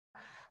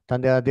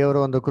ತಂದೆಯ ದೇವರ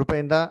ಒಂದು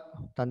ಕೃಪೆಯಿಂದ,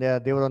 ತಂದೆಯ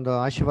ದೇವರ ಒಂದು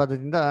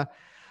ಆಶೀರ್ವಾದದಿಂದ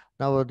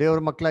ನಾವು ದೇವರ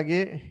ಮಕ್ಕಳಾಗಿ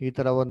ಈ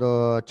ಥರ ಒಂದು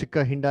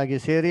ಚಿಕ್ಕ ಹಿಂಡಾಗಿ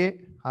ಸೇರಿ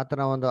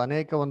ಆತನ ಒಂದು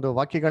ಅನೇಕ ಒಂದು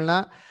ವಾಕ್ಯಗಳನ್ನ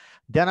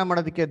ಧ್ಯಾನ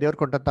ಮಾಡೋದಕ್ಕೆ ದೇವ್ರು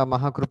ಕೊಟ್ಟಂಥ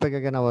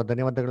ಮಹಾಕೃಪೆಗೆ ನಾವು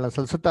ಧನ್ಯವಾದಗಳನ್ನ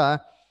ಸಲ್ಲಿಸುತ್ತಾ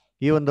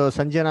ಈ ಒಂದು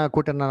ಸಂಜೆನ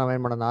ಕೂಟನ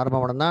ನಾವೇನು ಮಾಡೋಣ, ಆರಂಭ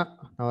ಮಾಡೋಣ.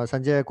 ನಾವು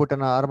ಸಂಜೆಯ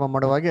ಕೂಟನ ಆರಂಭ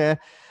ಮಾಡುವಾಗೆ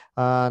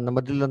ನಮ್ಮ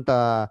ಮಧ್ಯದಂಥ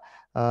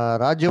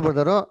ರಾಜು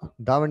ಬ್ರದರು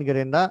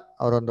ದಾವಣಗೆರೆಯಿಂದ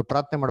ಅವರೊಂದು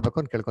ಪ್ರಾರ್ಥನೆ ಮಾಡಬೇಕು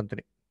ಅಂತ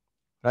ಕೇಳ್ಕೊತೀನಿ.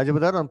 ರಾಜು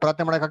ಬ್ರದರ್, ಒಂದು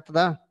ಪ್ರಾರ್ಥನೆ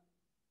ಮಾಡೋಕ್ಕಾಗ್ತದಾ?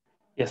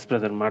 ಎಸ್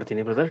ಬ್ರದರ್,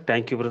 ಮಾಡ್ತೀನಿ brother.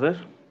 Thank you brother.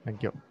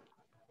 Thank you.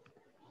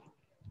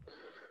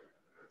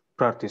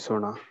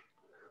 ಪ್ರಾರ್ಥಿಸೋಣ.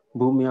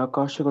 ಭೂಮಿ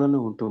ಆಕಾಶಗಳನ್ನು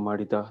ಉಂಟು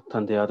ಮಾಡಿದ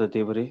ತಂದೆಯಾದ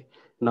ದೇವರೇ,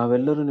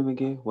 ನಾವೆಲ್ಲರೂ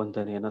ನಿಮಗೆ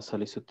ವಂದನೆಯನ್ನು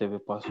ಸಲ್ಲಿಸುತ್ತೇವೆ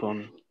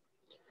ಸ್ವಾಮಿ.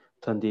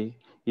 ತಂದೆ,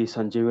 ಈ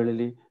ಸಂಜೆ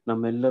ವೇಳೆಯಲ್ಲಿ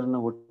ನಮ್ಮೆಲ್ಲರನ್ನ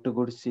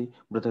ಒಟ್ಟುಗೂಡಿಸಿ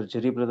ಬ್ರದರ್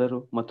ಜೆರಿ ಬ್ರದರು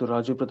ಮತ್ತು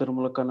ರಾಜು ಬ್ರದರ್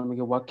ಮೂಲಕ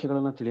ನಮಗೆ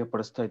ವಾಕ್ಯಗಳನ್ನು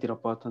ತಿಳಿಯಪಡಿಸ್ತಾ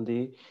ಇದ್ದೀರಪ್ಪ ತಂದೆ.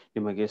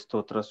 ನಿಮಗೆ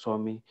ಸ್ತೋತ್ರ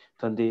ಸ್ವಾಮಿ.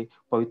 ತಂದೆ,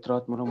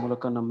 ಪವಿತ್ರಾತ್ಮರ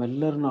ಮೂಲಕ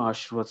ನಮ್ಮೆಲ್ಲರನ್ನ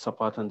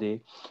ಆಶೀರ್ವದಿಸಪ್ಪ ತಂದೆ.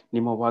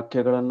 ನಿಮ್ಮ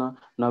ವಾಕ್ಯಗಳನ್ನು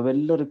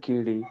ನಾವೆಲ್ಲರೂ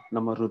ಕೇಳಿ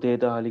ನಮ್ಮ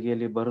ಹೃದಯದ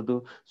ಹಲಿಗೆಯಲ್ಲಿ ಬರೆದು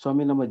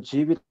ಸ್ವಾಮಿ ನಮ್ಮ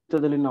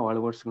ಜೀವಿತದಲ್ಲಿ ನಾವು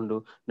ಅಳವಡಿಸಿಕೊಂಡು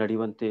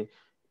ನಡೆಯುವಂತೆ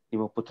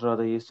ನಿಮ್ಮ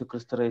ಪುತ್ರರಾದ ಯೇಸು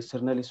ಕ್ರಿಸ್ತರ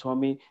ಹೆಸರಿನಲ್ಲಿ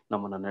ಸ್ವಾಮಿ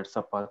ನಮ್ಮನ್ನು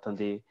ನಡೆಸಪ್ಪ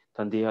ತಂದೆ.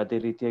 ತಂದೆ, ಅದೇ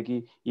ರೀತಿಯಾಗಿ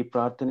ಈ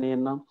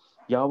ಪ್ರಾರ್ಥನೆಯನ್ನ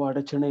ಯಾವ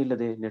ಅಡಚಣೆ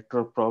ಇಲ್ಲದೆ,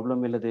 ನೆಟ್ವರ್ಕ್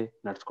ಪ್ರಾಬ್ಲಮ್ ಇಲ್ಲದೆ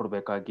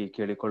ನಡೆಸ್ಕೊಡ್ಬೇಕಾಗಿ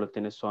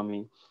ಕೇಳಿಕೊಳ್ಳುತ್ತೇನೆ ಸ್ವಾಮಿ.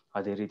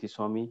 ಅದೇ ರೀತಿ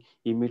ಸ್ವಾಮಿ,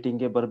 ಈ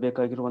ಮೀಟಿಂಗ್ಗೆ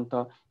ಬರಬೇಕಾಗಿರುವಂತ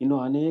ಇನ್ನೂ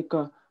ಅನೇಕ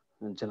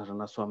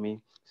ಜನರನ್ನ ಸ್ವಾಮಿ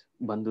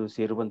ಬಂದು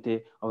ಸೇರುವಂತೆ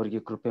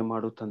ಅವರಿಗೆ ಕೃಪೆ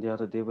ಮಾಡು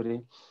ತಂದೆಯಾದ ದೇವರೇ.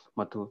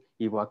 ಮತ್ತು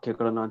ಈ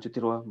ವಾಕ್ಯಗಳನ್ನು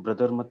ಹಂಚುತ್ತಿರುವ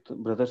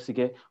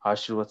ಬ್ರದರ್ಸಿಗೆ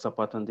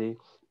ಆಶೀರ್ವದಿಸಪ್ಪ ತಂದೆ.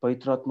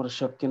 ಪವಿತ್ರಾತ್ಮರ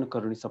ಶಕ್ತಿಯನ್ನು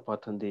ಕರುಣಿಸಪ್ಪ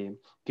ತಂದೆ.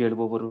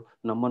 ಕೇಳುವವರು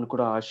ನಮ್ಮನ್ನು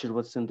ಕೂಡ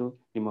ಆಶೀರ್ವದಿಸೆಂದು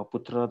ನಿಮ್ಮ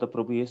ಪುತ್ರರಾದ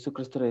ಪ್ರಭು ಯೇಸು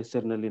ಕ್ರಿಸ್ತರ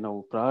ಹೆಸರಿನಲ್ಲಿ ನಾವು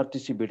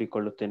ಪ್ರಾರ್ಥಿಸಿ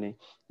ಬೇಡಿಕೊಳ್ಳುತ್ತೇನೆ,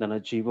 ನನ್ನ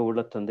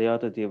ಜೀವವುಳ್ಳ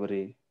ತಂದೆಯಾದ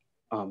ದೇವರೇ.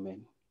 ಆಮೇನ್.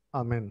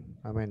 ಆಮೇನ್,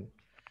 ಆಮೇನ್.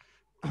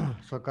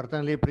 ಸೊ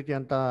ಕರ್ತನಲ್ಲಿ ಪ್ರೀತಿ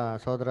ಅಂತ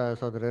ಸಹೋದರ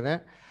ಸಹೋದರರೇ,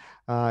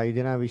 ಈ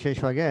ದಿನ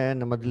ವಿಶೇಷವಾಗಿ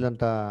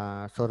ನಮ್ಮದಿಲ್ಲಂಥ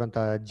ಸೋರಂಥ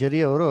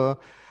ಜೆರಿ ಅವರು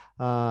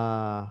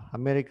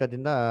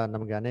ಅಮೇರಿಕಾದಿಂದ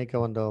ನಮಗೆ ಅನೇಕ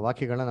ಒಂದು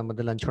ವಾಕ್ಯಗಳನ್ನ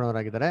ನಮ್ಮದಲ್ಲಿ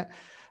ಹಂಚ್ಕೊಳ್ಳೋರಾಗಿದ್ದಾರೆ.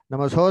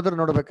 ನಮ್ಮ ಸಹೋದರು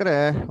ನೋಡ್ಬೇಕಾದ್ರೆ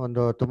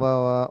ತುಂಬ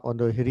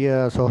ಒಂದು ಹಿರಿಯ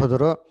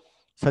ಸಹೋದರು,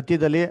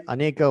 ಸತ್ಯದಲ್ಲಿ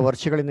ಅನೇಕ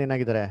ವರ್ಷಗಳಿಂದ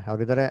ಏನಾಗಿದ್ದಾರೆ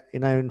ಅವರಿದ್ದಾರೆ.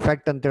 ಇನ್ನು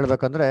ಇನ್ಫ್ಯಾಕ್ಟ್ ಅಂತ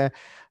ಹೇಳ್ಬೇಕಂದ್ರೆ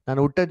ನಾನು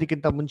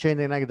ಹುಟ್ಟೋದಕ್ಕಿಂತ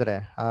ಮುಂಚೆಯಿಂದ ಏನಾಗಿದ್ದಾರೆ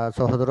ಆ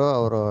ಸಹೋದರು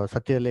ಅವರು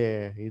ಸತ್ಯದಲ್ಲಿ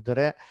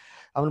ಇದ್ದಾರೆ.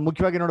 ಆಮೇಲೆ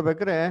ಮುಖ್ಯವಾಗಿ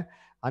ನೋಡ್ಬೇಕಾದ್ರೆ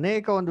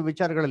ಅನೇಕ ಒಂದು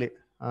ವಿಚಾರಗಳಲ್ಲಿ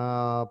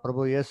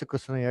ಪ್ರಭು ಯೇಸು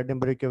ಕ್ರಿಸ್ತನ ಎರಡನೇ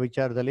ಬರುವಿಕೆ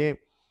ವಿಚಾರದಲ್ಲಿ,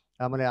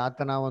 ಆಮೇಲೆ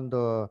ಆತನ ಒಂದು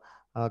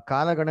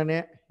ಕಾಲಗಣನೆ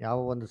ಯಾವ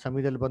ಒಂದು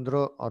ಸಮಯದಲ್ಲಿ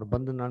ಬಂದರು, ಅವ್ರು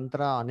ಬಂದ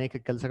ನಂತರ ಅನೇಕ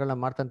ಕೆಲಸಗಳನ್ನ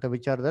ಮಾಡ್ತಂಥ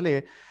ವಿಚಾರದಲ್ಲಿ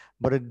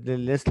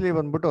ಲೆಸ್ಲಿ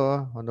ಬಂದ್ಬಿಟ್ಟು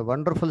ಒಂದು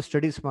ವಂಡರ್ಫುಲ್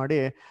ಸ್ಟಡೀಸ್ ಮಾಡಿ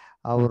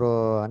ಅವರು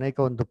ಅನೇಕ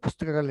ಒಂದು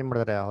ಪುಸ್ತಕಗಳನ್ನ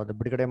ಮಾಡಿದ್ದಾರೆ, ಅದು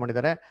ಬಿಡುಗಡೆ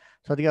ಮಾಡಿದ್ದಾರೆ.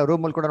 ಸೊ ಅದಕ್ಕೆ ಆ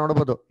ರೂಮಲ್ಲಿ ಕೂಡ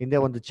ನೋಡ್ಬೋದು, ಹಿಂದೆ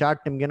ಒಂದು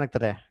ಚಾರ್ಟ್ ನಿಮ್ಗೆ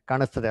ಏನಾಗ್ತದೆ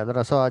ಕಾಣಿಸ್ತದೆ ಅದರ.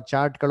 ಸೊ ಆ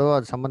ಚಾರ್ಟ್ಗಳು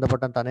ಅದು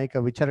ಸಂಬಂಧಪಟ್ಟಂತ ಅನೇಕ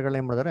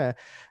ವಿಚಾರಗಳನ್ನ ಏನು ಮಾಡಿದ್ದಾರೆ,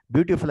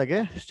 ಬ್ಯೂಟಿಫುಲ್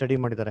ಆಗಿ ಸ್ಟಡಿ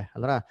ಮಾಡಿದ್ದಾರೆ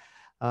ಅಲ್ರ.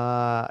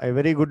 A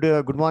very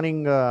good morning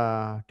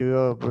to you,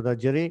 Brother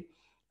Jerry,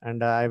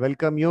 and I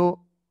welcome you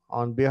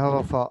on behalf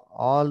of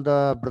all the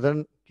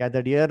brethren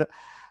gathered here.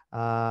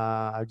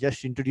 I'm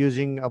just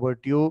introducing about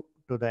you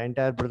to the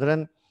entire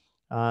brethren,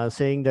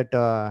 saying that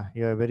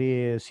you are very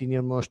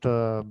senior most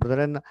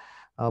brethren,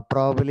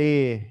 probably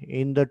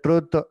in the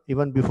truth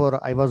even before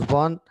I was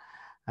born,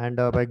 and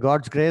by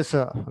God's grace,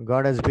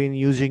 God has been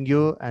using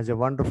you as a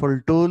wonderful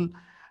tool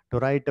to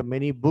write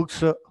many books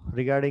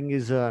regarding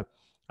his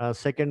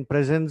second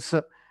presence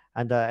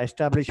and the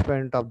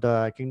establishment of the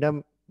kingdom.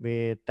 We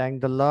thank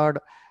the Lord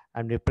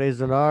and we praise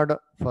the Lord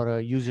for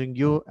using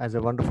you as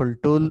a wonderful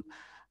tool.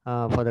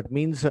 For that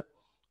means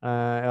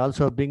I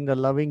also bring the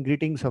loving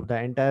greetings of the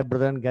entire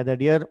brethren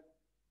gathered here.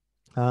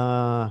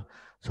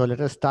 So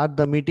let us start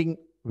the meeting.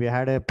 We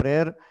had a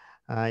prayer.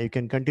 You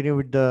can continue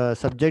with the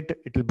subject.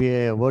 It will be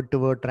a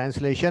word-to-word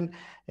translation.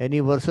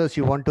 Any verses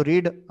you want to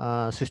read,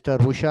 Sister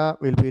Usha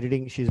will be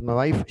reading. She's my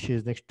wife. She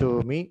is next to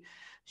me.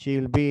 She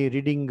will be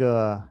reading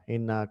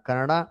in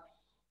Kannada.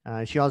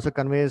 She also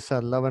conveys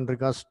love and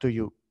regards to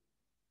you.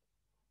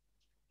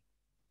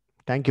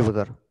 Thank you,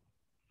 brother.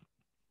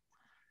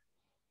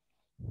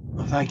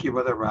 Thank you,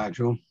 Brother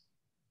Raju.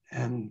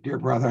 And dear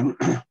brethren,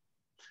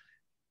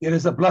 it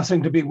is a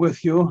blessing to be with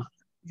you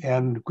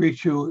and greet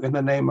you in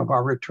the name of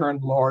our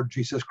returned Lord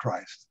Jesus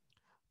Christ.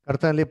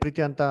 ಕರ್ತನಲ್ಲಿ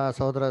ಪ್ರೀತಿ ಅಂತ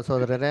ಸಹೋದರ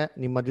ಸಹೋದರರೇ,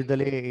 ನಿಮ್ಮ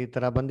ಮಧ್ಯದಲ್ಲಿ ಈ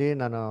ತರ ಬಂದು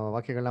ನಾನು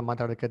ವಾಕ್ಯಗಳನ್ನ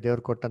ಮಾತಾಡೋಕ್ಕೆ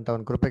ದೇವ್ರು ಕೊಟ್ಟಂತ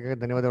ಒಂದು ಕೃಪೆಗೆ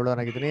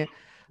ಧನ್ಯವಾದಗಳನ್ನಾಗಿದ್ದೀನಿ.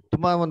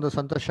 ತುಂಬಾ ಒಂದು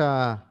ಸಂತೋಷ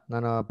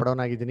ನಾನು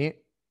ಪಡೋನಾಗಿದ್ದೀನಿ.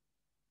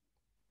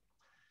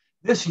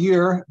 This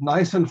year,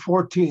 Nisan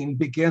 14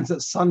 begins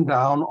at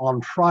sundown on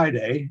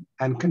Friday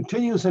and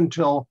continues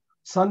until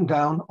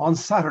sundown on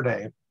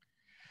Saturday.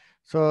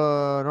 So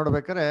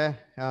ನೋಡ್ಬೇಕಾದ್ರೆ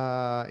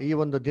ಈ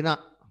ಒಂದು ದಿನ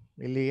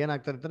ಇಲ್ಲಿ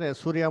ಏನಾಗ್ತಾ ಇರ್ತಾರೆ,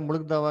 ಸೂರ್ಯ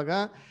ಮುಳುಗ್ದವಾಗ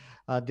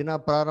ದಿನ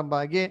ಪ್ರಾರಂಭ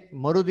ಆಗಿ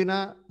ಮರುದಿನ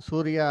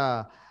ಸೂರ್ಯ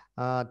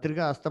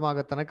ತಿರ್ಗಾ ಅಸ್ತಮ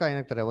ಆಗೋ ತನಕ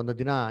ಏನಾಗ್ತಾರೆ ಒಂದು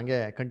ದಿನ ಹಂಗೆ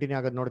ಕಂಟಿನ್ಯೂ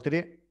ಆಗೋದು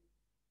ನೋಡ್ತೀರಿ.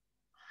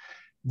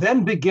 Then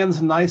begins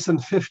Nisan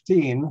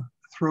 15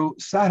 through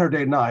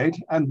Saturday night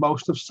and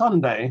most of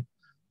Sunday.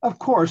 Of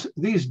course,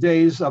 these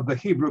days of the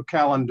Hebrew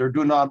calendar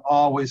do not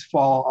always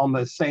fall on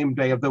the same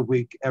day of the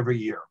week every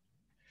year.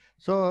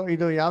 So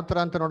ಇದು ಯಾವ ತರ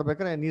ಅಂತ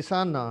ನೋಡ್ಬೇಕಾದ್ರೆ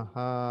Nissan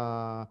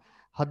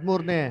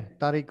 13ನೇ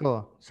ತಾರೀಕು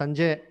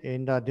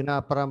ಸಂಜೆಯಿಂದ ದಿನ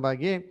ಪ್ರಾರಂಭ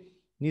ಆಗಿ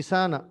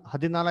ನಿಸಾನ್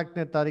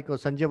 14ನೇ ತಾರೀಕು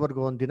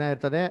ಸಂಜೆವರೆಗೂ ಒಂದು ದಿನ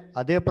ಇರ್ತದೆ.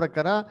 ಅದೇ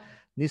ಪ್ರಕಾರ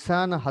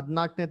ನಿಸಾನ್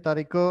 14ನೇ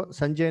ತಾರೀಕು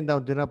ಸಂಜೆಯಿಂದ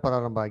ಒಂದು ದಿನ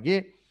ಪ್ರಾರಂಭ ಆಗಿ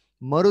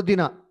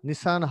ಮರುದಿನ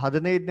ನಿಸಾನ್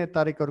 15ನೇ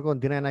ತಾರೀಕುವರೆಗೂ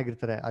ಒಂದು ದಿನ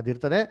ಏನಾಗಿರ್ತಾರೆ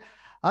ಅದಿರ್ತದೆ.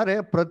 ಆದರೆ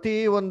ಪ್ರತಿ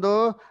ಒಂದು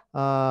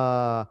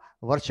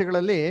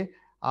ವರ್ಷಗಳಲ್ಲಿ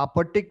ಆ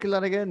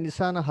ಪರ್ಟಿಕ್ಯುಲರ್ಗೆ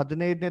ನಿಸಾನ್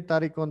 15ನೇ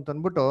ತಾರೀಕು ಅಂತ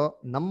ಅಂದ್ಬಿಟ್ಟು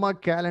ನಮ್ಮ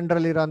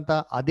ಕ್ಯಾಲೆಂಡರ್ ಇರೋಂಥ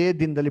ಅದೇ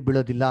ದಿನದಲ್ಲಿ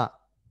ಬೀಳೋದಿಲ್ಲ.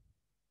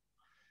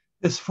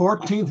 This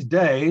 14th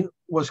day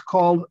was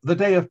called the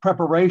day of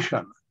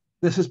preparation.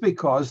 This is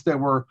because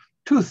there were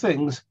two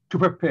things to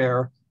prepare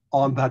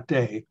on that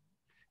day.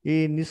 ಈ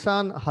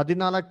ನಿಸಾನ್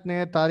 14ನೇ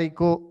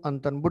ತಾರೀಕು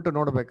ಅಂತ ಅಂದ್ಬಿಟ್ಟು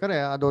ನೋಡ್ಬೇಕಾದ್ರೆ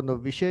ಅದೊಂದು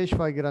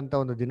ವಿಶೇಷವಾಗಿರೋಂಥ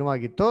ಒಂದು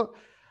ದಿನವಾಗಿತ್ತು.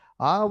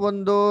 ಆ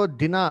ಒಂದು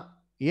ದಿನ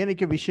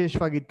ಏನಕ್ಕೆ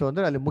ವಿಶೇಷವಾಗಿತ್ತು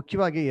ಅಂದ್ರೆ ಅಲ್ಲಿ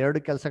ಮುಖ್ಯವಾಗಿ ಎರಡು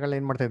ಕೆಲಸಗಳನ್ನ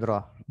ಏನ್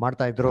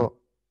ಮಾಡ್ತಾ ಇದ್ರು.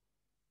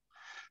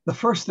 The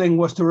first thing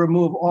was to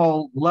remove all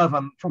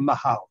leaven from the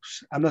house,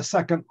 and the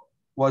second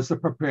was to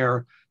prepare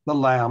the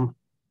lamb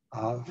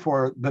for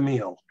the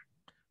meal.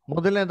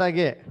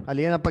 ಮೊದಲನೇದಾಗಿ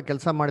ಅಲ್ಲಿ ಏನಪ್ಪ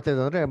ಕೆಲಸ ಮಾಡ್ತಾ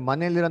ಇದ್ರು ಅಂದ್ರೆ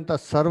ಮನೆಯಲ್ಲಿರೋಂಥ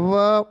ಸರ್ವ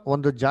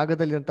ಒಂದು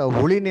ಜಾಗದಲ್ಲಿರೋಂಥ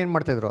ಹುಳಿನ ಏನ್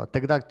ಮಾಡ್ತಾ ಇದ್ರು,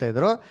 ತೆಗೆದಾಕ್ತಾ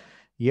ಇದ್ರು.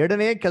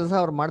 ಎರಡನೇ ಕೆಲಸ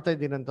ಅವ್ರು ಮಾಡ್ತಾ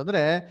ಇದ್ದೀನಿ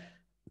ಅಂತಂದ್ರೆ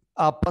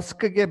ಆ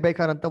ಪಸ್ಕಗೆ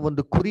ಬೇಕಾದಂತ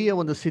ಒಂದು ಕುರಿಯ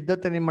ಒಂದು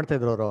ಸಿದ್ಧತೆ ಏನ್ ಮಾಡ್ತಾ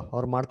ಇದ್ರು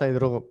ಅವ್ರು ಮಾಡ್ತಾ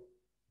ಇದ್ರು.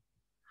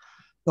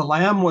 The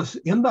lamb was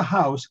in the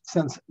house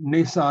since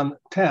Nisan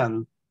 10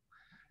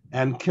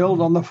 and killed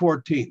on the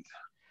 14th.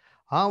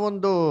 ಆ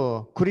ಒಂದು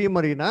ಕುರಿ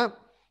ಮರಿನ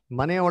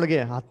ಮನೆಯೊಳಗೆ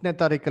 10ನೇ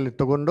ತಾರೀಕಲ್ಲಿ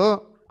ತಗೊಂಡು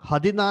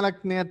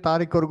 14ನೇ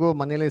ತಾರೀಕವರೆಗೂ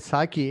ಮನೆಯಲ್ಲಿ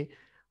ಸಾಕಿ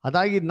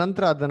ಅದಾಗಿದ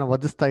ನಂತರ ಅದನ್ನ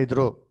ವಧಿಸ್ತಾ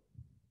ಇದ್ರು.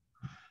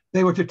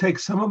 They were to take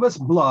some of its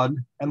blood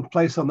and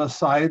place on the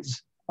sides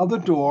of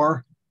the door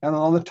and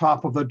on the top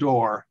of the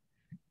door.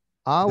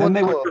 Then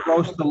they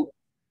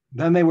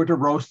were to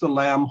roast the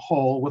lamb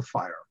whole with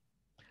fire.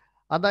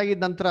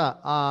 ಅದಾಗಿದ ನಂತರ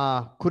ಆ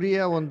ಕುರಿಯ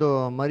ಒಂದು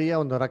ಮರಿಯ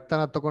ಒಂದು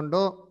ರಕ್ತನ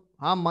ತಗೊಂಡು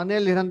ಆ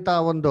ಮನೆಯಲ್ಲಿರಂತ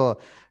ಒಂದು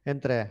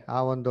ಆ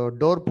ಒಂದು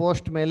ಡೋರ್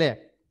ಪೋಸ್ಟ್ ಮೇಲೆ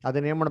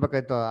ಅದನ್ನ ಏನ್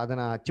ಮಾಡ್ಬೇಕಾಯ್ತು,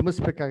 ಅದನ್ನ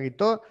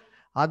ಚಿಮಿಸ್ಬೇಕಾಗಿತ್ತು.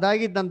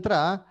 ಅದಾಗಿದ ನಂತರ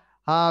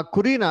ಆ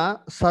ಕುರಿನ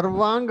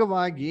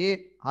ಸರ್ವಾಂಗವಾಗಿ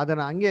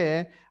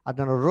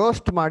ಅದನ್ನ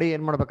ರೋಸ್ಟ್ ಮಾಡಿ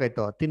ಏನ್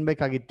ಮಾಡ್ಬೇಕಾಯ್ತು,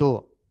 ತಿನ್ಬೇಕಾಗಿತ್ತು.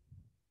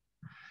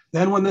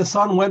 Then when the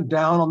sun went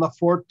down on the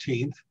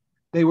 14th,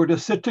 they were to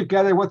sit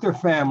together with their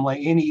family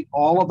and eat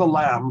all of the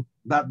lamb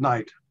that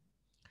night.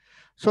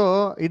 So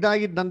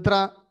ಇದಾಗಿದ ನಂತರ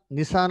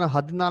ನಿಸಾನ್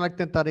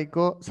 14ನೇ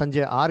ತಾರೀಕು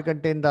ಸಂಜೆ 6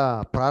 ಗಂಟೆಯಿಂದ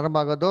ಪ್ರಾರಂಭ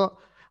ಆಗೋದು.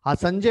 ಆ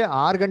ಸಂಜೆ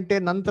 6 ಗಂಟೆ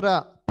ನಂತರ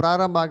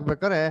ಪ್ರಾರಂಭ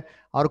ಆಗ್ಬೇಕಾದ್ರೆ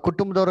ಅವ್ರ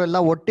ಕುಟುಂಬದವರೆಲ್ಲ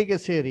ಒಟ್ಟಿಗೆ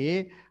ಸೇರಿ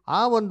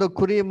ಆ ಒಂದು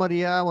ಕುರಿ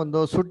ಮರಿಯ ಒಂದು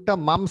ಸುಟ್ಟ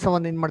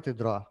ಮಾಂಸವನ್ನು ಏನ್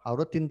ಮಾಡ್ತಿದ್ರು,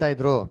 ಅವರು ತಿಂತಾ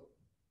ಇದ್ರು.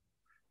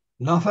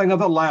 Nothing of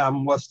the lamb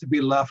was to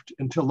be left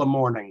until the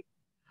morning.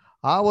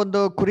 ಆ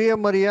ಒಂದು ಕುರಿಯ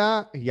ಮರಿಯ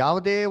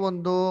ಯಾವುದೇ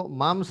ಒಂದು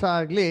ಮಾಂಸ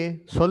ಆಗ್ಲಿ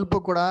ಸ್ವಲ್ಪ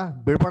ಕೂಡ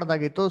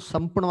ಬಿಡ್ಬಾರ್ದಾಗಿತ್ತು,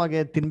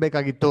 ಸಂಪೂರ್ಣವಾಗಿ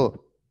ತಿನ್ಬೇಕಾಗಿತ್ತು.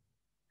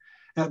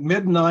 At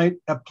midnight,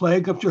 a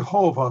plague of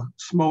Jehovah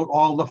smote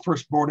all the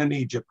firstborn in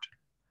Egypt.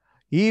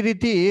 ಈ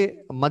ರೀತಿ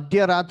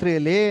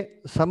ಮಧ್ಯರಾತ್ರಿಯಲ್ಲಿ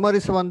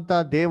ಸಮರಿಸುವಂತ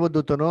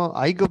ದೇವದೂತನು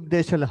ಐಗುಪ್ತ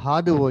ದೇಶದಲ್ಲಿ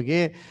ಹಾದು ಹೋಗಿ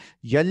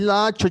ಎಲ್ಲಾ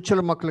ಚೊಚ್ಚಲ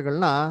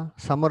ಮಕ್ಕಳುಗಳನ್ನ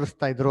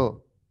ಸಮರಿಸ್ತಾ ಇದ್ರು.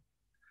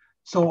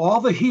 So all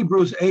the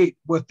Hebrews ate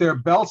with their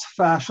belts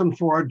fashioned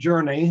for a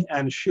journey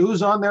and shoes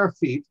on their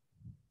feet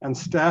and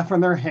staff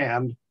in their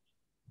hand,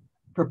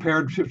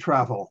 prepared to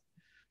travel.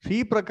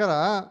 ಈ ಪ್ರಕಾರ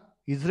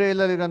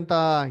ಇಸ್ರೇಲಲ್ಲಿರಂತ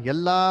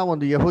ಎಲ್ಲಾ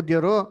ಒಂದು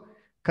ಯಹೂದ್ಯರು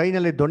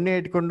ಕೈನಲ್ಲಿ ದೊಣ್ಣೆ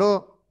ಇಟ್ಕೊಂಡು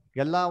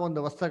ಎಲ್ಲಾ ಒಂದು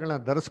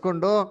ವಸ್ತ್ರಗಳನ್ನ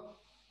ಧರಿಸ್ಕೊಂಡು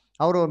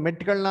ಅವರು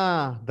ಮೆಟ್ಗಳನ್ನ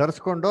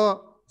ಧರಿಸ್ಕೊಂಡು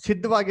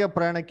ಸಿದ್ಧವಾಗಿ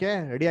ಪ್ರಯಾಣಕ್ಕೆ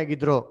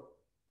ರೆಡಿಯಾಗಿದ್ರು.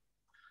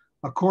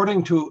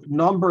 According to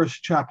Numbers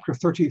chapter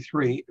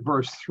 33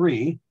 verse 3,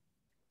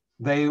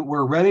 they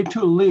were ready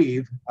to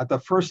leave at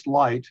the first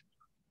light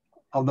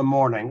of the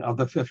morning of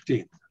the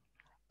 15th.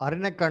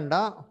 Aranya Kanda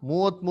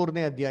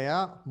 33ನೇ ಅಧ್ಯಾಯ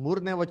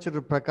 3ನೇ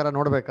ವಚನದ ಪ್ರಕಾರ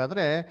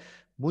ನೋಡ್ಬೇಕಾದ್ರೆ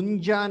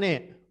ಮುಂಜಾನೆ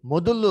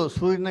ಮೊದಲು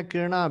ಸೂರ್ಯನ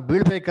ಕಿರಣ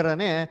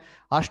ಬೀಳ್ಬೇಕಾದ್ರೆ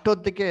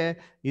ಅಷ್ಟೊತ್ತಿಗೆ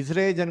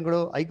ಇಸ್ರೇಲ್ ಜನಗಳು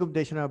ಐಗುಪ್ತ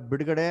ದೇಶನ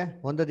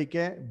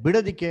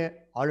ಬಿಡೋದಿಕ್ಕೆ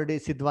already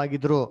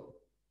ಸಿದ್ಧವಾಗಿದ್ರು.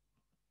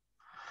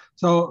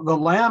 So the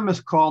lamb is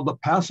called the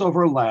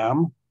Passover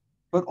lamb,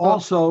 but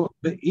also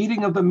the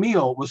eating of the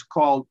meal was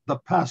called the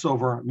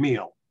Passover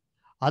meal.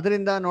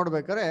 ಅದರಿಂದ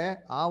ನೋಡ್ಬೇಕಾದ್ರೆ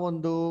ಆ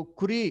ಒಂದು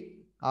ಕುರಿ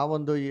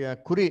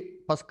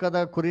ಪಸ್ಕದ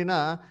ಕುರಿನ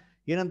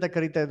ಏನಂತ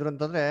ಕರಿತಾ ಇದ್ರು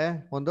ಅಂತಂದ್ರೆ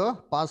ಒಂದು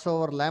ಪಾಸ್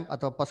ಓವರ್ ಲ್ಯಾಂಪ್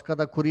ಅಥವಾ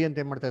ಪಸ್ಕದ ಕುರಿ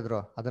ಅಂತ ಏನ್ ಮಾಡ್ತಾ ಇದ್ರು,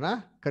 ಅದನ್ನ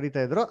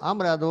ಕರಿತಾ ಇದ್ರು.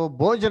 ಆಮೇಲೆ ಅದು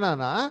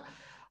ಭೋಜನನ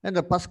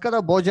ಅಂದ್ರೆ ಪಸ್ಕದ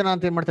ಭೋಜನ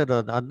ಅಂತ ಏನ್ ಮಾಡ್ತಾ ಇದ್ರು,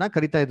 ಅದನ್ನ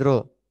ಕರಿತಾ ಇದ್ರು.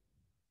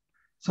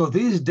 So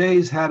these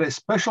days had a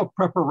special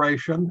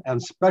preparation and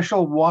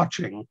special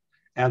watching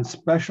and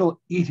special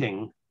eating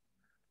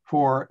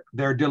for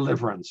their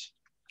deliverance.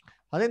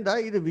 ಅದರಿಂದ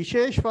ಇದು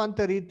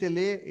ವಿಶೇಷವಾದ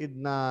ರೀತಿಯಲ್ಲಿ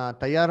ಇದನ್ನ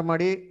ತಯಾರು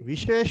ಮಾಡಿ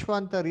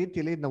ವಿಶೇಷವಾದ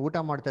ರೀತಿಯಲ್ಲಿ ಇದನ್ನ ಊಟ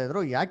ಮಾಡ್ತಾ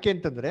ಇದ್ರು. ಯಾಕೆ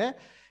ಅಂತಂದ್ರೆ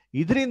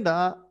ಇದರಿಂದ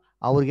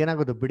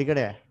ಅವ್ರಿಗೇನಾಗೋದು,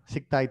 ಬಿಡುಗಡೆ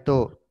ಸಿಗ್ತಾ ಇತ್ತು.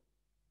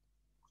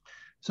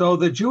 So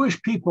the Jewish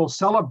people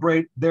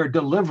celebrate their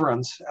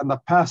deliverance and the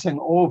passing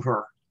over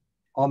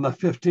on the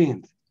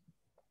 15th.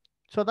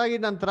 So ಅದಾಗಿ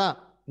ನಂತರ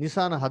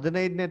ನಿಸಾನ್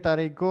 15ನೇ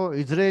ತಾರೀಕು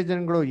ಇಸ್ರೇಲ್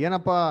ಜನಗಳು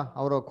ಏನಪ್ಪಾ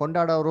ಅವರು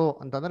ಕೊಂಡಾಡೋರು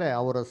ಅಂತಂದ್ರೆ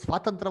ಅವರ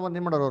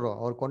ಸ್ವಾತಂತ್ರ್ಯವನ್ನ ಏನ್ ಮಾಡೋರು,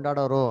 ಅವ್ರು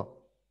ಕೊಂಡಾಡೋರು.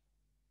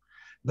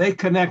 They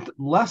connect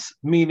less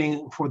meaning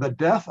for the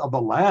death of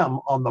the lamb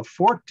on the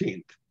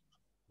 14th,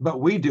 but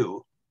we do.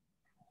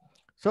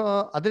 So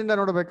ಅದರಿಂದ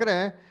ನೋಡ್ಬೇಕಾದ್ರೆ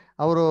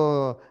ಅವರು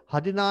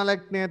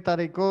 14ನೇ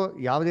ತಾರೀಕು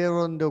ಯಾವುದೇ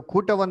ಒಂದು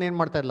ಕೂಟವನ್ನು ಏನು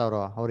ಮಾಡ್ತಾ ಇಲ್ಲ,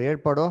 ಅವ್ರು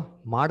ಏರ್ಪಾಡು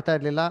ಮಾಡ್ತಾ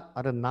ಇರಲಿಲ್ಲ.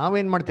 ಆದರೆ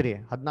ನಾವೇನು ಮಾಡ್ತೀರಿ,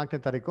 14ನೇ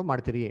ತಾರೀಕು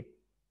ಮಾಡ್ತೀರಿ.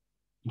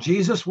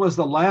 Jesus was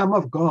the Lamb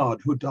of God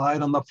who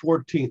died on the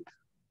 14th.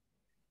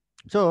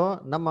 So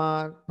ನಮ್ಮ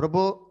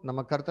ಪ್ರಭು, ನಮ್ಮ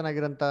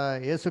ಕರ್ತನಾಗಿರೋಂಥ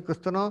ಯೇಸು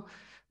ಕ್ರಿಸ್ತನು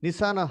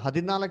ನಿಸಾನ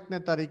 14ನೇ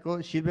ತಾರೀಕು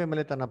ಶಿಲ್ಬೆ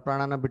ಮೇಲೆ ತನ್ನ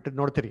ಪ್ರಾಣನ ಬಿಟ್ಟು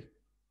ನೋಡ್ತೀರಿ.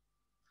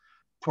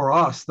 For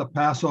us, the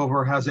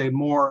Passover has a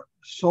more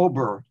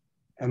sober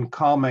and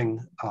calming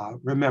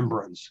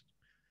remembrance.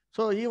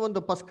 So ಈ ಒಂದು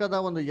ಪಸ್ಕದ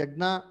ಒಂದು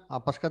ಯಜ್ಞ, ಆ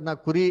ಪಸ್ಕದ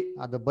ಕುರಿ,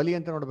 ಅದು ಬಲಿ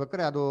ಅಂತ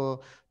ನೋಡ್ಬೇಕಾದ್ರೆ ಅದು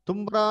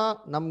ತುಂಬಾ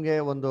ನಮಗೆ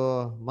ಒಂದು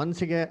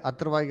ಮನಸ್ಸಿಗೆ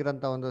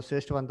ಹತ್ತಿರವಾಗಿರೋಂಥ ಒಂದು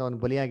ಶ್ರೇಷ್ಠವಂತ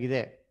ಒಂದು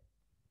ಬಲಿಯಾಗಿದೆ.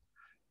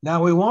 Now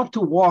we want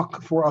to walk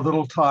for a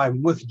little time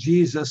with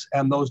Jesus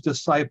and those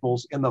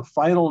disciples in the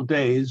final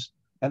days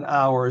and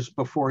hours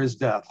before his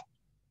death.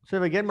 So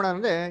ಇವಾಗ ಏನ್ ಮಾಡೋಣ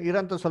ಅಂದ್ರೆ,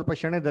 ಇರೋಂಥ ಸ್ವಲ್ಪ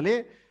ಕ್ಷಣದಲ್ಲಿ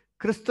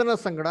ಕ್ರಿಸ್ತನ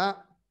ಸಂಗಡ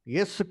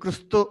ಯೇಸು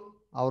ಕ್ರಿಸ್ತು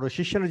ಅವರು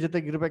ಶಿಷ್ಯನ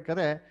ಜೊತೆಗೆ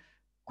ಇರ್ಬೇಕಾದ್ರೆ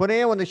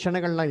ಕೊನೆಯ ಒಂದು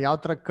ಕ್ಷಣಗಳನ್ನ ಯಾವ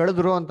ತರ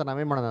ಕಳೆದ್ರು ಅಂತ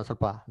ನಾವೇನ್ ಮಾಡೋಣ,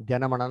 ಸ್ವಲ್ಪ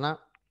ಧ್ಯಾನ ಮಾಡೋಣ.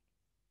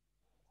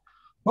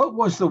 What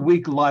was the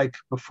week like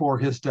before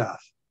his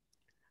death?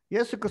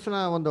 ಯೇಸು ಕ್ರಿಸ್ತನ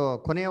ಒಂದು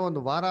ಕೊನೆಯ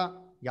ಒಂದು ವಾರ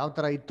ಯಾವ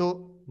ತರ ಇತ್ತು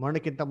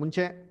ಮರಣಕ್ಕಿಂತ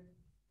ಮುಂಚೆ?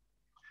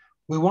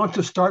 We want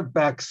to start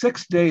back 6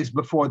 days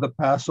before the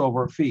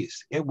Passover feast.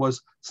 It was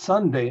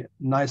Sunday,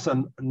 Nisan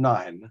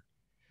 9.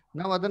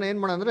 ನಾವು ಅದನ್ನ ಏನ್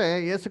ಮಾಡೋಣ ಅಂದ್ರೆ,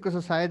 ಯೇಸು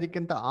ಕ್ರಿಸ್ತ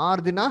ಸಾಯೋದಕ್ಕಿಂತ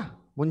 6 ದಿನ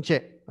ಮುಂಚೆ,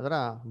 ಅದರ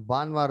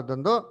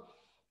ಭಾನುವಾರದಂದು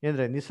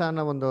ಏನ್ರೆ ನಿಸಾನ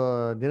ಒಂದು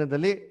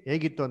ದಿನದಲ್ಲಿ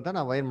ಹೇಗಿತ್ತು ಅಂತ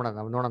ನಾವು ಏನ್ ಮಾಡೋಣ,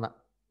 ನಾವು ನೋಡೋಣ.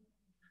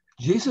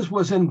 Jesus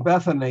was in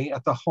Bethany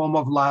at the home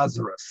of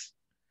Lazarus.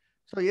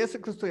 So Yesu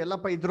Kristu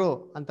ಎಲ್ಲಪ್ಪ ಇದ್ರು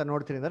ಅಂತ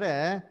ನೋಡ್ತೀನಿ ಅಂದ್ರೆ,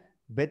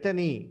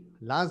 ಬೆಥನಿ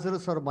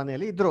ಲಾಜರಸ್ ಅವ್ರ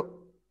ಮನೆಯಲ್ಲಿ ಇದ್ರು.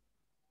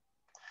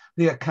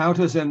 The account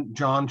is in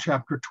John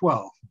chapter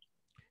 12.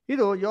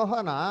 ಇದು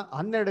ಯೋಹಾನ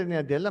 12ನೇ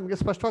ಅಧ್ಯಾಯದಲ್ಲಿ ನಮಗೆ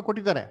ಸ್ಪಷ್ಟವಾಗಿ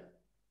ಕೊಟ್ಟಿದ್ದಾರೆ.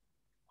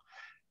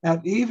 At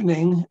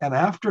evening and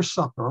after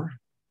supper,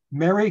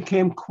 Mary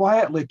came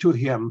quietly to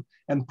him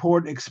and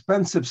poured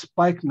expensive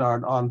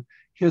spikenard on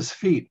his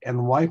feet and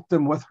wiped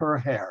them with her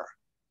hair.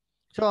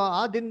 So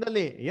ಆ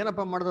ದಿನದಲ್ಲಿ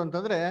ಏನಪ್ಪ ಮಾಡೋದು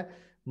ಅಂತಂದ್ರೆ,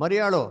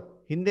 ಮರಿಯಾಳು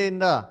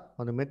ಹಿಂದೆಯಿಂದ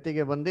ಒಂದು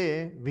ಮೆತ್ತಿಗೆ ಬಂದು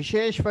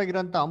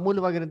ವಿಶೇಷವಾಗಿರೋಂಥ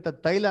ಅಮೂಲ್ಯವಾಗಿರೋಂಥ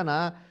ತೈಲನ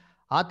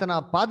ಆತನ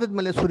ಪಾದದ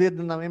ಮೇಲೆ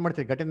ಸುರಿಯೋದನ್ನ ನಾವೇನ್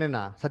ಮಾಡ್ತೀವಿ, ಘಟನೆನ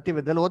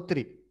ಸತ್ಯವೇದದಲ್ಲಿ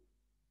ಓದ್ತೀರಿ.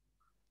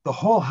 The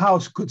whole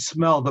house could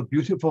smell the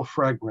beautiful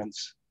fragrance.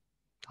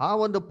 ಆ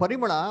ಒಂದು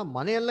ಪರಿಮಳ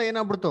ಮನೆಯೆಲ್ಲ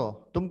ಏನಾಗ್ಬಿಡ್ತು,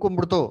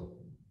 ತುಂಬ್ಕೊಂಡ್ಬಿಡ್ತು.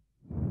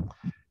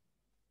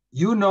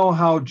 You know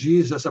how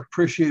Jesus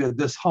appreciated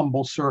this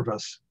humble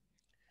service.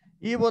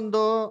 ಈ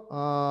ಒಂದು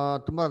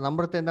ತುಂಬಾ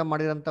ನಮ್ರತೆಯಿಂದ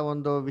ಮಾಡಿರೋಂಥ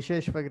ಒಂದು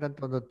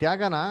ವಿಶೇಷವಾಗಿರೋಂಥ ಒಂದು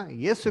ತ್ಯಾಗನ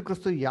ಯೇಸು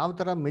ಕ್ರಿಸ್ತು ಯಾವ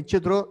ತರ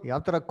ಮೆಚ್ಚಿದ್ರು, ಯಾವ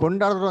ತರ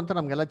ಕೊಂಡಾಡಿದ್ರು ಅಂತ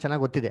ನಮ್ಗೆಲ್ಲ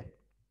ಚೆನ್ನಾಗಿ ಗೊತ್ತಿದೆ.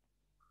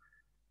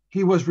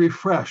 He was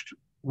refreshed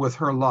with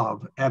her love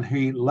and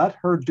he let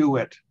her do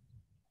it.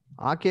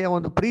 ಆಕೆಯ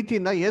ಒಂದು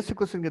ಪ್ರೀತಿಯಿಂದ ಯೇಸು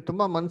ಕ್ರಿಸ್ತನಿಗೆ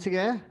ತುಂಬಾ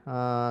ಮನಸ್ಸಿಗೆ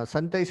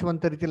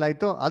ಸಂತೈಸುವಂತ ರೀತಿಯಲ್ಲಿ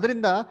ಆಯ್ತು.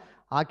 ಅದರಿಂದ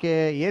ಆಕೆ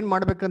ಏನ್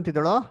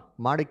ಮಾಡ್ಬೇಕಂತಿದ್ದಳೋ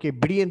ಮಾಡಕ್ಕೆ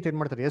ಬಿಡಿ ಅಂತ ಏನ್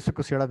ಮಾಡ್ತಾರೆ ಯೇಸು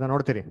ಕ್ರಿಸ್ತು ಹೇಳೋದನ್ನ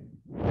ನೋಡ್ತೀರಿ.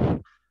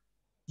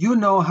 You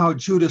know how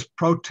Judas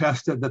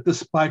protested that this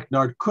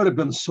spikenard could have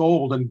been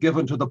sold and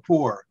given to the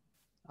poor.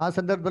 ಆ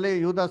ಸಂದರ್ಭದಲ್ಲಿ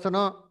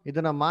ಯೂದಾಸನು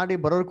ಇದನ್ನ ಮಾಡಿ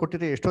ಬರೋರು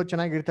ಕೊಟ್ಟಿದ್ರೆ ಎಷ್ಟೋ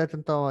ಚೆನ್ನಾಗಿರ್ತಾ ಇತ್ತು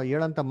ಅಂತ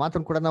ಹೇಳಂತ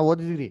ಮಾತನ್ನು ಕೂಡ ನಾವು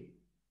ಓದಿದೀವಿ.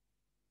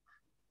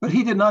 But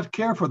he did not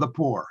care for the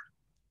poor.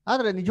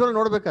 ಆದ್ರೆ ನಿಜವಾಗ್ಲೂ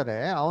ನೋಡ್ಬೇಕಾದ್ರೆ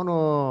ಅವನು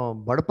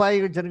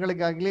ಬಡಪಾಯಿ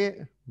ಜನಗಳಿಗಾಗ್ಲಿ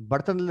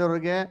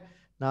ಬಡತನದಲ್ಲಿರೋರಿಗೆ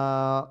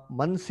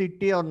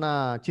ಮನ್ಸಿಟ್ಟಿ ಅವ್ರನ್ನ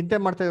ಚಿಂತೆ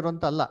ಮಾಡ್ತಾ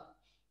ಇರುವಂತ ಅಲ್ಲ.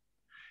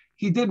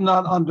 He did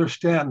not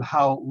understand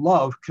how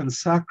love can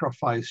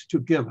sacrifice to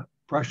give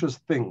precious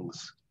things.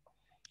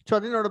 So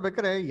ಅದನ್ನ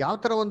ನೋಡ್ಬೇಕಾದ್ರೆ ಯಾವ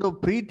ತರ ಒಂದು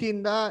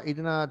ಪ್ರೀತಿಯಿಂದ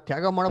ಇದನ್ನ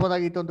ತ್ಯಾಗ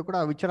ಮಾಡಬಹುದಾಗಿತ್ತು ಅಂತ ಕೂಡ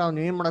ಆ ವಿಚಾರ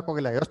ಅವ್ನು ಏನ್ ಮಾಡಕ್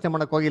ಹೋಗಿಲ್ಲ, ಯೋಚನೆ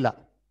ಮಾಡಕ್ ಹೋಗಿಲ್ಲ.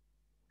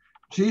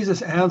 Jesus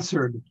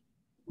answered,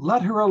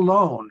 "Let her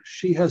alone.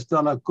 She has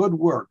done a good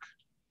work,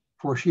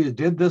 for she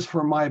did this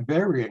for my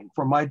burying,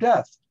 for my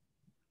death."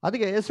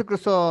 ಅದಕ್ಕೆ ಯೇಸು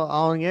ಕ್ರಿಸ್ತು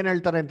ಅವ್ನಿಗೆ ಏನ್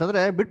ಹೇಳ್ತಾರೆ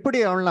ಅಂತಂದ್ರೆ, ಬಿಟ್ಬಿಡಿ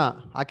ಅವಳನ್ನ,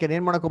 ಆಕೆನ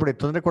ಏನ್ ಮಾಡಕ್ ಹೋಗ್ಬಿಡಿ,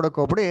 ತೊಂದರೆ ಕೊಡಕ್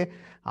ಹೋಗ್ಬಿಡಿ,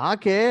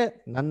 ಆಕೆ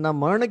ನನ್ನ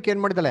ಮರಣಕ್ಕೆ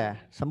ಏನ್ ಮಾಡಿದಾಳೆ,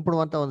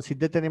 ಸಂಪೂರ್ಣವಂತ ಒಂದು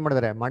ಸಿದ್ಧತೆ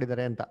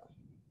ಮಾಡಿದ್ದಾರೆ ಅಂತ.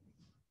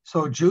 So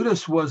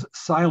Judas was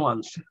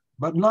silenced,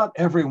 but not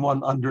everyone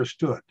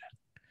understood.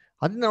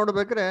 ಅದನ್ನ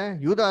ನೋಡ್ಬೇಕಾದ್ರೆ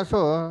ಯೂದಾಸು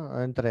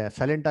ಅಂತಾರೆ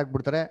ಸೈಲೆಂಟ್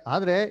ಆಗ್ಬಿಡ್ತಾರೆ.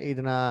 ಆದ್ರೆ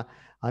ಇದನ್ನ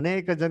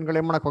ಅನೇಕ ಜನಗಳು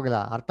ಏನ್ ಮಾಡಕ್ ಹೋಗಿಲ್ಲ,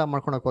 ಅರ್ಥ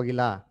ಮಾಡ್ಕೊಳಕ್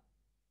ಹೋಗಿಲ್ಲ.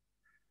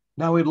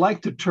 Now we'd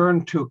like to turn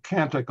to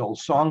Canticles,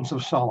 Songs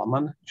of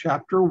Solomon,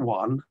 chapter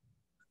 1,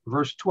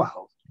 verse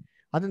 12.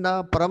 ಅದನ್ನ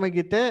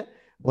ಪರಮಗೀತೆ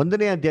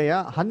 1ನೇ ಅಧ್ಯಾಯ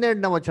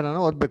 12ನೇ ವಚನ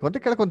ಓದ್ಬೇಕು ಅಂತ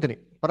ಕೇಳ್ಕೊಂತೀನಿ.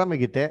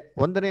 ಪರಮಗೀತೆ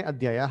 1ನೇ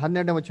ಅಧ್ಯಾಯ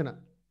 12ನೇ ವಚನ.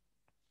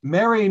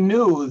 Mary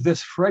knew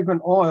this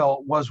fragrant oil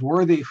was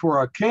worthy for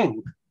a king.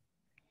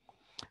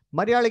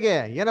 ಮರಿಯಾಳಿಗೆ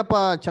ಏನಪ್ಪ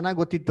ಚೆನ್ನಾಗಿ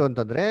ಗೊತ್ತಿತ್ತು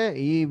ಅಂತಂದ್ರೆ,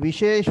 ಈ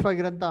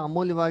ವಿಶೇಷವಾಗಿರಂತ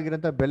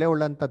ಅಮೂಲ್ಯವಾಗಿರಂತ ಬೆಲೆ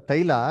ಉಳ್ಳಂತ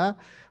ತೈಲ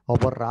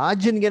ಒಬ್ಬ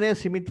ರಾಜನ್ಗೆನೆ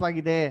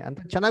ಸೀಮಿತವಾಗಿದೆ ಅಂತ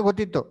ಚೆನ್ನಾಗಿ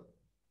ಗೊತ್ತಿತ್ತು.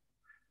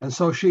 And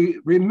so she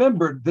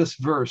remembered this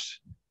verse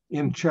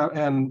in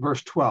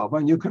verse 12,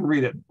 and you can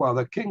read it. While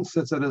the king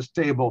sits at his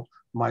table,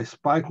 my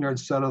spikenard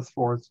setteth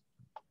forth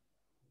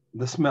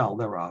the smell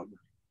thereof.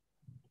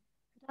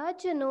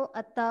 ರಾಜನು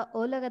ಅತ್ತ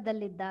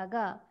ಓಲಗದಲ್ಲಿದ್ದಾಗ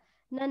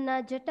ನನ್ನ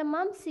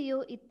ಜಟಮಾಂಸಿಯು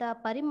ಇತ್ತ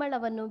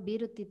ಪರಿಮಳವನ್ನು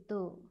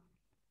ಬೀರುತ್ತಿತ್ತು.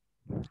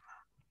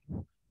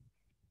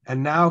 And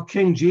now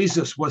King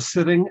Jesus was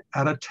sitting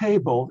at a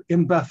table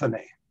in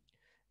Bethany.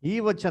 ಈ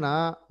ವಚನ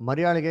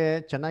ಮರಿಯಾಳಿಗೆ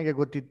ಚೆನ್ನಾಗಿ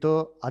ಗೊತ್ತಿತ್ತು.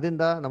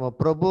 ಅದರಿಂದ ನಮ್ಮ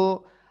ಪ್ರಭು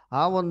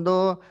ಆ ಒಂದು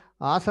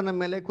ಆಸನ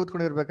ಮೇಲೆ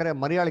ಕೂತ್ಕೊಂಡಿರ್ಬೇಕಾದ್ರೆ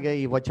ಮರಿಯಾಳಿಗೆ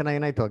ಈ ವಚನ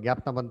ಏನಾಯ್ತು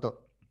ಜ್ಞಾಪನ ಬಂತು.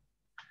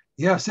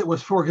 Yes, it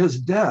was for his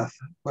death,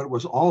 but it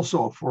was also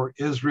for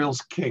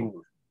Israel's king.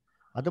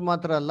 ಅದು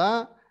ಮಾತ್ರ ಅಲ್ಲ,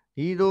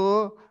 ಇದು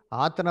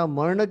ಆತನ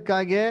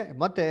ಮರಣಕ್ಕಾಗಿ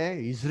ಮತ್ತೆ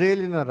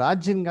ಇಸ್ರೇಲಿನ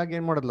ರಾಜ್ಯನ್ಗಾಗಿ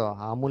ಏನ್ ಮಾಡಿದ್ಲು,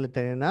 ಆ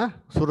ಮೂಲತೆಯನ್ನ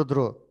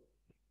ಸುರಿದ್ರು.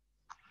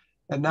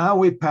 And now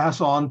we pass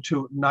on to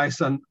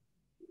Nisan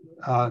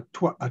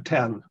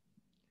 10.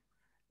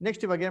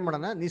 Next ಇವಾಗ ಏನ್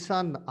ಮಾಡೋಣ,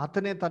 ನಿಸಾನ್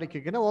 10ನೇ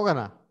ತಾರೀಕಿಗೆ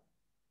ಹೋಗೋಣ.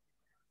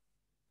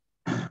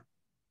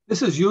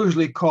 This is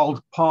usually called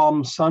Palm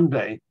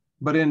Sunday,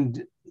 but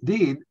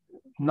indeed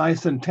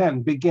Nisan 10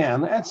 began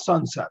at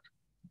sunset.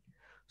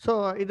 So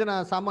ಇದನ್ನ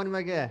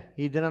ಸಾಮಾನ್ಯವಾಗಿ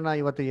ಈ ದಿನನ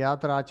ಇವತ್ತು ಯಾವ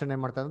ಥರ ಆಚರಣೆ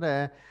ಮಾಡ್ತಾರೆ ಅಂದರೆ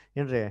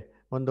ಏನ್ರಿ,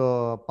 ಒಂದು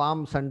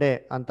ಪಾಮ್ ಸಂಡೇ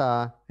ಅಂತ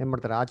ಏನು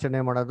ಮಾಡ್ತಾರೆ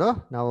ಆಚರಣೆ ಮಾಡೋದು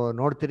ನಾವು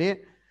ನೋಡ್ತೀರಿ.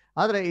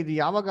 ಆದರೆ ಇದು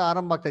ಯಾವಾಗ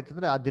ಆರಂಭ ಆಗ್ತಾ ಇತ್ತು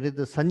ಅಂದರೆ ಆ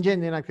ದಿನದ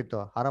ಸಂಜೆಯಿಂದ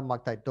ಏನಾಗ್ತಿತ್ತು ಆರಂಭ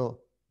ಆಗ್ತಾ ಇತ್ತು.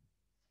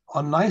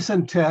 On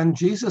Nisan 10,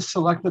 Jesus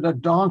selected a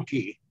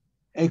donkey,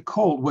 a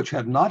colt which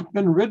had not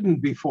been ridden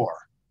before.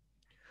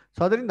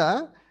 So ಅದರಿಂದ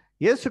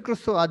ಯೇಸು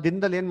ಕ್ರಿಸ್ತು ಆ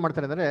ದಿನದಲ್ಲಿ ಏನು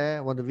ಮಾಡ್ತಾರೆ ಅಂದರೆ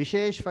ಒಂದು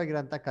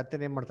ವಿಶೇಷವಾಗಿರೋಂಥ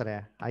ಕತ್ತೆನ ಏನು ಮಾಡ್ತಾರೆ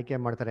ಆಯ್ಕೆ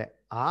ಮಾಡ್ತಾರೆ.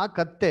 ಆ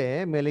ಕತ್ತೆ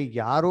ಮೇಲೆ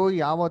ಯಾರೂ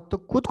ಯಾವತ್ತೂ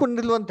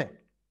ಕೂತ್ಕೊಂಡಿಲ್ವಂತೆ.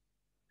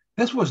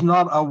 This was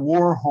not a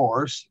war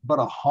horse, but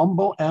a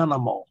humble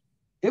animal.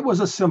 It was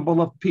a symbol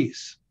of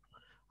peace.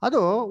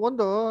 ಅದು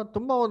ಒಂದು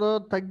ತುಂಬ ಒಂದು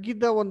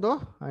ತಗ್ಗಿದ್ದ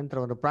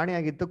ಒಂದು ಪ್ರಾಣಿ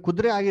ಆಗಿತ್ತು,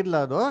 ಕುದುರೆ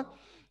ಆಗಿರಲಿಲ್ಲ ಅದು.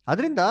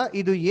 ಅದರಿಂದ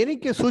ಇದು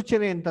ಏನಕ್ಕೆ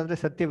ಸೂಚನೆ ಅಂತಂದ್ರೆ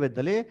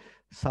ಸತ್ಯವೇದದಲ್ಲಿ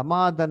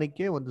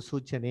ಸಮಾಧಾನಕ್ಕೆ ಒಂದು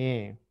ಸೂಚನೆ.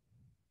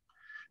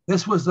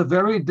 This was the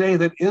very day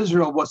that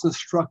Israel was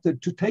instructed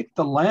to take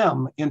the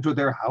lamb into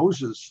their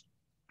houses.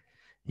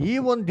 ಈ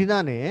ಒಂದು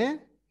ದಿನಾನೇ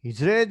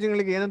ಇಸ್ರೇಲ್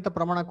ಜನಗಳಿಗೆ ಏನಂತ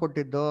ಪ್ರಮಾಣ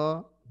ಕೊಟ್ಟಿದ್ದು,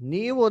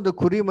 ನೀವು ಒಂದು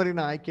ಕುರಿ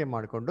ಮರಿನ ಆಯ್ಕೆ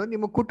ಮಾಡಿಕೊಂಡು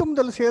ನಿಮ್ಮ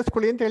ಕುಟುಂಬದಲ್ಲಿ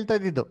ಸೇರಿಸ್ಕೊಳ್ಳಿ ಅಂತ ಹೇಳ್ತಾ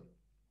ಇದ್ದಿದ್ದು.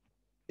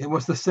 It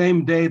was the same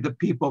day the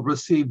people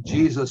received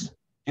Jesus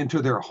into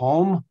their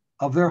home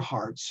of their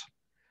hearts.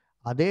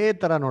 ಅದೇ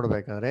ತರ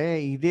ನೋಡ್ಬೇಕಾದ್ರೆ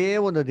ಇದೇ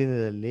ಒಂದು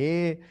ದಿನದಲ್ಲಿ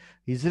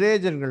ಇಸ್ರೇಲ್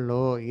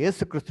ಜನಗಳು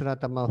ಯೇಸು ಕ್ರಿಸ್ತನ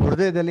ತಮ್ಮ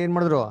ಹೃದಯದಲ್ಲಿ ಏನ್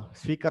ಮಾಡಿದ್ರು,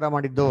 ಸ್ವೀಕಾರ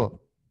ಮಾಡಿದ್ದು.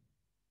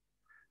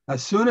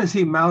 As soon as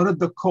he mounted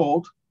the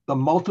colt, the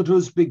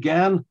multitudes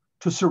began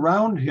to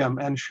surround him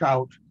and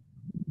shout,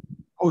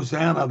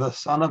 Hosanna, the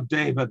son of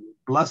David,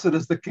 blessed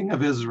is the King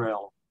of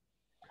Israel.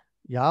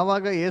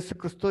 ಯಾವಾಗ ಯೇಸು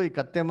ಕ್ರಿಸ್ತು ಈ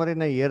ಕತ್ತೆ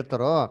ಮರಿನ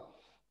ಏರ್ತಾರೋ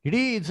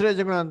ಇಡೀ ಇಸ್ರೇಲ್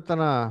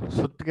ಜನಗಳಂತನ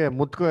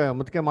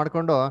ಮುತ್ತಿಗೆ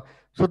ಮಾಡ್ಕೊಂಡು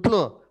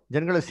ಸುತ್ತಲೂ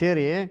ಜನಗಳು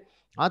ಸೇರಿ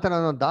ಆತನ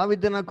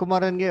ದಾವಿದನ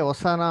ಕುಮಾರನ್ಗೆ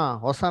ಹೊಸಾನ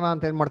ಹೊಸಾನ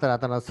ಅಂತ ಏನ್ ಮಾಡ್ತಾರೆ,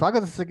 ಆತನ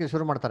ಸ್ವಾಗತಿಸಕ್ಕೆ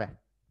ಶುರು ಮಾಡ್ತಾರೆ.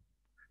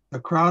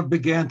 The crowd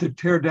began to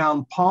tear down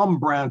palm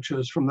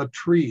branches from the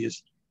trees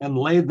and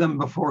laid them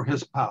before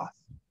his path.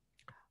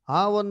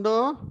 ಆ ಒಂದು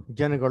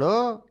ಜನಗಳು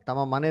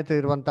ತಮ್ಮ ಮನೆ ಹತ್ರ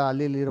ಇರುವಂತ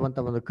ಅಲ್ಲಿ ಇರುವಂತ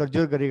ಒಂದು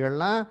ಖರ್ಜೂರ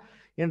ಗರಿಗಳನ್ನ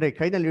ಏನ್ರಿ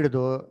ಕೈನಲ್ಲಿ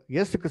ಹಿಡಿದು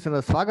ಯೇಸು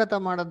ಕ್ರಿಸ್ತನ ಸ್ವಾಗತ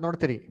ಮಾಡೋದು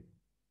ನೋಡ್ತೀರಿ.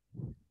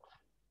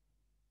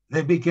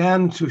 They began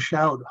to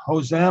shout,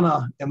 Hosanna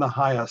in the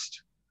highest.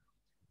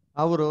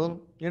 ಅವರು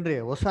ಏನ್ರಿ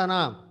ಹೊಸಾನ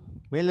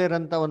ಮೇಲೆ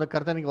ಇರೋಂಥ ಒಂದು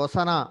ಕರ್ತನಿಗೆ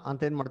ಹೊಸಾನ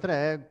ಅಂತ ಏನ್ ಮಾಡ್ತಾರೆ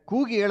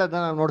ಕೂಗಿ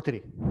ಹೇಳೋದನ್ನ ನಾವು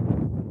ನೋಡ್ತೀರಿ.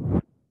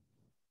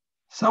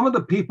 Some of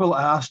the people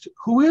asked,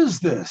 who is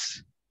this?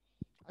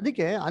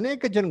 ಅದಕ್ಕೆ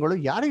ಅನೇಕ ಜನಗಳು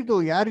ಯಾರಿದು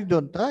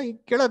ಅಂತ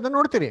ಕೇಳೋದನ್ನ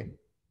ನೋಡ್ತೀರಿ.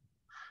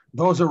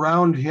 Those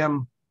around him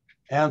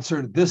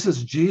answered, this is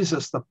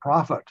Jesus, the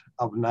prophet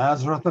of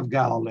Nazareth of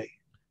Galilee.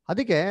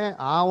 ಅದಕ್ಕೆ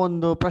ಆ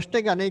ಒಂದು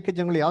ಪ್ರಶ್ನೆಗೆ ಅನೇಕ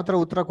ಜನಗಳು ಯಾವ ತರ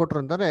ಉತ್ತರ ಕೊಟ್ರು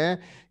ಅಂತಾರೆ,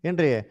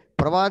 ಏನ್ರಿ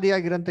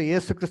ಪ್ರವಾದಿಯಾಗಿರಂತ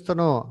ಯೇಸು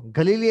ಕ್ರಿಸ್ತನು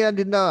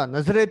ಗಲೀಲಿಯಾದಿಂದ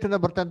ನಜರೇತಿಂದ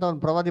ಬರ್ತಂತ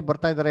ಒಂದು ಪ್ರವಾದಿ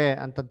ಬರ್ತಾ ಇದಾರೆ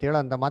ಅಂತ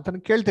ಹೇಳಂತ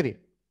ಮಾತನ್ನು ಕೇಳ್ತೀರಿ.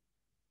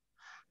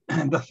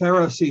 The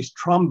Pharisees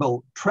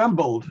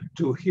trembled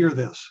to hear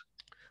this.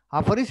 ಆ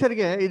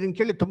ಫರಿಸರಿಗೆ ಇದನ್ನ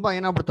ಕೇಳಿ ತುಂಬಾ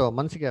ಏನಾಗ್ಬಿಡ್ತು,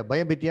 ಮನಸ್ಸಿಗೆ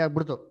ಭಯ ಭೀತಿ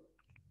ಆಗ್ಬಿಡ್ತು.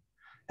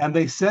 And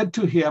they said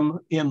to him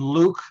in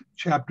Luke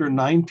chapter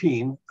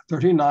 19,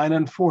 39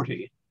 and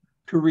 40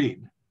 to read.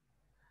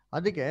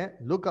 ಅದಕ್ಕೆ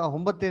ಲೂಕ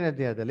 9ನೇ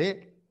ಅಧ್ಯಾಯದಲ್ಲಿ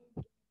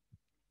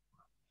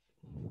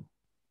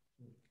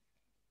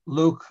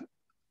Luke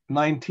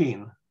 19,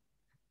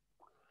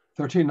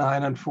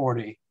 39 and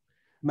 40.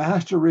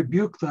 Master,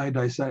 rebuke thy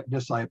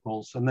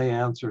disciples. And they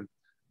answered,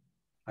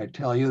 I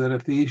tell you that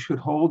if these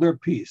should hold their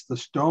peace, the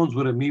stones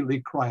would immediately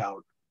cry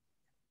out.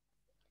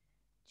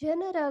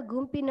 ಜನರ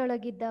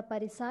ಗುಂಪಿನೊಳಗಿದ್ದ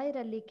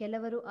ಪರಿಸಾಯರಲ್ಲಿ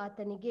ಕೆಲವರು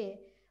ಆತನಿಗೆ,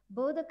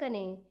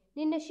 ಬೋಧಕನೇ,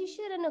 ನಿನ್ನ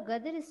ಶಿಷ್ಯರನ್ನು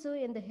ಗದರಿಸು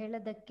ಎಂದು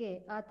ಹೇಳದಕ್ಕೆ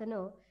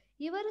ಆತನು,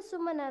 ಇವರು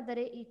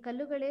ಸುಮ್ಮನಾದರೆ ಈ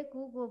ಕಲ್ಲುಗಳೇ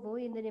ಕೂಗುವವು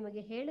ಎಂದು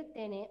ನಿಮಗೆ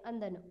ಹೇಳುತ್ತೇನೆ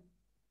ಅಂದನು.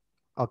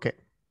 Okay.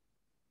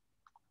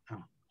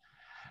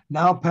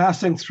 Now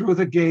passing through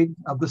the gate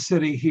of the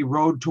city, he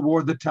rode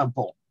toward the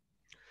temple.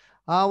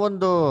 ಆ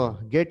ಒಂದು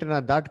ಗೇಟನ್ನ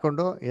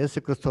ದಾಟ್ಕೊಂಡು ಯೇಸು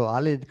ಕ್ರಿಸ್ತು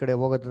ಆಲಯದ ಕಡೆ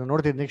ಹೋಗೋದನ್ನ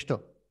ನೋಡ್ತೀವಿ. Next,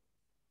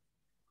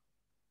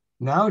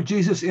 Now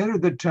Jesus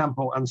entered the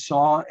temple and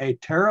saw a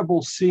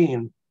terrible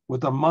scene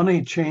with the money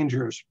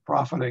changers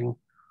profiting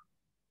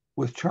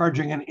with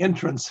charging an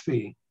entrance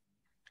fee.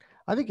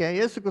 ಅದಕ್ಕೆ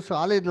ಯೇಸು ಕ್ರಿಸ್ತು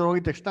ಆಲಯದಲ್ಲಿ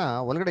ಹೋಗಿದ ತಕ್ಷಣ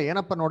ಒಳಗಡೆ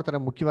ಏನಪ್ಪ ನೋಡ್ತಾರೆ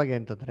ಮುಖ್ಯವಾಗಿ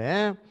ಅಂತಂದ್ರೆ,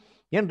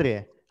 ಏನ್ರಿ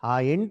ಆ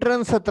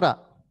ಎಂಟ್ರೆನ್ಸ್ ಹತ್ರ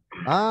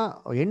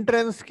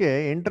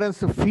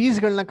ಎಂಟ್ರೆನ್ಸ್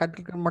ಫೀಸ್ಗಳನ್ನ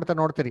ಕಟ್ಕೊಂಡು ಮಾಡ್ತಾ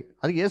ನೋಡ್ತೀರಿ.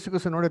 ಅದಕ್ಕೆ ಯೇಸು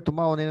ಕ್ರಿಸ್ತು ನೋಡಿ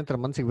ತುಂಬಾ ಏನಂತಾರೆ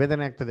ಮನಸ್ಸಿಗೆ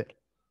ವೇದನೆ ಆಗ್ತದೆ.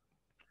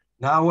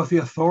 Now with the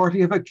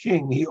authority of a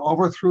king, he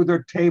overthrew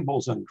their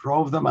tables and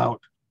drove them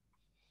out.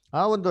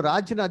 ಆ ಒಂದು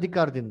ರಾಜ್ಯನ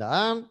ಅಧಿಕಾರದಿಂದ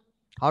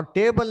ಆ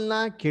ಟೇಬಲ್ನ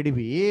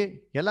ಕೆಡವಿ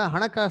ಎಲ್ಲ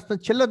ಹಣಕಾಸನ್ನ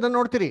ಚೆಲ್ಲೋದನ್ನ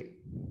ನೋಡ್ತೀರಿ.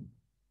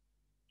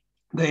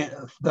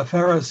 The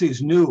Pharisees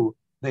knew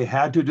They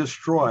had to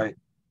destroy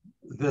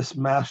this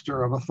master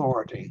of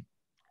authority.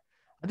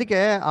 ಅದಕ್ಕೆ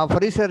ಆ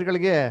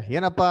ಫರಿಸೇಯರುಗಳಿಗೆ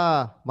ಏನಪ್ಪ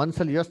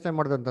ಮನಸ್ಸಲ್ಲಿ ಯೋಚನೆ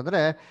ಮಾಡೋದು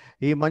ಅಂತಂದ್ರೆ,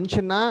 ಈ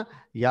ಮನುಷ್ಯನ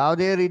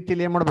ಯಾವುದೇ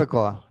ರೀತಿಯಲ್ಲಿ ಏನ್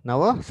ಮಾಡ್ಬೇಕು,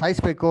 ನಾವು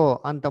ಸಾಯಿಸ್ಬೇಕು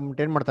ಅಂತ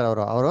ಏನ್ ಮಾಡ್ತಾರೆ,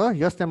 ಅವರು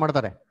ಯೋಚನೆ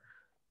ಮಾಡ್ತಾರೆ.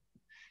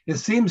 It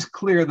seems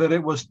clear that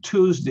it was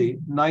Tuesday,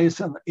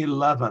 Nisan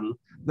 11,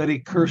 that he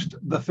cursed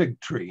the fig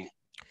tree.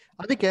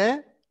 ಅದಕ್ಕೆ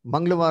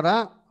ಮಂಗಳವಾರ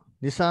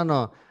ನಿಸಾನ್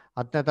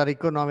 10ನೇ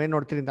ತಾರೀಕು ನಾವೇನ್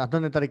ನೋಡ್ತೀವಿ,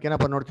 11ನೇ ತಾರೀಕು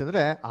ಏನಪ್ಪ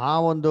ನೋಡ್ತಿದ್ರೆ, ಆ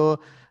ಒಂದು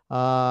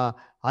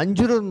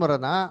ಅಂಜೂರದ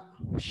ಮರನ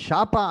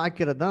ಶಾಪ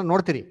ಹಾಕಿರೋದನ್ನ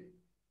ನೋಡ್ತೀರಿ.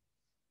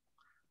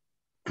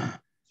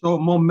 So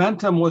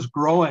momentum was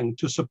growing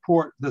to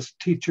support this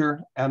teacher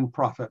and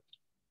prophet.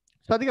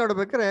 So ಅದಕ್ಕೆ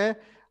ನೋಡ್ಬೇಕಾದ್ರೆ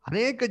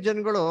ಅನೇಕ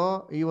ಜನಗಳು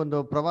ಈ ಒಂದು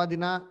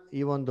ಪ್ರವಾದಿನ,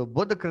 ಈ ಒಂದು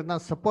ಬೋಧಕರನ್ನ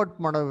ಸಪೋರ್ಟ್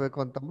ಮಾಡಬೇಕು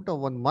ಅಂತ ಅಂದ್ಬಿಟ್ಟು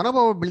ಒಂದು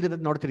ಮನೋಭಾವ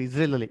ಬೆಳೆದಿರೋದು ನೋಡ್ತೀರಿ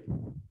ಇಸ್ರೇಲ್ ಅಲ್ಲಿ.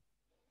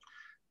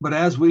 But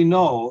as we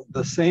know,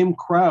 the same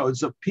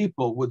crowds of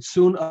people would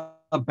soon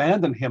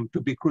abandon him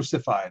to be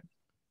crucified.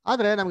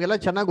 ಆದ್ರೆ ನಮ್ಗೆಲ್ಲ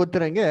ಚೆನ್ನಾಗಿ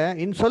ಗೊತ್ತಿರಂಗೆ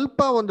ಇನ್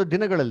ಸ್ವಲ್ಪ ಒಂದು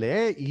ದಿನಗಳಲ್ಲಿ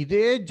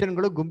ಇದೇ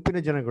ಜನಗಳು, ಗುಂಪಿನ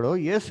ಜನಗಳು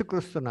ಯೇಸು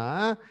ಕ್ರಿಸ್ತನ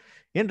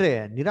ಏನ್ರಿ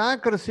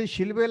ನಿರಾಕರಿಸಿ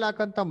ಶಿಲ್ಬೆಯಲ್ಲಿ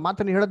ಹಾಕಂತ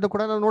ಮಾತನ್ನು ಹೇಳೋದು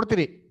ಕೂಡ ನಾವು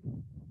ನೋಡ್ತೀರಿ.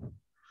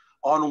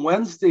 On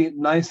Wednesday,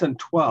 Nisan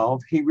 12,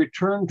 he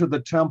returned to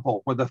the temple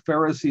where the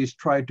Pharisees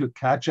tried to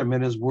catch him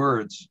in his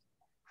words.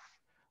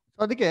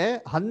 ಅದಕ್ಕೆ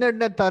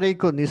 12ನೇ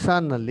ತಾರೀಕು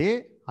ನಿಸಾನ್ ನಲ್ಲಿ,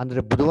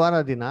 ಅಂದ್ರೆ ಬುಧವಾರ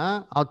ದಿನ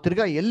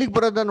ತಿರ್ಗಾ ಎಲ್ಲಿಗೆ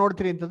ಬರೋದ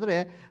ನೋಡ್ತೀರಿ ಅಂತಂದ್ರೆ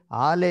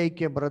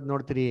ಆಲಯಕ್ಕೆ ಬರೋದು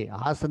ನೋಡ್ತೀರಿ.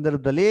 ಆ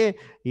ಸಂದರ್ಭದಲ್ಲಿ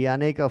ಈ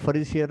ಅನೇಕ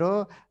ಫರಿಸಿಯರು,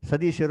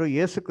 ಸದೀಶರು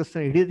ಯೇಸು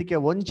ಕ್ರಿಸ್ತನ ಹಿಡಿಯೋದಕ್ಕೆ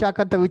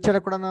ವಂಚಾಕಂತ ವಿಚಾರ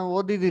ಕೂಡ ನಾವು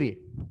ಓದಿದಿರಿ.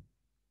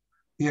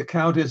 The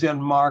account is in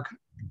Mark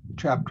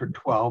chapter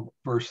 12,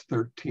 verse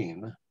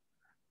 13.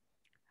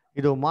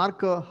 ಇದು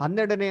ಮಾರ್ಕ್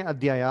 12ನೇ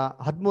ಅಧ್ಯಾಯ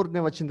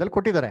 13ನೇ ವಚನದಲ್ಲಿ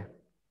ಕೊಟ್ಟಿದ್ದಾರೆ.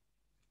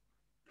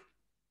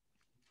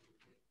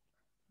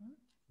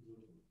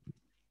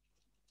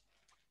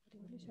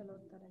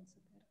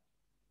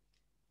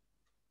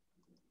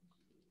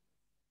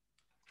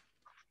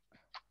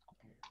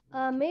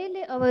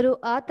 ಆಮೇಲೆ ಅವರು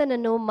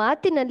ಆತನನ್ನು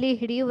ಮಾತಿನಲ್ಲಿ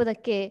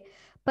ಹಿಡಿಯುವುದಕ್ಕೆ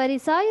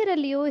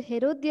ಪರಿಸಾಯರಲ್ಲಿಯೂ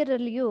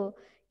ಹೆರೋದ್ಯರಲ್ಲಿಯೂ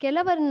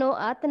ಕೆಲವರನ್ನು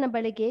ಆತನ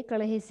ಬಳಿಗೆ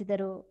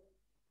ಕಳುಹಿಸಿದರು.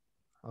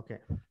 Okay.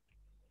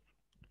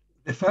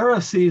 The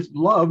Pharisees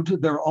loved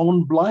their own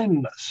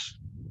blindness.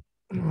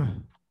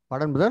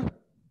 Pardon, brother?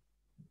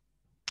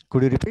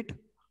 Could you repeat?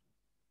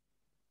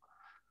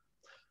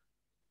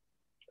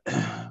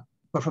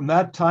 But from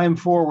that time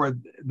forward,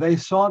 they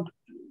sought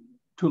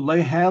to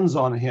lay hands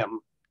on him,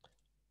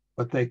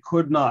 but they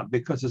could not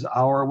because his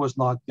hour was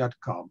not yet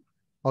come.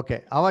 Okay.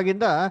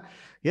 ಅವಾಗಿಂದ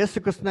ಯೇಸು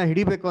ಕ್ರಿಸ್ತನ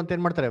ಹಿಡಿಬೇಕು ಅಂತ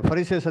ಏನ್ ಮಾಡ್ತಾರೆ,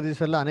 ಫರಿಸೇ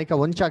ಸದಸ್ಯರೆಲ್ಲ ಅನೇಕ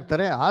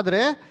ವಂಚಾಗ್ತಾರೆ.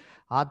 ಆದ್ರೆ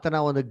ಆತನ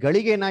ಒಂದು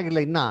ಗಳಿಗೆ ಏನಾಗಿಲ್ಲ,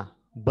 ಇನ್ನ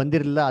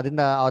ಬಂದಿರಲಿಲ್ಲ.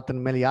 ಅದರಿಂದ ಆತನ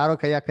ಮೇಲೆ ಯಾರೋ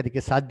ಕೈ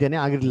ಹಾಕೋದಕ್ಕೆ ಸಾಧ್ಯನೇ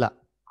ಆಗಿರಲಿಲ್ಲ.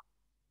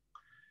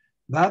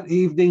 That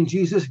evening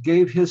Jesus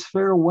gave his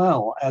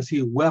farewell as he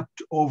wept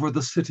over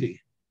the city.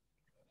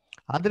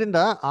 ಆದ್ರಿಂದ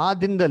ಆ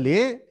ದಿನದಲ್ಲಿ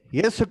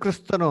ಯೇಸು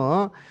ಕ್ರಿಸ್ತನು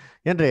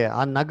ಏನ್ರಿ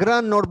ಆ ನಗರ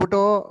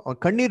ನೋಡ್ಬಿಟ್ಟು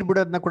ಕಣ್ಣೀರ್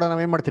ಬಿಡೋದನ್ನ ಕೂಡ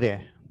ನಾವೇನ್ ಮಾಡ್ತೀರಿ,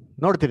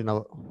 ನೋಡ್ತೀರಿ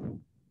ನಾವು.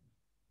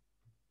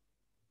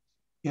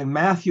 In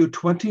Matthew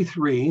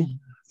 23,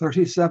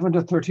 37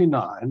 to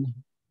 39,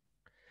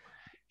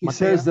 he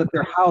says that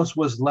their house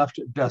was left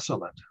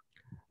desolate.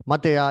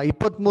 ಮತ್ತೆ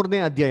 23ನೇ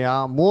ಅಧ್ಯಾಯ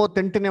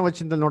 38ನೇ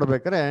ವಚನದಲ್ಲಿ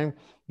ನೋಡ್ಬೇಕಾದ್ರೆ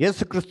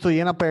ಯೇಸು ಕ್ರಿಸ್ತು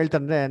ಏನಪ್ಪ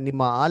ಹೇಳ್ತಾರಂದ್ರೆ,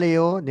 ನಿಮ್ಮ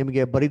ಆಲಯವು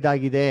ನಿಮಗೆ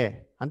ಬರಿದಾಗಿದೆ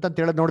ಅಂತ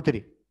ಹೇಳೋದು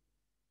ನೋಡ್ತೀರಿ.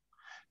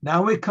 Now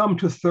we come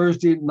to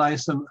Thursday,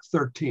 Nisan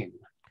 13.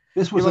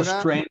 This was a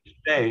strange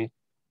day.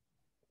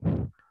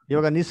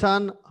 ಇವಾಗ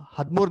ನಿಸಾನ್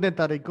 13ನೇ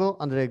ತಾರೀಕು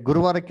ಅಂದ್ರೆ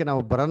ಗುರುವಾರಕ್ಕೆ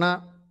ನಾವು ಬರೋಣ.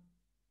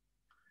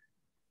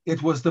 It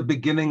was the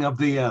beginning of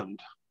the end.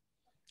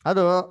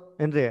 ಅದು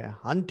ಏನ್ರಿ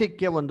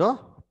ಅಂತ್ಯಕ್ಕೆ ಒಂದು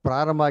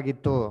ಪ್ರಾರಂಭ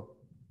ಆಗಿತ್ತು.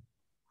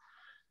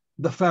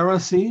 The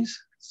Pharisees,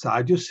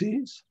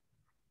 Sadducees,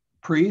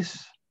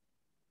 priests,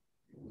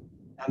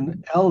 and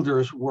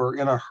elders were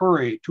in a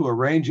hurry to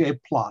arrange a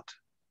plot.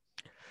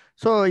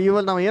 So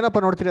ಇವಾಗ ನಾವು ಏನಪ್ಪ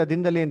ನೋಡ್ತೀರಿ ಆ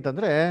ದಿನದಲ್ಲಿ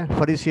ಅಂತಂದ್ರೆ,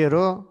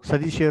 ಫರಿಸಿಯರು,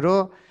 ಸದೀಶಿಯರು,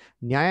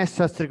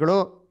 ನ್ಯಾಯಶಾಸ್ತ್ರಿಗಳು,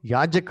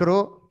 ಯಾಜಕರು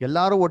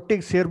ಎಲ್ಲರೂ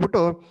ಒಟ್ಟಿಗೆ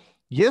ಸೇರ್ಬಿಟ್ಟು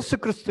ಯೇಸು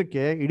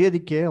ಕ್ರಿಸ್ತಕ್ಕೆ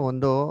ಹಿಡಿಯೋದಿಕ್ಕೆ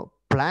ಒಂದು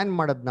ಪ್ಲಾನ್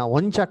ಮಾಡೋದನ್ನ,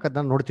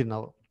 ವಂಚಾಕದನ್ನ ನೋಡ್ತೀವಿ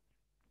ನಾವು.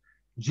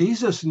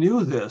 Jesus knew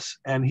this,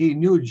 and he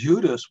knew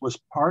Judas was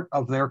part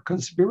of their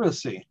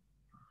conspiracy.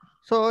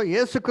 So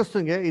ಯೇಸು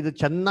ಕ್ರಿಸ್ತನ್ಗೆ ಇದು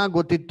ಚೆನ್ನಾಗಿ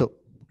ಗೊತ್ತಿತ್ತು.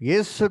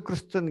 ಯೇಸು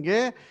ಕ್ರಿಸ್ತನ್ಗೆ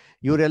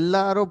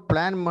ಇವರೆಲ್ಲರೂ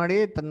ಪ್ಲಾನ್ ಮಾಡಿ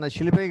ತನ್ನ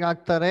ಶಿಲುಬೆಗೆ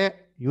ಹಾಕ್ತಾರೆ,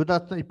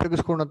 ಯೂದಾಸನ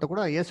ಉಪಯೋಗಿಸ್ಕೊಂಡು ಅಂತ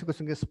ಕೂಡ ಯೇಸು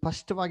ಕ್ರಿಸ್ತನ್ಗೆ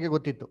ಸ್ಪಷ್ಟವಾಗಿ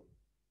ಗೊತ್ತಿತ್ತು.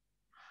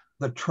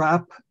 The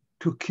trap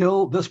to kill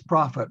this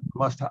prophet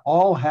must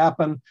all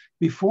happen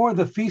before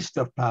the feast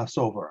of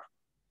Passover.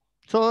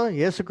 So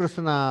ಯೇಸು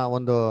ಕ್ರಿಸ್ತನ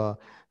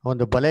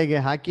ಒಂದು ಬಲೆಗೆ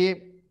ಹಾಕಿ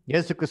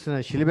ಯೇಸು ಕ್ರಿಸ್ತನ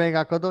ಶಿಲುಬೆಗೆ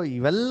ಹಾಕೋದು,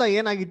 ಇವೆಲ್ಲ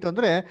ಏನಾಗಿತ್ತು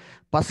ಅಂದ್ರೆ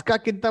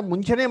ಪಸ್ಕಕ್ಕಿಂತ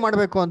ಮುಂಚೆನೇ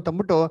ಮಾಡಬೇಕು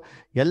ಅಂತಂದ್ಬಿಟ್ಟು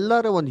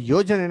ಎಲ್ಲರೂ ಒಂದು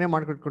ಯೋಜನೆನೇ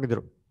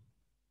ಮಾಡ್ಕೊಟ್ಕೊಂಡಿದ್ರು.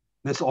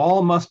 This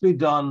all must be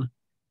done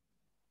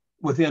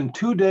within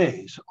 2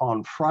 days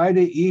on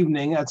Friday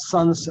evening at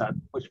sunset,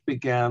 which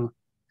began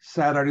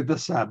Saturday the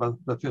Sabbath,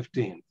 the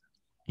 15th.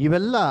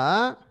 ಇವೆಲ್ಲ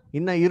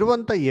ಇನ್ನ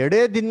ಇರುವಂತ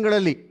 2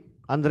 ದಿನಗಳಲ್ಲಿ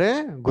ಅಂದ್ರೆ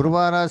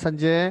ಗುರುವಾರ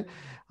ಸಂಜೆ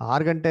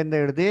 6 ಗಂಟೆಯಿಂದ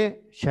ಹಿಡಿದು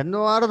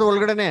ಶನಿವಾರದ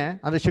ಒಳಗಡೆನೆ,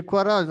 ಅಂದ್ರೆ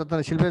ಶುಕ್ರವಾರ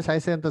ಶಿಲ್ಪೆ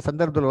ಸಾಯಿಸೆ ಅಂತ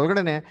ಸಂದರ್ಭದಲ್ಲಿ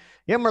ಒಳಗಡೆನೆ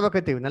ಏನ್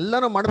ಮಾಡ್ಬೇಕಾಯ್ತು,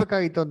 ಇವನ್ನೆಲ್ಲಾನು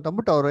ಮಾಡ್ಬೇಕಾಗಿತ್ತು ಅಂತ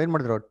ಅಂದ್ಬಿಟ್ಟು ಅವ್ರು ಏನ್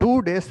ಮಾಡಿದ್ರು, 2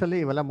 days ಅಲ್ಲಿ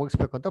ಇವೆಲ್ಲ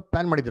ಮುಗಿಸ್ಬೇಕು ಅಂತ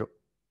ಪ್ಲಾನ್ ಮಾಡಿದ್ರು.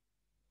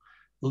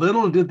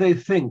 Little did they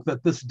think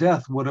that this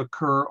death would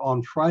occur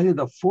on Friday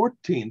the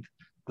 14th,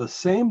 the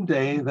same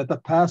day that the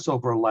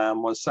Passover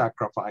lamb was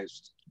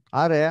sacrificed.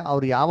 ಆದ್ರೆ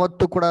ಅವ್ರು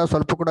ಯಾವತ್ತೂ ಕೂಡ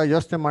ಸ್ವಲ್ಪ ಕೂಡ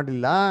ಯೋಚನೆ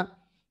ಮಾಡಲಿಲ್ಲ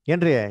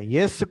ಏನ್ರಿ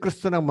ಯೇಸು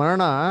ಕ್ರಿಸ್ತನ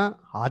ಮರಣ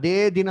ಅದೇ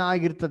ದಿನ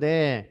ಆಗಿರ್ತದೆ.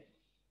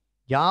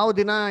 ಯಾವ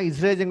ದಿನ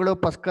ಇಸ್ರೇಲ್ ಜನಗಳು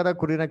ಪಸ್ಕದ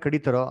ಕುರಿನ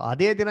ಕಡಿತಾರೋ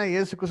ಅದೇ ದಿನ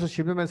ಯೇಸು ಕ್ರಿಸ್ತ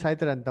ಶಿಲುಬೆ ಮೇಲೆ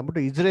ಸಾಯ್ತಾರೆ ಅಂತ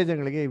ಅಂದ್ಬಿಟ್ಟು ಇಸ್ರೇಲ್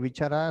ಜನಗಳಿಗೆ ಈ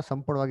ವಿಚಾರ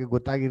ಸಂಪೂರ್ಣವಾಗಿ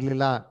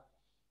ಗೊತ್ತಾಗಿರ್ಲಿಲ್ಲ.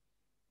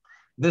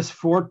 This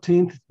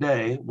 14th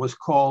day was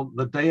called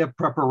the day of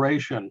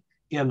preparation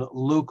in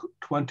Luke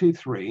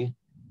 23,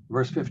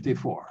 verse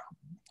 54.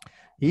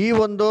 ಈ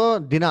ಒಂದು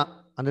ದಿನ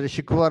ಅಂದ್ರೆ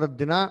ಶುಕ್ರವಾರದ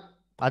ದಿನ,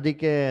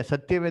 ಅದಕ್ಕೆ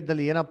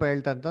ಸತ್ಯವೇದದಲ್ಲಿ ಏನಪ್ಪ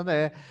ಹೇಳ್ತಾ ಅಂತಂದ್ರೆ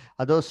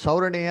ಅದು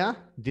ಸೌರಣೆಯ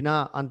ದಿನ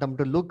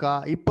ಅಂತಂದ್ಬಿಟ್ಟು ಲೂಕ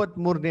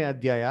 23ನೇ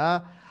ಅಧ್ಯಾಯ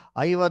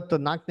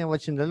 54ನೇ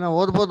ವಚನದಲ್ಲಿ ನಾವು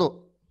ಓದ್ಬೋದು.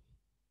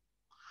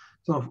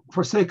 So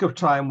for sake of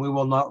time, we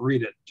will not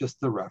read it, just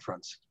the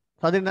reference.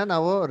 ಅದರಿಂದ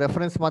ನಾವು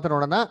ರೆಫರೆನ್ಸ್ ಮಾತ್ರ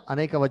ನೋಡೋಣ,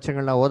 ಅನೇಕ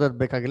ವಚನಗಳನ್ನ ಓದೋದ್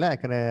ಬೇಕಾಗಿಲ್ಲ,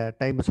 ಯಾಕಂದ್ರೆ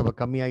ಟೈಮ್ ಸ್ವಲ್ಪ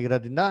ಕಮ್ಮಿ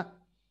ಆಗಿರೋದ್ರಿಂದ.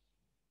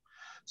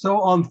 So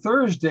on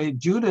Thursday,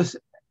 Judas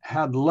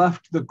had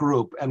left the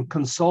group and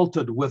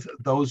consulted with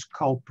those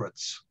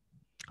culprits.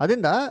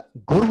 ಅದರಿಂದ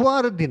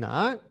ಗುರುವಾರದ ದಿನ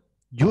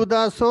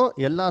ಯೂದಾಸು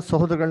ಎಲ್ಲ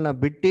ಸಹೋದರಗಳನ್ನ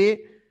ಬಿಟ್ಟು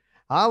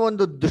ಆ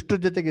ಒಂದು ದುಷ್ಟರ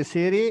ಜೊತೆಗೆ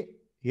ಸೇರಿ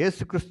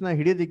ಯೇಸು ಕ್ರಿಸ್ತನ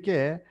ಹಿಡಿಯೋದಿಕ್ಕೆ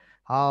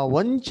ಆ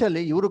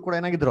ವಂಚಲಿ ಇವರು ಕೂಡ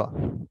ಏನಾಗಿದ್ರು,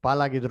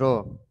 ಪಾಲಾಗಿದ್ರು.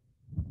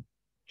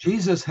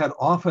 Jesus had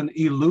often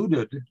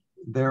eluded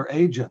their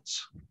agents.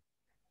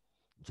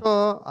 So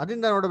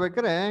ಅದರಿಂದ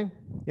ನೋಡ್ಬೇಕಾದ್ರೆ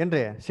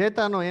ಏನ್ರಿ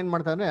ಶೇತಾನು ಏನ್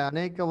ಮಾಡ್ತಾನೆ,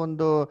 ಅನೇಕ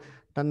ಒಂದು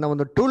ತನ್ನ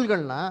ಒಂದು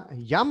ಟೂಲ್ಗಳನ್ನ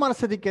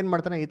ಯಾಮಾರಿಸೋದಿಕ್ಕೆ ಏನ್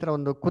ಮಾಡ್ತಾನೆ, ಈ ತರ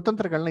ಒಂದು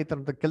ಕುತಂತ್ರಗಳನ್ನ, ಈ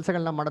ತರ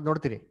ಕೆಲಸಗಳನ್ನ ಮಾಡೋದು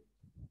ನೋಡ್ತೀರಿ.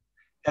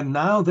 And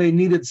now they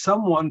needed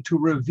someone to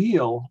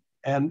reveal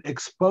and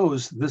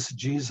expose this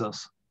Jesus.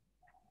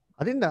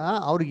 ಅದರಿಂದ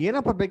ಅವ್ರಿಗೆ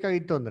ಏನಪ್ಪ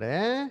ಬೇಕಾಗಿತ್ತು ಅಂದ್ರೆ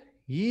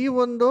ಈ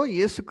ಒಂದು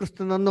ಯೇಸು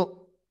ಕ್ರಿಸ್ತನನ್ನು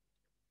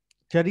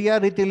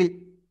ಸರಿಯಾದ ರೀತಿಯಲ್ಲಿ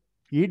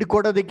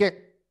ಹಿಡ್ಕೊಡೋದಿಕ್ಕೆ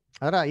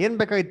ಅದರ ಏನ್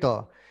ಬೇಕಾಗಿತ್ತು,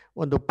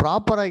 ಒಂದು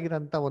ಪ್ರಾಪರ್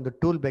ಆಗಿರೋಂಥ ಒಂದು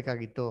ಟೂಲ್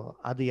ಬೇಕಾಗಿತ್ತು.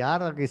 ಅದು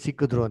ಯಾರಾಗಿ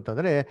ಸಿಕ್ಕಿದ್ರು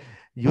ಅಂತಂದ್ರೆ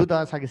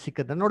ಯೂದಾಸ್ ಆಗಿ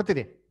ಸಿಕ್ಕದನ್ನ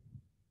ನೋಡ್ತೀರಿ.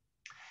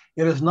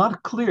 It is not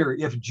clear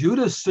if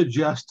Judas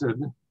suggested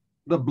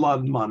the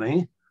blood money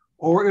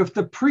or if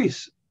the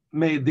priests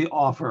made the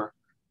offer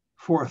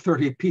for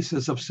 30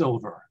 pieces of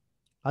silver.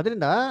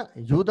 ಅದರಿಂದ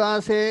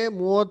ಯೂದಾಸೇ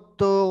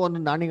 30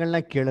 ಒಂದು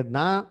ನಾಣ್ಯಗಳನ್ನ ಕೇಳದ್ನ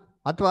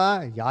ಅಥವಾ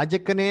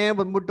ಯಾಜಕನೇ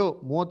ಬಂದ್ಬಿಟ್ಟು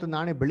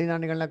 30 ಬೆಳ್ಳಿ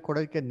ನಾಣ್ಯಗಳನ್ನ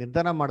ಕೊಡೋದಕ್ಕೆ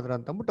ನಿರ್ಧಾರ ಮಾಡಿದ್ರು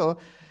ಅಂತ ಅಂದ್ಬಿಟ್ಟು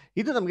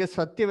ಇದು ನಮಗೆ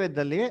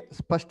ಸತ್ಯವೇದದಲ್ಲಿ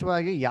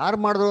ಸ್ಪಷ್ಟವಾಗಿ ಯಾರು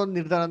ಮಾಡಿದ್ರು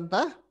ನಿರ್ಧಾರ ಅಂತ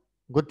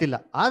ಗೊತ್ತಿಲ್ಲ,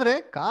 ಆದ್ರೆ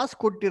ಕಾಸು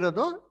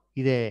ಕೊಟ್ಟಿರೋದು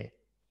ಇದೆ.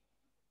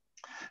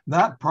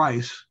 That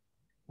price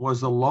was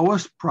the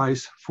lowest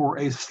price for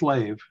a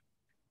slave.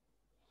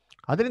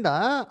 ಅದರಿಂದ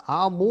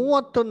ಆ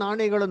 30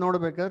 ನಾಣ್ಯಗಳು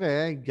ನೋಡ್ಬೇಕಾದ್ರೆ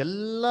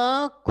ಎಲ್ಲಾ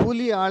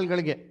ಕೂಲಿ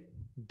ಆಳ್ಗಳಿಗೆ,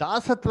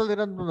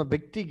 ದಾಸತ್ವದಲ್ಲಿರೋ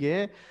ವ್ಯಕ್ತಿಗೆ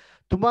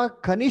ತುಂಬಾ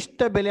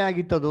ಕನಿಷ್ಠ ಬೆಲೆ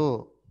ಆಗಿತ್ತದು.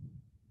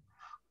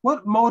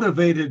 What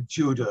motivated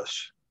Judas?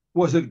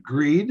 Was it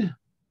greed,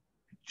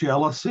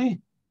 jealousy,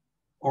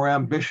 or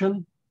ambition?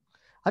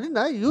 ಅದರಿಂದ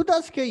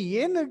ಯೂದಾಸ್ಗೆ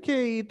ಏನಕ್ಕೆ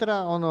ಈ ತರ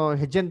ಅವನು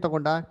ಹೆಜ್ಜೆನ್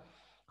ತಗೊಂಡ?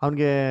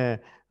 ಅವನಿಗೆ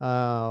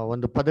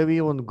ಒಂದು ಪದವಿ,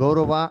 ಒಂದು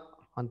ಗೌರವ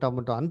ಅಂತ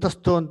ಅಂದ್ಬಿಟ್ಟು,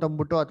 ಅಂತಸ್ತು ಅಂತ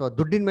ಅಂದ್ಬಿಟ್ಟು, ಅಥವಾ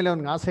ದುಡ್ಡಿನ ಮೇಲೆ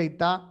ಅವನಿಗೆ ಆಸೆ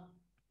ಇತ್ತಾ?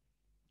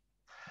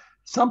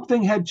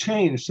 Something had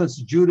changed since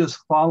Judas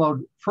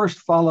first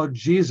followed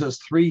Jesus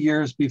 3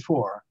 years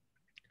before.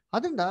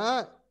 ಅದರಿಂದ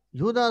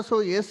ಯೂದಾಸು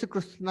ಯೇಸು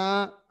ಕ್ರಿಸ್ತನ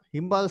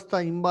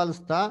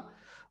ಹಿಂಬಾಲಿಸ್ತಾ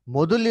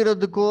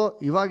ಮೊದಲಿರೋದಕ್ಕೂ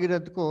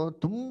ಇವಾಗಿರೋದಕ್ಕೂ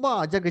ತುಂಬಾ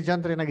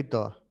ಅಜಗಜಾಂತರ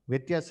ಏನಾಗಿತ್ತು,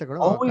 ವ್ಯತ್ಯಾಸಗಳು.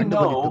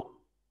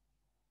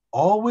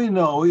 All we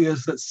know is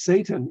that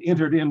Satan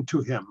entered into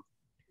him.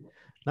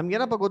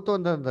 ನಮ್ಗೇನಪ್ಪ ಗೊತ್ತು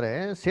ಅಂತಂದ್ರೆ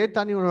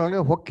ಸೇತಾನಿ ಒಳಗೆ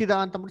ಹೊಕ್ಕಿದ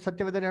ಅಂತ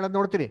ಸತ್ಯವೇದನೆ ಹೇಳೋದು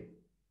ನೋಡ್ತೀರಿ.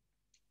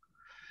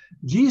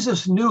 Jesus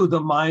knew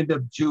the mind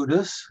of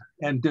Judas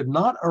and did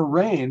not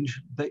arrange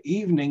the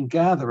evening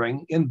gathering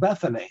in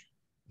Bethany.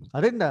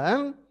 ಅದರಿಂದ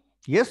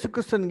ಯೇಸು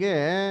ಕ್ರಿಸ್ತನ್ಗೆ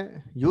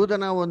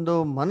ಯೂದನ ಒಂದು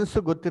ಮನಸ್ಸು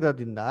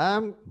ಗೊತ್ತಿರೋದ್ರಿಂದ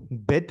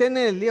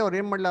ಬೆಥೆನೆಯಲ್ಲಿ ಅವ್ರು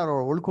ಏನ್ ಮಾಡ್ಲ,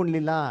 ಅವ್ರು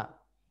ಉಳ್ಕೊಂಡ್ಲಿಲ್ಲ.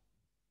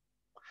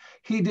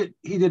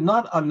 He did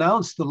not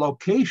announce the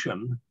location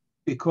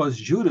because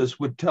Judas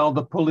would tell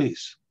the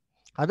police.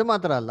 ಅದು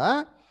ಮಾತ್ರ ಅಲ್ಲ,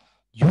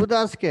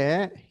 ಯೂದಾಸ್ಗೆ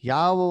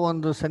ಯಾವ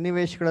ಒಂದು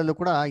ಸನ್ನಿವೇಶಗಳಲ್ಲೂ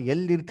ಕೂಡ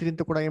ಎಲ್ಲಿರ್ತೀರಿ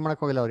ಅಂತ ಕೂಡ ಏನ್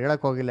ಮಾಡಕ್ ಹೋಗಿಲ್ಲ, ಅವ್ರು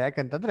ಹೇಳಕ್ ಹೋಗಿಲ್ಲ.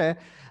 ಯಾಕಂತಂದ್ರೆ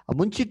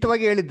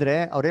ಮುಂಚಿತವಾಗಿ ಹೇಳಿದ್ರೆ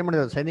ಅವ್ರು ಏನ್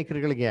ಮಾಡಿದ್ರು,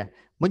 ಸೈನಿಕರುಗಳಿಗೆ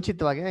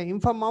ಮುಂಚಿತವಾಗಿ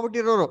inform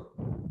ಮಾಡ್ಬಿಟ್ಟಿರೋರು.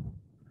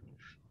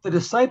 The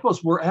disciples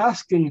were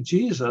asking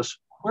Jesus,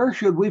 where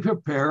should we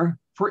prepare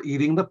for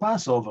eating the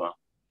Passover?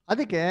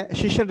 ಅದಕ್ಕೆ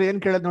ಶಿಷ್ಯರು ಏನ್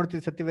ಕೇಳೋದು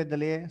ನೋಡ್ತೀವಿ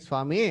ಸತ್ಯವೇದದಲ್ಲಿ,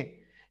 ಸ್ವಾಮಿ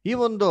ಈ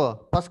ಒಂದು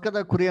ಪಸ್ಕದ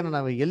ಕುರಿಯನ್ನು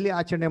ನಾವು ಎಲ್ಲಿ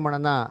ಆಚರಣೆ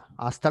ಮಾಡೋಣ,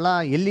 ಆ ಸ್ಥಳ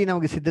ಎಲ್ಲಿ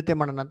ನಮಗೆ ಸಿದ್ಧತೆ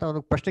ಮಾಡೋಣ ಅಂತ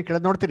ಒಂದು ಪ್ರಶ್ನೆ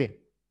ಕೇಳೋದು ನೋಡ್ತೀರಿ.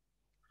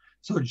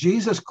 So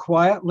Jesus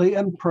quietly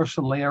and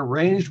personally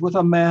arranged with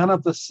a man of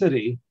the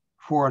city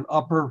for an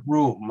upper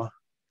room.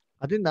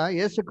 ಅದರಿಂದ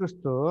ಯೇಸು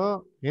ಕ್ರಿಸ್ತು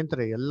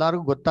ಏನಂತಾರೆ,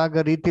 ಎಲ್ಲಾರ್ಗು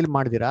ಗೊತ್ತಾಗೋ ರೀತಿಲಿ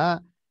ಮಾಡಿದಿರಾ,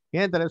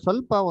 ಏನಂತಾರೆ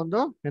ಸ್ವಲ್ಪ ಒಂದು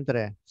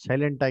ಏನಂತಾರೆ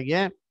ಸೈಲೆಂಟ್ ಆಗಿ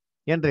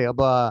ಏನ್ರಿ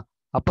ಒಬ್ಬ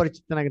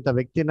ಅಪರಿಚಿತನಾಗಿದ್ದ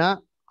ವ್ಯಕ್ತಿನ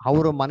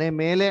ಅವರು ಮನೆ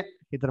ಮೇಲೆ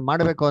ಈ ತರ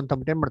ಮಾಡ್ಬೇಕು ಅಂತ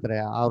ಏನ್ ಮಾಡ್ತಾರೆ,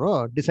 ಅವರು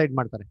ಡಿಸೈಡ್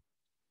ಮಾಡ್ತಾರೆ.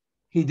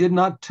 He did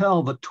not tell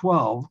the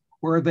 12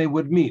 where they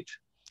would meet.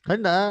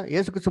 ಅದರಿಂದ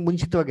ಯೇಸು ಕ್ರಿಸ್ತು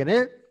ಮುಂಚಿತವಾಗೇನೆ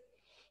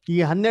ಈ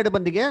 12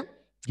 ಮಂದಿಗೆ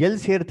ಎಲ್ಲಿ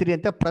ಸೇರ್ತೀರಿ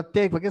ಅಂತ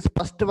ಪ್ರತ್ಯೇಕವಾಗಿ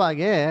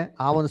ಸ್ಪಷ್ಟವಾಗಿ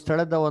ಆ ಒಂದು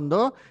ಸ್ಥಳದ ಒಂದು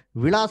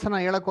ವಿಳಾಸನ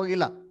ಹೇಳಕ್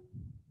ಹೋಗಿಲ್ಲ.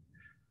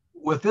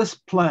 With this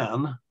plan,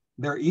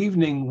 their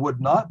evening would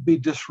not be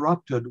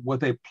disrupted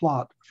with a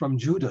plot from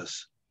Judas.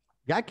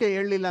 ಯಾಕೆ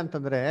ಹೇಳಲಿಲ್ಲ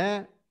ಅಂತಂದ್ರೆ,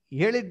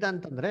 ಹೇಳಿದ್ದ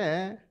ಅಂತಂದ್ರೆ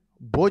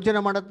ಭೋಜನ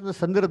ಮಾಡೋ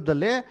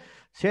ಸಂದರ್ಭದಲ್ಲಿ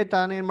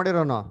ಸೇತಾನ ಏನ್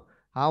ಮಾಡಿರೋನು,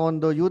 ಆ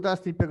ಒಂದು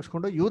ಯೂದಾಸ್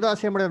ಉಪಯೋಗಿಸ್ಕೊಂಡು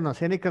ಯೂದಾಸ್ ಏನ್ ಮಾಡಿರೋನು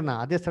ಸೈನಿಕರನ್ನ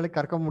ಅದೇ ಸ್ಥಳಕ್ಕೆ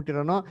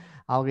ಕರ್ಕೊಂಡ್ಬಿಟ್ಟಿರೋನು.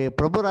 ಅವಾಗ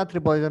ಪ್ರಭು ರಾತ್ರಿ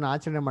ಭೋಜನ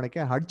ಆಚರಣೆ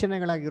ಮಾಡಕ್ಕೆ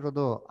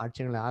ಅಡಚಣೆಗಳಾಗಿರೋದು,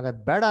 ಅಡಚಣೆಗಳು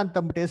ಆಗೋದು ಬೇಡ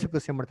ಅಂತಂದ್ಬಿಟ್ಟು ಯೇಸು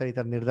ಕ್ರಿಸ್ತ ಮಾಡ್ತಾರೆ, ಈ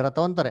ತರ ನಿರ್ಧಾರ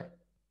ತಗೊಂತಾರೆ.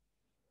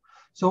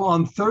 So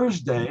on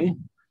Thursday,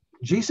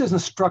 Jesus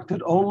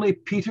instructed only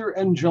Peter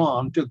and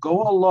John to go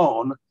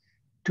alone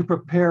to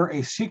prepare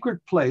a secret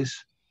place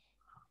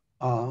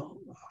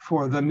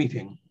for the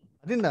meeting.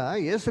 ಅದರಿಂದ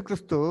ಯೇಸು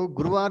ಕ್ರಿಸ್ತು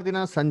ಗುರುವಾರ ದಿನ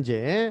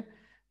ಸಂಜೆ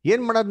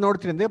ಏನ್ ಮಾಡೋದು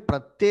ನೋಡ್ತೀನಿ ಅಂದ್ರೆ,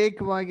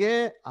 ಪ್ರತ್ಯೇಕವಾಗಿ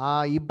ಆ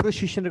ಇಬ್ರು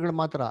ಶಿಷ್ಯರುಗಳು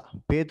ಮಾತ್ರ,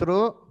 ಪೇತ್ರರು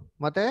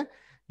ಮತ್ತೆ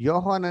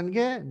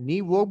ಯೋಹಾನನ್ಗೆ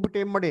ನೀವು ಹೋಗ್ಬಿಟ್ಟು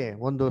ಏನ್ ಮಾಡಿ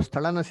ಒಂದು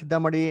ಸ್ಥಳನ ಸಿದ್ಧ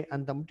ಮಾಡಿ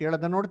ಅಂತ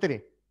ಹೇಳೋದನ್ನ ನೋಡ್ತೀರಿ.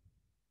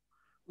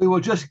 We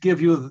will just give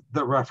you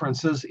the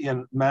references in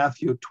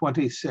Matthew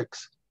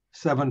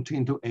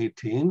 26:17 to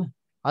 18.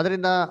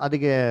 ಅದರಿಂದ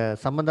ಅದಕ್ಕೆ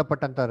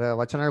ಸಂಬಂಧಪಟ್ಟಂತ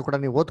ವಚನಗಳು ಕೂಡ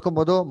ನೀವು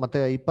ಓದ್ಕೊಬಹುದು. ಮತ್ತೆ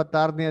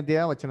 26ನೇ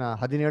ಅಧ್ಯಾಯ ವಚನ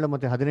 17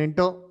 ಮತ್ತೆ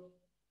 18,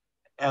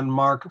 and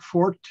Mark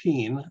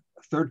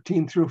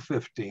 14:13 through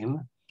 15.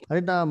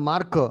 ಅದರಿಂದ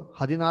ಮಾರ್ಕ್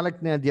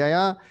 14ನೇ ಅಧ್ಯಾಯ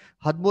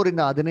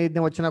 13ರಿಂದ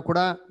 15ನೇ ವಚನ ಕೂಡ,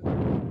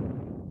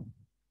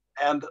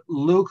 and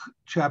Luke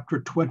chapter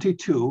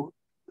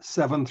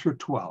 22:7 through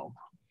 12.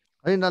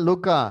 ಅದರಿಂದ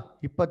ಲೂಕ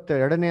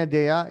 22ನೇ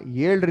ಅಧ್ಯಾಯ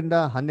 7ರಿಂದ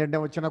 12ನೇ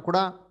ವಚನ ಕೂಡ.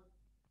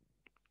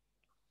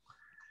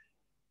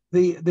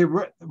 The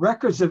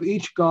records of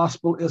each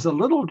gospel is a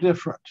little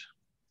different.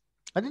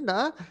 ಅದರಿಂದ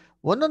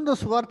ಒಂದೊಂದು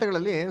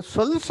ಸುವಾರ್ತೆಗಳಲ್ಲಿ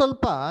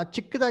ಸ್ವಲ್ಪ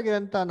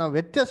ಚಿಕ್ಕದಾಗಿರಂತ ನಾವು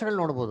ವ್ಯತ್ಯಾಸಗಳು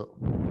ನೋಡಬಹುದು.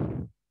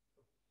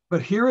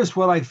 But here is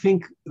what I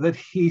think that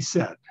he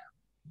said.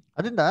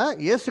 ಅದರಿಂದ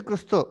ಯೇಸು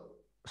ಕ್ರಿಸ್ತು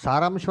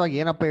ಸಾರಾಂಶವಾಗಿ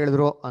ಏನಪ್ಪ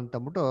ಹೇಳಿದ್ರು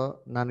ಅಂತಂದ್ಬಿಟ್ಟು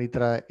ನಾನು ಈ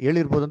ತರ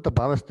ಹೇಳಿರ್ಬೋದು ಅಂತ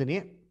ಭಾವಿಸ್ತೀನಿ.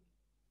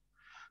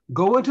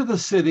 Go into the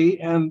city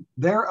and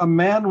there a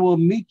man will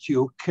meet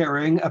you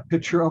carrying a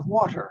pitcher of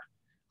water.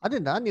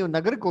 ಅದರಿಂದ ನೀವು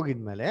ನಗರಕ್ಕೆ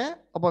ಹೋಗಿದ್ಮೇಲೆ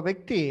ಒಬ್ಬ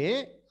ವ್ಯಕ್ತಿ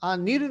ಆ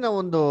ನೀರಿನ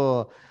ಒಂದು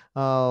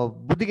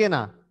ಬುದಿಗೆನ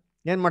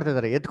ಏನ್ ಮಾಡ್ತಾ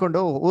ಇದಾರೆ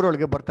ಎತ್ಕೊಂಡು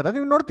ಊರೊಳಗೆ ಬರ್ತಾರೆ,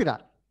 ನೀವು ನೋಡ್ತೀರಾ.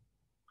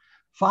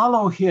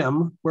 Follow him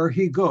where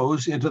he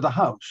goes into the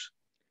house.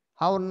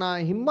 ಅವನ್ನ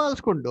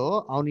ಹಿಂಬಾಲಿಸ್ಕೊಂಡು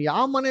ಅವನು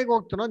ಯಾವ ಮನೆಗೆ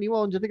ಹೋಗ್ತಾನೋ ನೀವು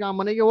ಅವನ ಜೊತೆಗೆ ಆ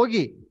ಮನೆಗೆ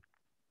ಹೋಗಿ.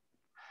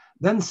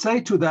 Then say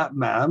to that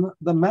man,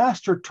 the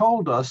master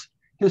told us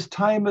his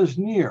time is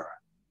near.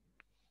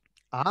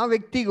 ಆ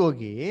ವ್ಯಕ್ತಿಗೆ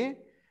ಹೋಗಿ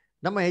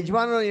ನಮ್ಮ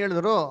ಯಜಮಾನರು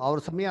ಹೇಳಿದ್ರು ಅವ್ರ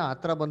ಸಮಯ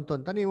ಹತ್ರ ಬಂತು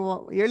ಅಂತ ನೀವು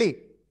ಹೇಳಿ.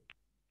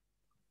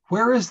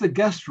 Where is the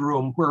guest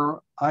room where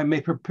I may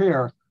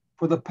prepare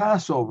for the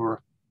Passover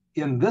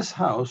in this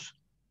house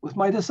with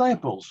my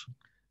disciples?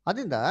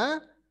 ಅದರಿಂದ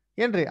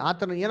ಏನ್ರಿ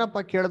ಆತನು ಏನಪ್ಪ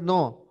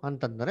ಕೇಳಿದ್ನು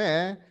ಅಂತಂದ್ರೆ,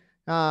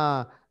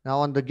 ಆ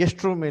ಒಂದು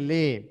ಗೆಸ್ಟ್ ರೂಮ್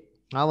ಅಲ್ಲಿ,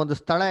 ಆ ಒಂದು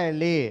ಸ್ಥಳ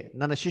ಹೇಳಿ,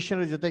 ನನ್ನ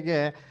ಶಿಷ್ಯರ ಜೊತೆಗೆ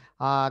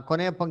ಆ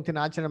ಕೊನೆಯ ಪಂಕ್ತಿನ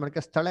ಆಚರಣೆ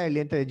ಮಾಡಕ್ಕೆ ಸ್ಥಳ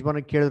ಹೇಳಿ ಅಂತ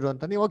ಯಜಮಾನ ಕೇಳಿದ್ರು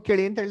ಅಂತ ನೀವು ಹೋಗಿ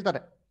ಕೇಳಿ ಅಂತ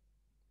ಹೇಳ್ತಾರೆ.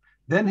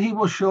 Then he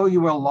will show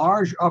you a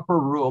large upper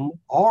room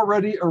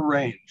already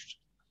arranged.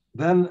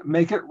 Then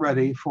make it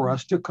ready for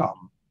us to come.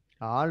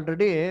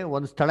 Already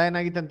ಒಂದು ಸ್ಥಳ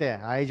ಏನಾಗಿತ್ತಂತೆ,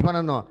 ಆ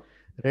ಯಜಮಾನನು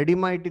ರೆಡಿ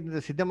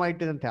ಮಾಡಿಟ್ಟಿದ್ದಂತೆ, ಸಿದ್ಧ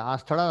ಮಾಡಿಟ್ಟಿದಂತೆ. ಆ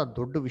ಸ್ಥಳ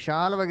ದೊಡ್ಡ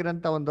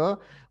ವಿಶಾಲವಾಗಿರೋಂಥ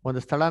ಒಂದು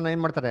ಸ್ಥಳನ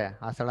ಏನ್ ಮಾಡ್ತಾರೆ,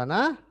 ಆ ಸ್ಥಳನ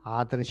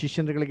ಆತನ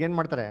ಶಿಷ್ಯರುಗಳಿಗೆ ಏನ್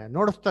ಮಾಡ್ತಾರೆ,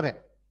 ನೋಡಿಸ್ತಾರೆ.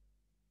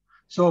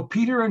 So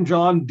Peter and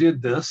John did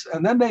this,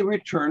 and then they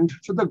returned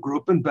to the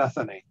group in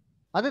Bethany.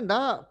 ಅದರಿಂದ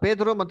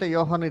ಪೇತ್ರರು ಮತ್ತೆ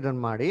ಯೋಹಾನ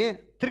ಇದನ್ನ ಮಾಡಿ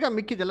ತಿರ್ಗಾ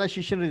ಮಿಕ್ಕಿದೆಲ್ಲ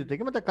ಶಿಷ್ಯರ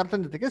ಜೊತೆಗೆ ಮತ್ತೆ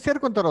ಕರ್ತನ ಜೊತೆಗೆ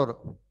ಸೇರ್ಕೊಂತಾರ ಅವರು.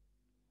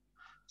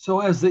 So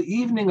as the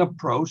evening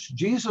approached,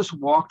 Jesus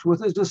walked with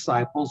his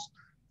disciples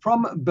from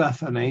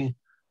Bethany,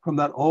 from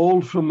that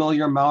old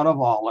familiar Mount of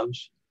Olives,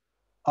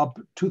 up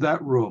to that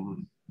room.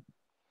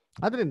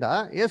 ಅದರಿಂದ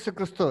ಯೇಸು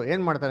ಕ್ರಿಸ್ತು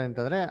ಏನ್ ಮಾಡ್ತಾರೆ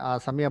ಅಂತಂದ್ರೆ, ಆ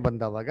ಸಮಯ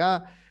ಬಂದವಾಗ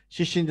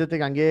ಶಿಷ್ಯನ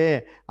ಜೊತೆಗೆ ಹಂಗೆ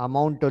ಆ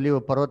ಮೌಂಟ್ ಒಲಿವ್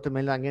ಪರ್ವತ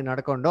ಮೇಲೆ ಹಂಗೆ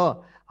ನಡ್ಕೊಂಡು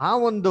ಆ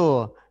ಒಂದು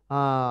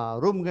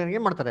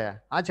ರೂಮ್ಗೆ ಮಾಡ್ತಾರೆ,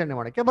 ಆಚರಣೆ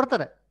ಮಾಡಕ್ಕೆ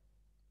ಬರ್ತಾರೆ.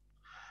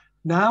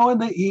 Now in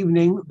the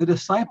evening, the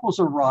disciples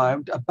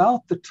arrived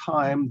about the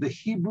time the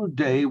Hebrew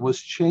day was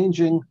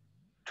changing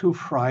to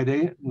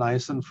Friday,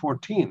 Nisan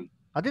 14.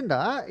 ಅದರಿಂದ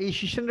ಈ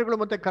ಶಿಷ್ಯರುಗಳು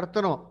ಮತ್ತೆ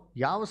ಕರ್ತನು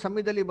ಯಾವ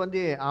ಸಮಯದಲ್ಲಿ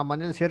ಬಂದು ಆ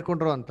ಮನೇಲಿ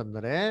ಸೇರ್ಕೊಂಡ್ರು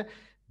ಅಂತಂದ್ರೆ,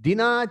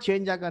 ದಿನ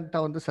ಚೇಂಜ್ ಆಗಂತ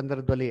ಒಂದು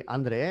ಸಂದರ್ಭದಲ್ಲಿ,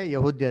 ಅಂದ್ರೆ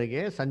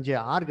ಯಹೂದ್ಯರಿಗೆ ಸಂಜೆ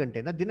 6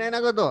 ಗಂಟೆಯಿಂದ ದಿನ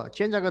ಏನಾಗೋದು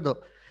ಚೇಂಜ್ ಆಗೋದು.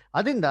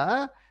 ಅದರಿಂದ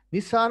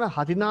ನಿಸ್ಸಾನ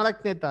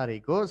 14ನೇ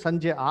ತಾರೀಕು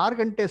ಸಂಜೆ 6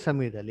 ಗಂಟೆ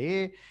ಸಮಯದಲ್ಲಿ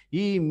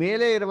ಈ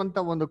ಮೇಲೆ ಇರುವಂತ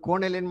ಒಂದು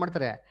ಕೋಣೆಯಲ್ಲಿ ಏನ್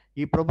ಮಾಡ್ತಾರೆ,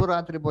 ಈ ಪ್ರಭು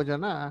ರಾತ್ರಿ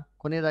ಭೋಜನ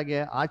ಕೊನೆಯದಾಗಿ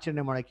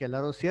ಆಚರಣೆ ಮಾಡಕ್ಕೆ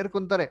ಎಲ್ಲರೂ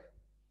ಸೇರ್ಕೊಂತಾರೆ.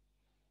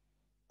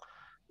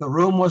 The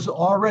room was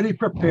already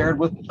prepared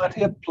with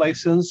plenty of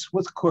places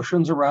with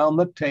cushions around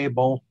the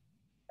table,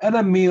 and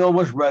a meal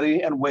was ready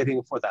and waiting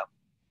for them.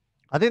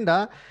 ಅದರಿಂದ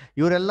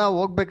ಇವರೆಲ್ಲ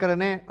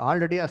ಹೋಗ್ಬೇಕಾದ್ರೆ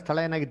ಆಲ್ರೆಡಿ ಆ ಸ್ಥಳ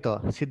ಏನಾಗಿತ್ತು,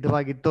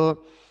 ಸಿದ್ಧವಾಗಿತ್ತು.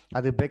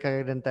 ಅದಕ್ಕೆ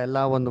ಬೇಕಾಗಿದ್ದಂತ ಎಲ್ಲ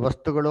ಒಂದು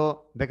ವಸ್ತುಗಳು,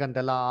 ಬೇಕಂತ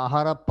ಎಲ್ಲ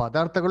ಆಹಾರ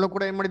ಪದಾರ್ಥಗಳು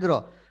ಕೂಡ ಏನ್ ಮಾಡಿದ್ರು,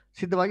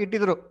 ಸಿದ್ಧವಾಗಿ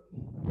ಇಟ್ಟಿದ್ರು.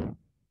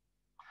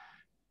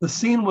 The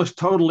scene was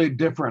totally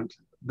different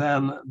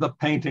than the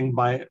painting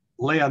by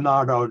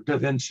Leonardo da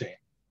Vinci.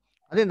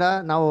 ಅದರಿಂದ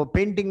ನಾವು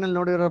ಪೇಂಟಿಂಗ್ ನಲ್ಲಿ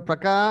ನೋಡಿರೋ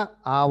ಪ್ರಕಾರ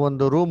ಆ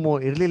ಒಂದು ರೂಮು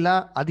ಇರ್ಲಿಲ್ಲ,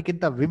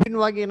 ಅದಕ್ಕಿಂತ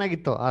ವಿಭಿನ್ನವಾಗಿ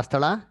ಏನಾಗಿತ್ತು, ಆ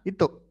ಸ್ಥಳ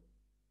ಇತ್ತು.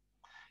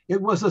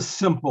 It was a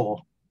simple,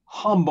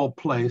 humble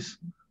place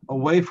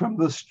away from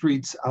the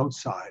streets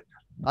outside.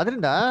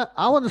 ಅದರಿಂದ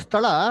ಆ ಒಂದು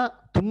ಸ್ಥಳ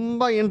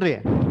ತುಂಬಾ ಏನ್ರಿ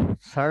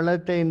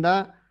ಸರಳತೆಯಿಂದ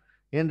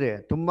ಏನ್ರಿ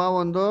ತುಂಬಾ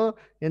ಒಂದು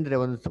ಏನ್ರಿ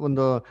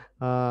ಒಂದು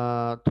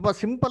ತುಂಬಾ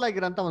ಸಿಂಪಲ್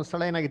ಆಗಿರೋಂಥ ಒಂದು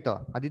ಸ್ಥಳ ಏನಾಗಿತ್ತು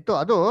ಅದಿತ್ತು.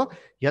 ಅದು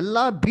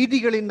ಎಲ್ಲಾ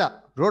ಬೀದಿಗಳಿಂದ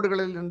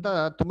ರೋಡ್ಗಳಿಂದ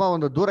ತುಂಬಾ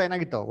ಒಂದು ದೂರ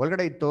ಏನಾಗಿತ್ತು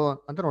ಒಳಗಡೆ ಇತ್ತು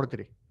ಅಂತ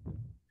ನೋಡ್ತೀರಿ.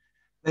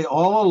 They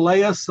all lay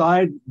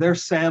aside their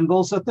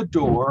sandals at the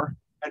door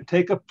and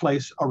take a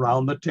place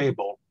around the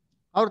table.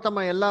 ಅವ್ರು ತಮ್ಮ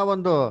ಎಲ್ಲಾ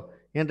ಒಂದು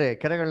ಏನ್ರಿ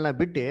ಕೆರೆಗಳನ್ನ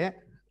ಬಿಟ್ಟು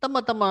ತಮ್ಮ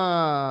ತಮ್ಮ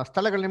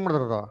ಸ್ಥಳಗಳನ್ನ ಏನ್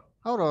ಮಾಡಿದ್ರು,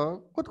 ಅವರು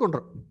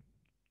ಕೂತ್ಕೊಂಡ್ರು.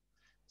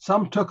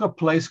 Some took a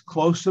place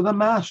close to the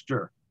master.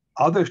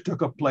 Others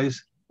took a place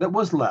that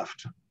was left.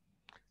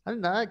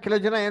 ಅದರಿಂದ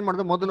ಕೆಲವು ಜನ ಏನ್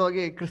ಮಾಡಿದ್ರು, ಮೊದಲು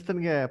ಹೋಗಿ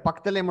ಕ್ರಿಸ್ತನ್ಗೆ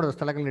ಪಕ್ಕದಲ್ಲೇ ಏನ್ ಮಾಡಿದ್ರು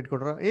ಸ್ಥಳಗಳನ್ನ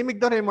ಇಟ್ಕೊಂಡ್ರು. ಈ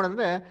ಮಿಕ್ದವ್ರು ಏನ್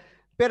ಮಾಡಿದ್ರೆ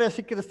ಬೇರೆ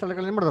ಸಿಕ್ಕಿದ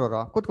ಸ್ಥಳಗಳನ್ನ ಏನ್ ಮಾಡಿದ್ರು,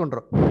 ಅವರು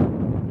ಕೂತ್ಕೊಂಡ್ರು.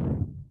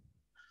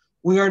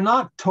 We are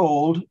not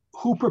told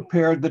who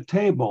prepared the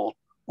table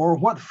or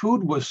what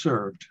food was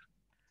served.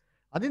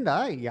 ಅದರಿಂದ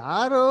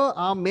ಯಾರು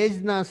ಆ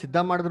ಮೇಜ್ನ ಸಿದ್ಧ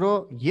ಮಾಡಿದ್ರು,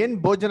 ಏನ್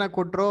ಭೋಜನ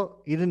ಕೊಟ್ರು,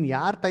 ಇದನ್ನ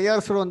ಯಾರು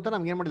ತಯಾರಿಸರು ಅಂತ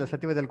ನಮ್ಗೆ ಏನ್ ಮಾಡಿಲ್ಲ,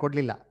 ಸತ್ಯವೇದದಲ್ಲಿ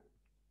ಕೊಡ್ಲಿಲ್ಲ.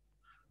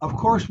 Of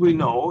course, we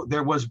know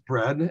there was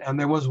bread and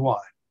there was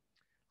wine.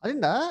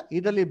 ಅದರಿಂದ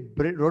ಇದರಲ್ಲಿ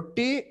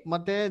ರೊಟ್ಟಿ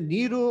ಮತ್ತೆ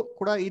ನೀರು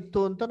ಕೂಡ ಇತ್ತು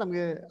ಅಂತ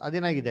ನಮ್ಗೆ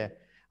ಅದೇನಾಗಿದೆ,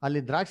 ಅಲ್ಲಿ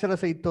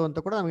ದ್ರಾಕ್ಷರಸ ಇತ್ತು ಅಂತ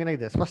ಕೂಡ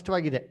ನಮ್ಗೇನಾಗಿದೆ,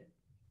 ಸ್ಪಷ್ಟವಾಗಿದೆ.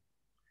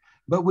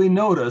 But we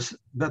notice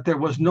that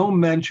there was no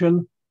mention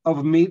of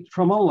meat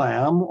from a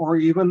lamb or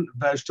even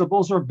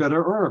vegetables or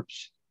bitter herbs.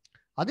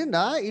 ಅದರಿಂದ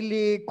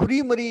ಇಲ್ಲಿ ಕುರಿ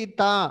ಮರಿ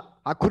ಇತ್ತ,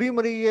 ಆ ಕುರಿ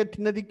ಮರಿಗೆ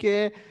ತಿನ್ನೋದಿಕ್ಕೆ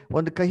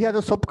ಒಂದು ಕಹಿಯಾದ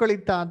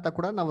ಸೊಪ್ಪುಗಳಿತ್ತ ಅಂತ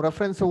ಕೂಡ ನಾವು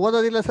ರೆಫರೆನ್ಸ್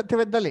ಓದೋದಿಲ್ಲ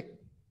ಸತ್ಯವೇದದಲ್ಲಿ.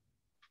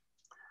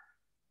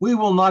 We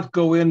will not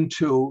go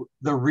into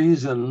the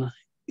reason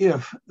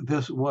if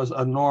this was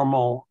a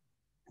normal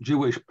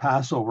Jewish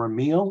Passover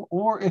meal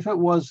or if it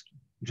was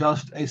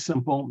just a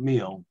simple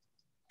meal.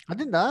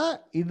 ಅದರಿಂದ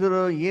ಇದ್ರ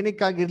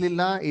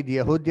ಏನಕ್ಕಾಗಿರ್ಲಿಲ್ಲ, ಇದು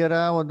ಯಹೂದ್ಯರ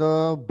ಒಂದು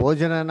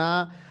ಭೋಜನನ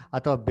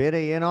ಅಥವಾ ಬೇರೆ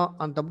ಏನೋ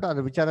ಅಂತಂದ್ಬಿಟ್ಟು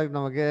ಅದ್ರ ವಿಚಾರ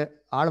ನಮಗೆ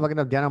ಆಳವಾಗಿ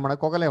ನಾವು ಧ್ಯಾನ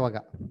ಮಾಡಕ್ ಹೋಗಲ್ಲ ಇವಾಗ.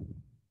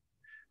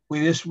 We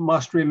just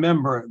must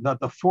remember that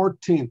the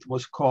 14th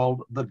was called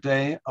the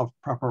day of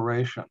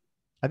preparation.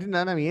 ಅದರಿಂದ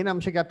ನಾವು ಏನು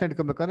ಅಂಶಕ್ಕೆ ಅರ್ಥ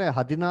ಇಟ್ಕೊಬೇಕಂದ್ರೆ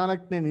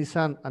 14ನೇ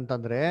ನಿಸಾನ್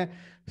ಅಂತಂದ್ರೆ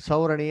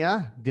ಸೌರಣೆಯ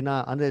ದಿನ,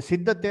 ಅಂದ್ರೆ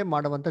ಸಿದ್ಧತೆ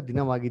ಮಾಡುವಂತ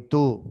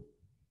ದಿನವಾಗಿತ್ತು.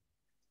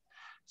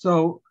 So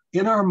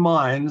in our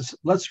minds,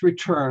 let's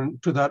return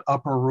to that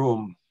upper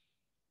room.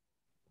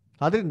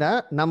 ಅದರಿಂದ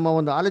ನಮ್ಮ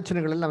ಒಂದು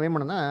ಆಲೋಚನೆಗಳಲ್ಲಿ ನಾವೇನ್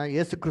ಮಾಡೋಣ,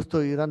 ಯೇಸು ಕ್ರಿಸ್ತು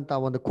ಇರೋಂಥ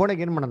ಒಂದು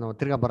ಕೋಣೆಗೆ ಏನ್ ಮಾಡೋಣ,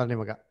 ತಿರ್ಗಾ ಬರೋಣ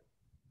ಇವಾಗ.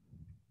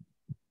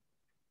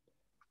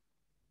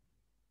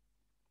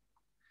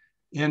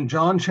 In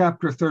John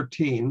chapter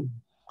 13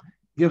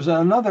 gives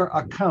another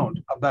account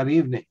of that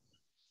evening.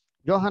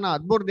 ಯೋಹನ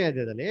 13ನೇ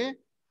ಅಧ್ಯಾಯದಲ್ಲಿ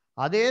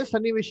ಅದೇ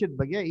ಸನ್ನಿವೇಶದ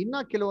ಬಗ್ಗೆ ಇನ್ನ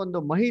ಕೆಲವೊಂದು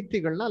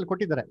ಮಾಹಿತಿಗಳನ್ನ ಅಲ್ಲಿ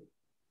ಕೊಟ್ಟಿದ್ದಾರೆ.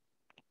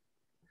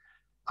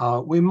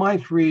 We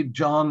might read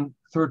John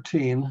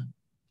 13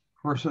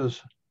 verses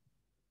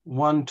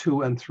 1, 2,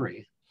 and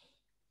 3.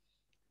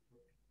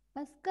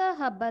 ಪಸ್ಕ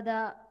ಹಬ್ಬದ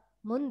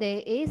ಮುಂದೆ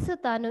ಏಸು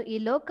ತಾನು ಈ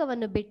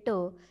ಲೋಕವನ್ನು ಬಿಟ್ಟು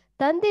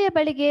ತಂದೆಯ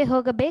ಬಳಿಗೆ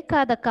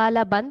ಹೋಗಬೇಕಾದ ಕಾಲ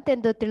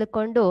ಬಂತೆಂದು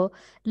ತಿಳ್ಕೊಂಡು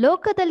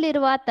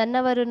ಲೋಕದಲ್ಲಿರುವ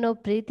ತನ್ನವರನ್ನು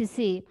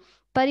ಪ್ರೀತಿಸಿ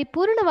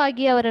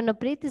ಪರಿಪೂರ್ಣವಾಗಿ ಅವರನ್ನು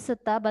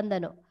ಪ್ರೀತಿಸುತ್ತಾ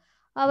ಬಂದನು.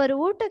 ಅವರು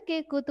ಊಟಕ್ಕೆ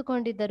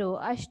ಕೂತುಕೊಂಡಿದ್ದರು.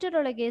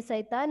 ಅಷ್ಟರೊಳಗೆ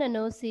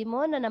ಸೈತಾನನು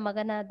ಸಿಮೋನನ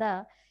ಮಗನಾದ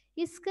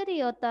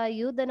ಇಸ್ಕರಿಯೋತ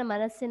ಯೂದನ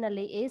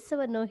ಮನಸ್ಸಿನಲ್ಲಿ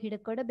ಏಸುವನ್ನು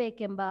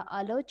ಹಿಡಿಕೊಡಬೇಕೆಂಬ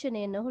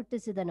ಆಲೋಚನೆಯನ್ನು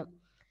ಹುಟ್ಟಿಸಿದನು.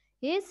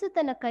 ಏಸು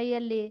ತನ್ನ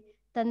ಕೈಯಲ್ಲಿ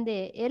ತಂದೆ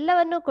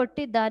ಎಲ್ಲವನ್ನೂ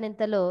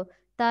ಕೊಟ್ಟಿದ್ದಾನೆಂತಲೂ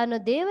ತಾನು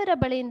ದೇವರ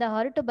ಬಳಿಯಿಂದ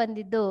ಹೊರಟು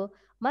ಬಂದಿದ್ದು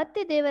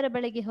ಮತ್ತೆ ದೇವರ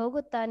ಬಳಿಗೆ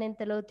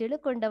ಹೋಗುತ್ತಾನೆಂತಲೂ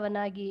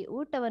ತಿಳುಕೊಂಡವನಾಗಿ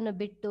ಊಟವನ್ನು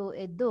ಬಿಟ್ಟು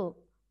ಎದ್ದು.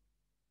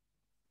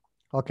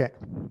 Okay,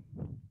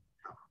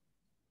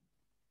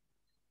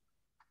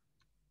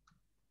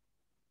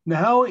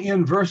 Now in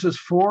verses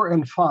 4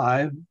 and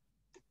 5,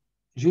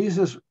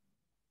 Jesus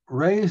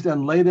raised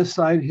and laid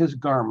aside his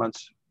garments.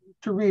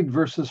 To read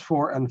verses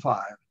 4 and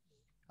 5.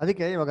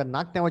 ಅದಕ್ಕೆ ಇವಾಗ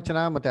 4ನೇ ವಚನ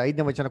ಮತ್ತೆ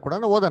 5ನೇ ವಚನ ಕೂಡ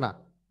ಓದೋಣ.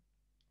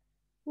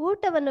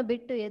 ಊಟವನ್ನು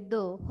ಬಿಟ್ಟು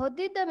ಎದ್ದು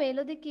ಹೊದ್ದಿದ್ದ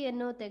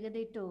ಮೇಲುದಿಕೆಯನ್ನು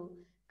ತೆಗೆದಿಟ್ಟು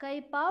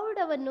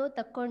ಕೈಪಾವುಡವನ್ನು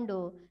ತಕ್ಕೊಂಡು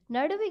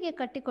ನಡುವಿಗೆ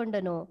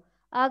ಕಟ್ಟಿಕೊಂಡನು.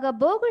 ಆಗ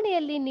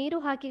ಬೋಗುಣಿಯಲ್ಲಿ ನೀರು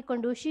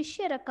ಹಾಕಿಕೊಂಡು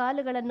ಶಿಷ್ಯರ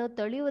ಕಾಲುಗಳನ್ನು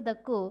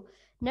ತೊಳೆಯುವುದಕ್ಕೂ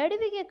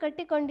ನಡುವಿಗೆ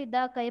ಕಟ್ಟಿಕೊಂಡಿದ್ದ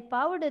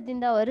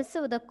ಕೈಪಾವುಡದಿಂದ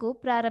ಒರೆಸುವುದಕ್ಕೂ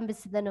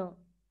ಪ್ರಾರಂಭಿಸಿದನು.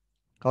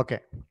 Okay,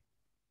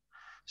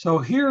 So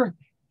here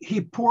he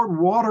poured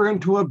water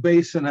into a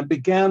basin and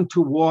began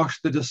to wash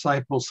the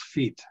disciples'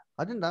 feet.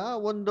 ಅದರಿಂದ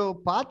ಒಂದು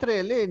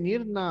ಪಾತ್ರೆಯಲ್ಲಿ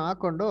ನೀರನ್ನ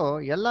ಹಾಕೊಂಡು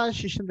ಎಲ್ಲಾ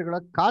ಶಿಷ್ಯರುಗಳ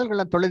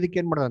ಕಾಲ್ಗಳನ್ನ ತೊಳೆದಿಕ್ಕೆ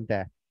ಏನ್ ಮಾಡೋದಂತೆ,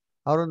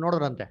 ಅವರು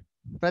ನೋಡೋರಂತೆ,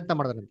 ಪ್ರಯತ್ನ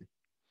ಮಾಡಿದ್ರಂತೆ.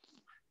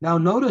 Now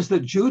notice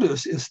that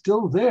Judas is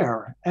still there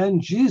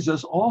and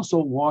Jesus also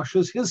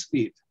washes his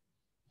feet.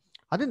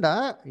 ಅದರಿಂದ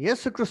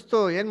ಯೇಸು ಕ್ರಿಸ್ತು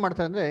ಏನ್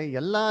ಮಾಡ್ತಾರೆ ಅಂದ್ರೆ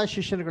ಎಲ್ಲಾ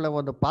ಶಿಷ್ಯರುಗಳ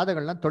ಒಂದು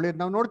ಪಾದಗಳನ್ನ ತೊಳೆಯೋದು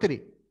ನಾವು ನೋಡ್ತೀರಿ.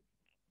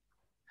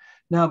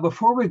 Now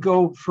before we go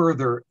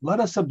further, let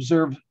us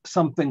observe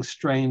something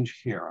strange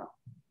here.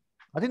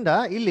 ಅದರಿಂದ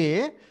ಇಲ್ಲಿ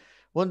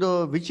ಒಂದು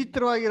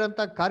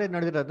ವಿಚಿತ್ರವಾಗಿರಂತ ಕಾರ್ಯ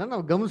ನಡೆದಿರೋದನ್ನ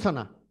ನಾವು ಗಮನಿಸೋಣ.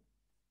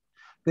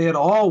 They had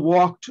all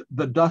walked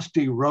the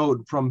dusty road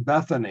from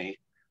Bethany,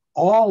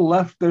 all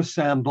left their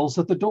sandals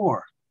at the door.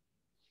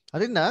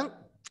 ಅದರಿಂದ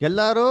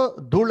ಎಲ್ಲಾರು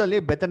ಧೂಳಲ್ಲಿ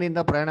ಬೆತನಿಂದ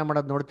ಪ್ರಯಾಣ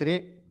ಮಾಡೋದು ನೋಡ್ತೀರಿ.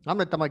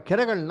 ಆಮೇಲೆ ತಮ್ಮ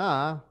ಕೆರೆಗಳನ್ನ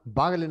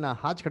ಬಾಗಿಲಿನ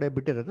ಆಚೆ ಕಡೆ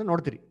ಬಿಟ್ಟಿರೋದನ್ನ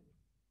ನೋಡ್ತೀರಿ.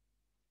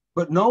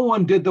 But no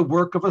one did the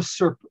work of a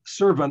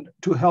servant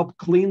to help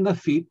clean the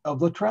feet of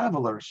the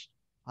travelers.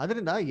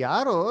 ಅದರಿಂದ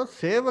ಯಾರೋ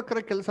ಸೇವಕರ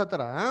ಕೆಲಸ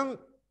ತರ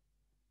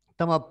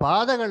ತಮ್ಮ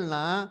ಪಾದಗಳನ್ನ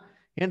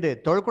ಏನ್ರಿ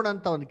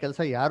ತೊಳ್ಕೊಳಂತ ಒಂದು ಕೆಲಸ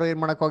ಯಾರು ಏನ್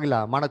ಮಾಡಕ್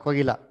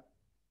ಹೋಗಿಲ್ಲ.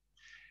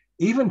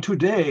 Even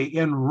today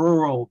in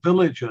rural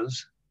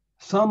villages,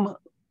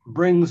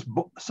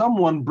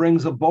 someone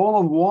brings a bowl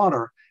of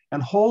water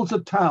and holds a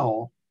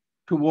towel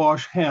to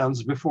wash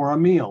hands before a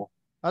meal.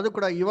 ಅದು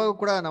ಕೂಡ ಇವಾಗ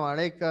ಕೂಡ ನಾವು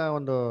ಹಳೆ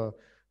ಒಂದು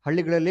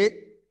ಹಳ್ಳಿಗಳಲ್ಲಿ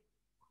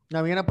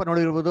ನಾವೇನಪ್ಪ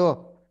ನೋಡಿರ್ಬೋದು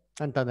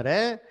ಅಂತಂದ್ರೆ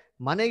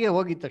ಮನೆಗೆ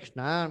ಹೋಗಿದ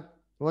ತಕ್ಷಣ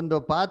ಒಂದು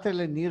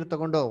ಪಾತ್ರೆಯಲ್ಲಿ ನೀರು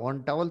ತಗೊಂಡು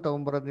ಒಂದು ಟವಲ್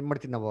ತಗೊಂಡ್ಬರೋದು ಏನ್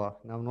ಮಾಡ್ತೀವಿ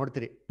ನಾವು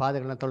ನೋಡ್ತೀರಿ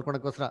ಪಾದಗಳನ್ನ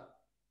ತೊಳ್ಕೊಳಕ್ಕೋಸ್ಕರ.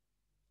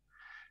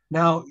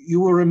 Now you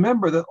will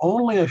remember that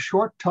only a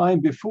short time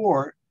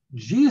before,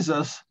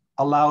 Jesus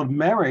allowed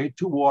Mary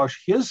to wash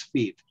his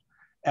feet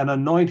and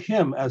anoint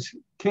him as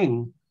king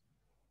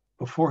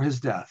before his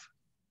death.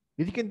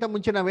 ಇದಕ್ಕಿಂತ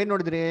ಮುಂಚೆ ನಾವೇನ್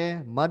ನೋಡಿದ್ರಿ,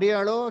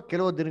 ಮರಿಯಾಳು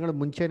ಕೆಲವು ದಿನಗಳ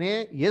ಮುಂಚೆನೆ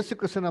ಯೇಸು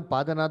ಕ್ರಿಸ್ತನ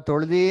ಪಾದನ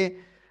ತೊಳೆದಿ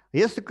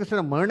ಯೇಸು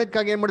ಕ್ರಿಸ್ತನ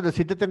ಮರಣಕ್ಕಾಗಿ ಏನ್ ಮಾಡಿದ್ರು,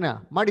 ಸಿದ್ಧತೆನ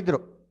ಮಾಡಿದ್ರು.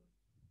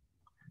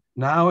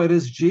 Now it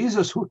is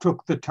Jesus who took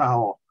the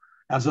towel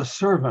as a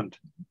servant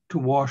to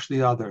wash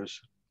the others.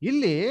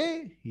 ಇಲ್ಲಿ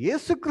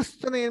ಯೇಸು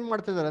ಕ್ರಿಸ್ತನ ಏನ್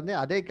ಮಾಡ್ತಾ ಇದಾರೆ ಅಂದ್ರೆ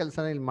ಅದೇ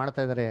ಕೆಲಸನ ಇಲ್ಲಿ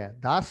ಮಾಡ್ತಾ ಇದಾರೆ.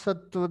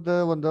 ದಾಸತ್ವದ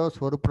ಒಂದು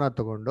ಸ್ವರೂಪನ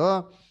ತಗೊಂಡು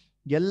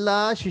ಎಲ್ಲಾ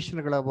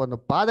ಶಿಷ್ಯರುಗಳ ಒಂದು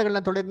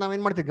ಪಾದಗಳನ್ನ ತೊಳೆದು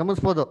ನಾವೇನ್ ಮಾಡ್ತೀವಿ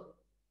ಗಮನಿಸಬಹುದು.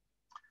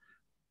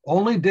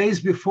 Only days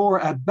before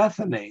at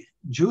Bethany,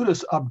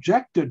 Judas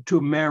objected to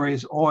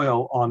Mary's oil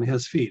on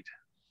his feet.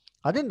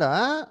 ಅದರಿಂದ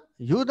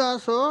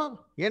ಯೂದಾಸು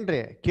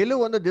ಏನ್ರಿ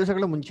ಕೆಲವೊಂದು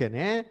ದಿವಸಗಳ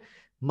ಮುಂಚೆನೆ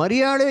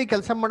ಮರಿಯಾಳು ಈ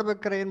ಕೆಲಸ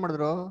ಮಾಡ್ಬೇಕಾರೆ ಏನ್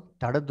ಮಾಡಿದ್ರು,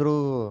 ತಡೆದ್ರು.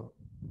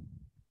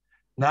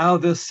 Now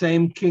this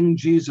same King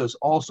Jesus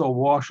also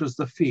washes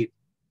the feet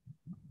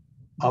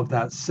of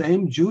that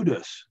same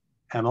Judas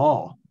and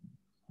all.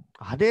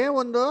 ಅದೇ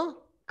ಒಂದು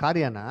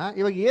ಕಾರ್ಯನ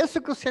ಇವಾಗ ಯೇಸು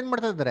ಕ್ರಿಸ್ತ ಏನ್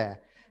ಮಾಡ್ತಾ ಇದ್ದಾರೆ,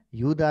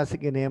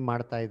 ಯೂದಾಸಿಗೆನೇ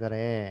ಮಾಡ್ತಾ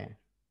ಇದ್ದಾರೆ.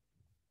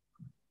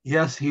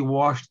 Yes, he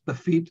washed the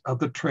feet of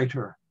the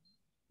traitor.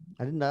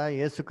 ಅದರಿಂದ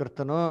ಯೇಸು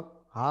ಕ್ರಿಸ್ತನು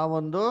ಆ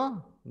ಒಂದು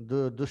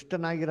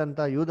ದುಷ್ಟನಾಗಿರಂತ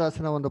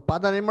ಯೂದಾಸನ ಒಂದು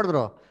ಪಾದ ಏನ್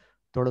ಮಾಡಿದ್ರು,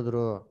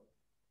 ತೊಳೆದ್ರು.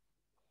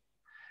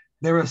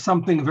 There is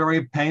something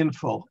very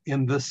painful in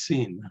this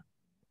scene.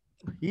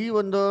 ಈ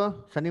ಒಂದು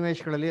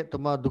ಸನ್ನಿವೇಶಗಳಲ್ಲಿ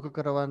ತುಂಬಾ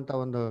ದುಃಖಕರವಾದಂತ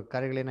ಒಂದು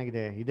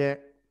ಕಾರ್ಯಗಳೇನಾಗಿದೆ ಇದೆ.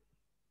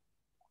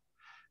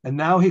 And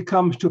now he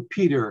comes to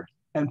Peter,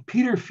 and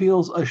Peter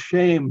feels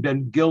ashamed and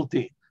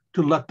guilty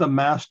to let the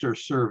master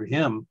serve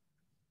him.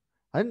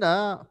 ಅದರಿಂದ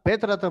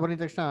ಪೇತ್ರ ಹತ್ರ ಬಂದ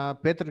ತಕ್ಷಣ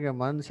ಪೇತ್ರನಿಗೆ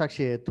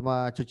ಮನಸಾಕ್ಷಿ ತುಂಬಾ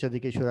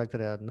ಚುಚ್ಚೋದಿಕ್ಕೆ ಶುರು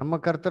ಆಗ್ತಾರೆ. ನಮ್ಮ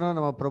ಕರ್ತನು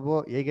ನಮ್ಮ ಪ್ರಭು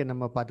ಹೇಗೆ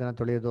ನಮ್ಮ ಪಾದನ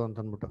ತೊಳೆಯೋದು ಅಂತ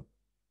ಅಂದ್ಬಿಟ್ಟು.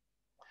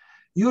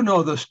 You know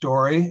the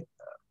story.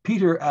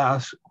 Peter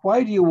asks, "Why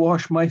do you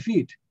wash my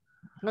feet?"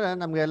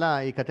 ನಮ್ಗೆಲ್ಲ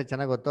ಈ ಕತೆ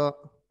ಚೆನ್ನಾಗಿ ಗೊತ್ತು.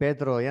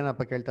 ಪೇತ್ರು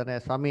ಏನಪ್ಪ ಕೇಳ್ತಾನೆ,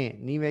 ಸ್ವಾಮಿ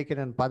ನೀವೇಕೆ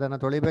ನನ್ನ ಪಾದನ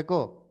ತೊಳಿಬೇಕು?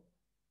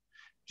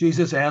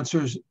 Jesus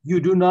answers, "You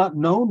do not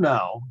know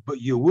now, but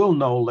you will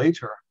know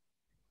later."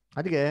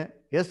 ಅದಕ್ಕೆ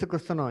ಯೇಸು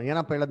ಕ್ರಿಸ್ತನು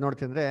ಏನಪ್ಪ ಹೇಳೋದು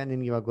ನೋಡ್ತಿದ್ರೆ,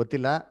 ನಿನ್ಗೆ ಇವಾಗ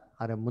ಗೊತ್ತಿಲ್ಲ,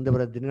 ಆದ್ರೆ ಮುಂದೆ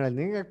ಬರೋ ದಿನಗಳಲ್ಲಿ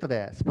ನಿಂಗೆ ಆಗ್ತದೆ,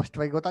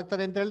 ಸ್ಪಷ್ಟವಾಗಿ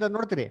ಗೊತ್ತಾಗ್ತದೆ ಅಂತ ಹೇಳಿದ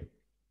ನೋಡ್ತೀರಿ.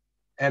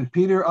 And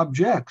Peter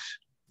objects,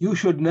 "You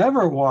should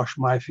never wash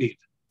my feet."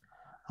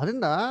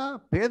 ಅದರಿಂದ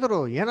ಪೇದರು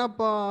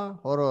ಏನಪ್ಪ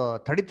ಅವರು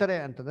ತಡಿತಾರೆ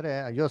ಅಂತಂದ್ರೆ,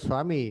 ಅಯ್ಯೋ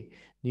ಸ್ವಾಮಿ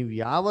ನೀವು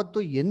ಯಾವತ್ತು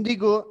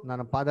ಎಂದಿಗೂ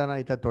ನನ್ನ ಪಾದನ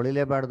ಈತ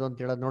ತೊಳಿಲೇಬಾರ್ದು ಅಂತ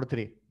ಹೇಳೋದು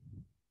ನೋಡ್ತೀರಿ.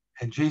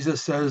 And Jesus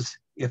says,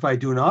 "If I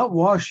do not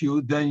wash you,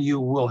 then you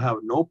will have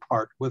no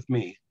part with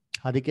me."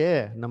 ಅದಕ್ಕೆ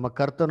ನಮ್ಮ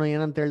ಕರ್ತನು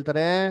ಏನಂತ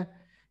ಹೇಳ್ತಾರೆ,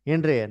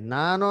 ಏನ್ರಿ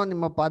ನಾನು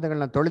ನಿಮ್ಮ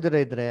ಪಾದಗಳನ್ನ ತೊಳೆದಿರ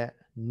ಇದ್ರೆ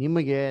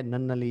ನಿಮಗೆ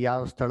ನನ್ನಲ್ಲಿ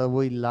ಯಾವ ಸ್ಥಳವೂ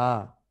ಇಲ್ಲ.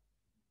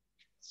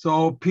 So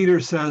Peter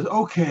says,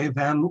 "Okay,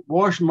 then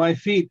wash my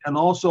feet and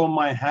also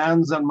my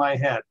hands and my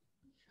head."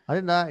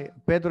 ಅದರಿಂದ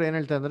ಪೇತರು ಏನ್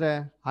ಹೇಳ್ತಾ ಅಂದ್ರೆ,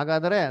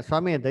 ಹಾಗಾದರೆ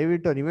ಸ್ವಾಮಿ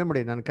ದಯವಿಟ್ಟು ನೀವೇ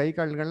ಮಾಡಿ ನನ್ನ ಕೈ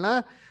ಕಾಳುಗಳನ್ನ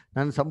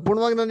ನಾನು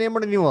ಸಂಪೂರ್ಣವಾಗಿ ನಾನು ಏನ್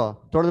ಮಾಡಿ ನೀವು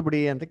ತೊಳೆದು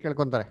ಬಿಡಿ ಅಂತ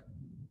ಕೇಳ್ಕೊಂತಾರೆ.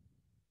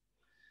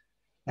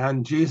 And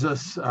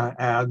Jesus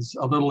adds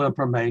a little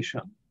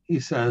information. He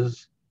says,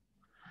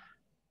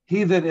 "He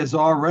that is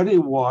already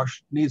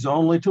washed needs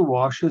only to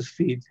wash his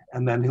feet,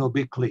 and then he'll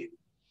be clean."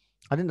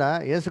 ಅದರಿಂದ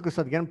ಯೇಸು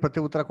ಕ್ರಿಸ್ತನಿಗೆ ಏನು ಪ್ರತಿ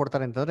ಉತ್ತರ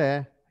ಕೊಡ್ತಾರೆ ಅಂತಂದ್ರೆ,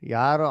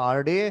 ಯಾರು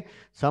ಆಲ್ರೆಡಿ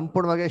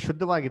ಸಂಪೂರ್ಣವಾಗಿ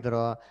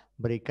ಶುದ್ಧವಾಗಿದ್ದಾರೋ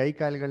ಬರೀ ಕೈ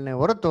ಕಾಲುಗಳನ್ನೇ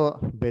ಹೊರತು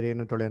ಬೇರೆ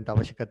ಏನು ತೊಳೆಯುವಂತ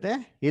ಅವಶ್ಯಕತೆ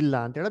ಇಲ್ಲ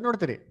ಅಂತ ಹೇಳೋದು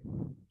ನೋಡ್ತೀರಿ.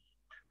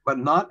 But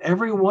not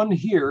everyone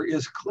here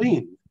is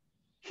clean.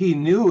 He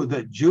knew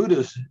that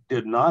Judas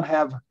did not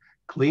have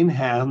clean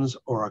hands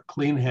or a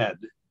clean head.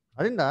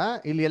 ಅದರಿಂದ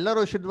ಇಲ್ಲಿ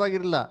ಎಲ್ಲರೂ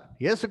ಶುದ್ಧವಾಗಿರಲಿಲ್ಲ.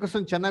 ಯೇಸು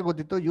ಕ್ರಿಸ್ತನ್ ಚೆನ್ನಾಗಿ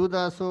ಗೊತ್ತಿತ್ತು,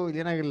 ಯೂದಾಸು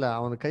ಏನಾಗಿಲ್ಲ,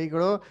 ಅವನ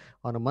ಕೈಗಳು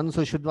ಅವನ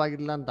ಮನಸ್ಸು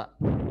ಶುದ್ಧವಾಗಿಲ್ಲ ಅಂತ.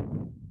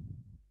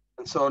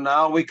 And so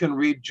now we can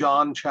read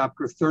John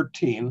chapter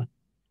 13,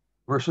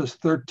 verses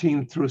 13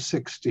 through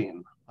 16.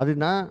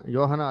 ಅದನ್ನ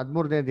ಯೋಹನ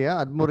 13ನೇ ಅಧ್ಯಾಯ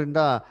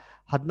 13ರಿಂದ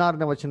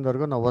 16ನೇ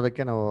ವಚನದವರೆಗೂ ನಾವು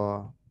ಓದಕ್ಕೆ ನಾವು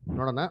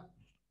ನೋಡೋಣ.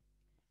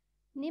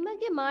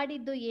 ನಿಮಗೆ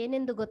ಮಾಡಿದ್ದು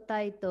ಏನೆಂದು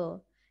ಗೊತ್ತಾಯಿತು?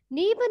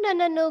 ನೀವು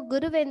ನನ್ನನ್ನು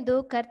ಗುರುವೆಂದು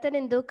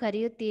ಕರ್ತನೆಂದು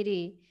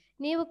ಕರೆಯುತ್ತೀರಿ.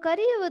 ನೀವು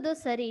ಕರೆಯುವುದು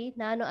ಸರಿ,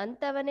 ನಾನು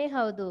ಅಂಥವನೇ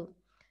ಹೌದು.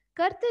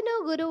 ಕರ್ತನೂ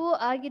ಗುರುವೂ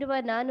ಆಗಿರುವ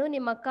ನಾನು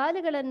ನಿಮ್ಮ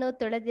ಕಾಲುಗಳನ್ನು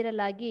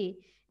ತೊಳೆದಿರಲಾಗಿ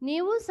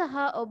ನೀವು ಸಹ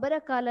ಒಬ್ಬರ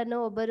ಕಾಲನ್ನು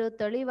ಒಬ್ಬರು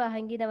ತೊಳೆಯುವ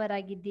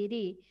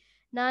ಹಂಗಿನವರಾಗಿದ್ದೀರಿ.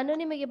 ನಾನು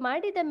ನಿಮಗೆ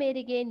ಮಾಡಿದ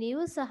ಮೇರೆಗೆ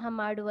ನೀವು ಸಹ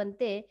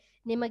ಮಾಡುವಂತೆ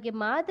ನಿಮಗೆ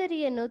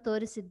ಮಾದರಿಯನ್ನು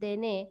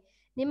ತೋರಿಸಿದ್ದೇನೆ.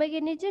 ನಿಮಗೆ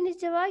ನಿಜ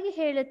ನಿಜವಾಗಿ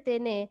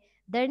ಹೇಳುತ್ತೇನೆ,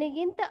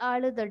 ದಣಿಗಿಂತ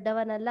ಆಳು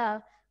ದೊಡ್ಡವನಲ್ಲ,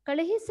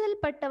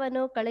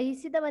 ಕಳುಹಿಸಲ್ಪಟ್ಟವನು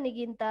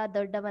ಕಳುಹಿಸಿದವನಿಗಿಂತ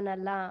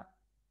ದೊಡ್ಡವನಲ್ಲ.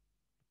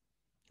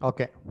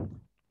 Okay,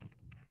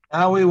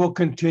 Now we will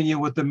continue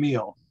with the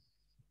meal.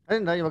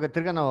 ಅದರಿಂದ ಇವಾಗ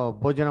ತಿರ್ಗಾ ನಾವು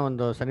ಭೋಜನ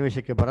ಒಂದು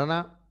ಸನ್ನಿವೇಶಕ್ಕೆ ಬರೋಣ.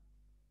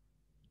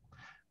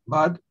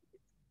 But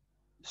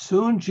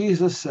soon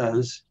Jesus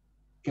says,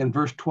 in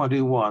verse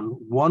 21,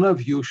 one of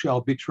you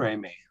shall betray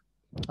me.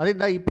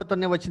 ಅದರಿಂದ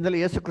 21ನೇ ವಚನದಲ್ಲಿ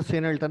ಯೇಸು ಕ್ರಿಸ್ತ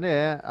ಏನ್ ಹೇಳ್ತಾನೆ,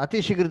 ಅತಿ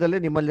ಶೀಘ್ರದಲ್ಲಿ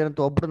ನಿಮ್ಮಲ್ಲಿರಂತ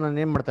ಒಬ್ರು ನಾನು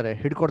ಏನ್ ಮಾಡ್ತಾರೆ,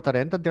 ಹಿಡ್ಕೊಡ್ತಾರೆ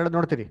ಅಂತ ಹೇಳೋದು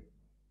ನೋಡ್ತೀರಿ.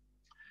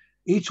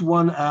 Each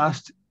one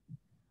asked,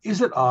 is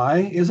it I?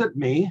 Is it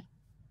me?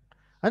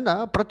 ಅಂದ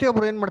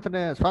ಪ್ರತಿಯೊಬ್ರು ಏನ್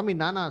ಮಾಡ್ತಾನೆ, ಸ್ವಾಮಿ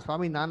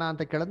ನಾನಾ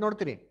ಅಂತ ಕೇಳೋದು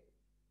ನೋಡ್ತೀರಿ.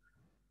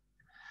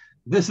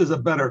 This is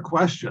a better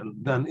question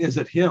than is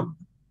it him?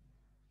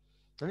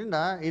 ಅದರಿಂದ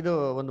ಇದು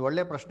ಒಂದು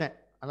ಒಳ್ಳೆ ಪ್ರಶ್ನೆ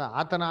ಅಲ್ಲ.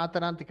 ಆತನ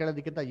ಅಂತ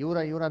ಕೇಳೋದಕ್ಕಿಂತ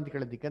ಇವರ ಅಂತ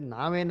ಕೇಳೋದಕ್ಕೆ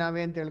ನಾವೇ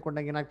ಅಂತ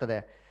ಹೇಳ್ಕೊಂಡಾಗ ಏನಾಗ್ತದೆ,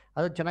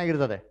 ಅದು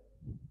ಚೆನ್ನಾಗಿರ್ತದೆ.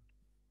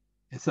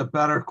 It's a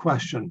better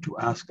question to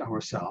ask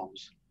ourselves.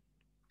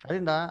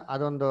 ಅದರಿಂದ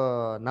ಅದೊಂದು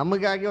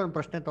ನಮಗಾಗಿ ಒಂದು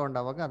ಪ್ರಶ್ನೆ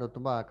ತಗೊಂಡಾಗ ಅದು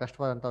ತುಂಬಾ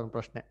ಕಷ್ಟವಾದಂತ ಒಂದು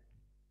ಪ್ರಶ್ನೆ.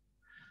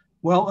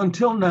 Well,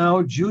 until now,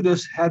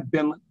 Judas had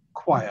been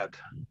quiet.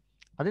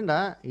 ಅದರಿಂದ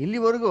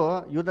ಇಲ್ಲಿವರೆಗೂ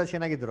ಯೂದಾಸ್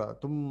ಏನಾಗಿದ್ರು,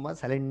 ತುಂಬಾ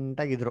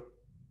ಸೈಲೆಂಟ್ ಆಗಿದ್ರು.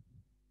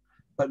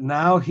 But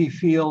now he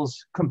feels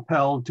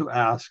compelled to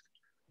ask,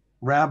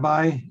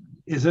 Rabbi,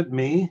 is it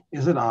me?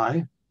 Is it I?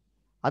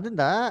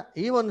 ಅದರಿಂದ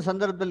ಈ ಒಂದು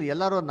ಸಂದರ್ಭದಲ್ಲಿ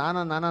ಎಲ್ಲರೂ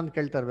ನಾನಾ ಅಂತ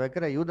ಕೇಳ್ತಾ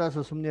ಇರ್ಬೇಕಾದ್ರೆ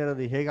ಯೂದಾಸು ಸುಮ್ಮನೆ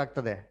ಇರೋದು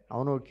ಹೇಗಾಗ್ತದೆ,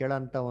 ಅವನು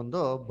ಕೇಳೋಂತ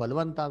ಒಂದು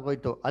ಬಲವಂತ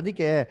ಆಗೋಯ್ತು.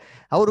 ಅದಕ್ಕೆ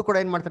ಅವರು ಕೂಡ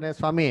ಏನ್ ಮಾಡ್ತಾನೆ,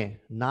 ಸ್ವಾಮಿ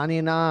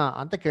ನಾನೇನಾ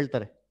ಅಂತ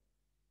ಕೇಳ್ತಾರೆ.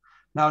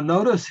 Now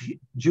notice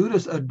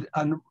Judas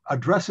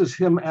addresses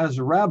him as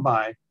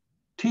Rabbi,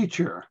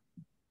 teacher,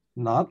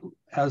 not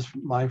as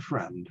my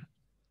friend.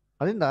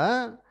 ಅದರಿಂದ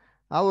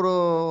ಅವರು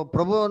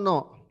ಪ್ರಭುವನ್ನು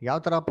ಯಾವ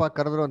ತರಪ್ಪ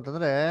ಕರೆದ್ರು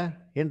ಅಂತಂದ್ರೆ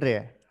ಏನ್ರಿ,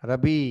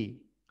 ರಬಿ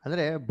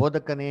ಅಂದ್ರೆ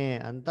ಬೋಧಕನೇ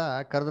ಅಂತ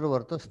ಕರೆದ್ರು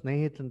ಹೊರತು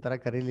ಸ್ನೇಹಿತನ ತರ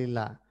ಕರೀಲಿಲ್ಲ.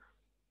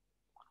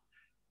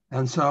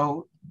 And so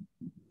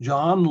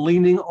John,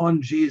 leaning on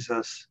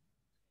Jesus,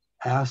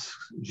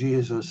 asks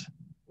Jesus,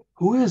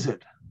 who is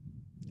it?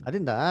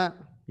 ಅದರಿಂದ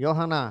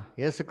ಯೋಹಾನ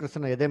ಯೇಸು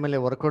ಕ್ರಿಸ್ತನ ಎದೆ ಮೇಲೆ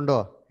ಹೊರ್ಕೊಂಡು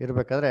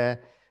ಇರ್ಬೇಕಾದ್ರೆ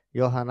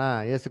ಯೋಹಾನ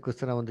ಯೇಸು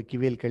ಕ್ರಿಸ್ತನ ಒಂದು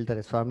ಕಿವಿಯಲ್ಲಿ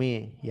ಕೇಳ್ತಾರೆ, ಸ್ವಾಮಿ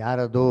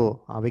ಯಾರದು,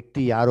 ಆ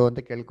ವ್ಯಕ್ತಿ ಯಾರು ಅಂತ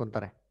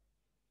ಕೇಳ್ಕೊಂತಾರೆ.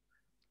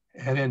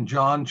 And in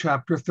John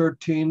chapter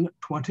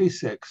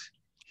 13:26,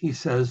 he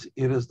says,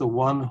 it is the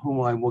one whom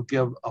I will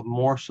give a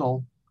morsel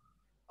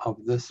of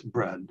this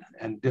bread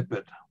and dip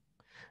it.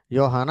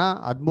 ಯೋಹಾನ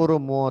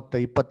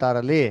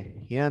 13:26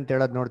 ಏನಂತ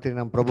ಹೇಳೋದು ನೋಡ್ತೀನಿ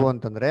ನಮ್ಮ ಪ್ರಭು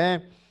ಅಂತಂದ್ರೆ,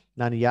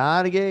 ನಾನು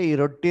ಯಾರಿಗೆ ಈ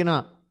ರೊಟ್ಟಿನ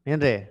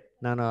ಏನ್ರಿ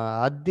ನಾನು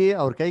ಅದ್ದಿ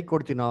ಅವ್ರ ಕೈ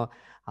ಕೊಡ್ತೀನೋ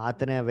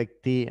ಆತನೇ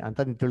ವ್ಯಕ್ತಿ ಅಂತ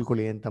ನೀವು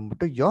ತಿಳ್ಕೊಳ್ಳಿ ಅಂತ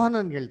ಅಂದ್ಬಿಟ್ಟು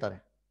ಯೋಹಾನನ್ಗೆ ಹೇಳ್ತಾರೆ.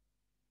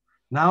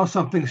 Now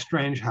something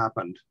strange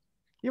happened.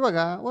 ಇವಾಗ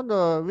ಒಂದು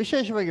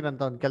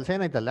ವಿಶೇಷವಾಗಿರೋಂಥ ಒಂದು ಕೆಲಸ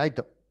ಏನಾಯ್ತಲ್ಲ,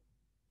 ಆಯ್ತು.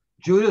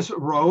 Judas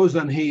rose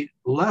and he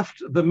left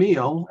the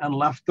meal and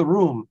left the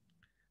room.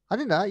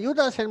 ಅದರಿಂದ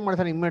ಯೂದಾಸ್ ಏನ್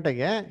ಮಾಡ್ತಾನೆ,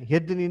 ಇಮ್ಮಿಡಿಯೇಟಾಗಿ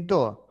ಎದ್ದು ನಿಂತು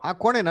ಆ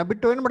ಕೋಣೆನ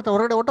ಬಿಟ್ಟು ಏನ್ ಮಾಡ್ತಾನೆ,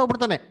 ಹೊರಗಡೆ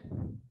ಹೊಟ್ಟೋಗ್ಬಿಡ್ತಾನೆ.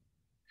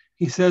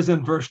 He says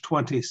in verse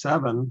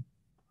 27,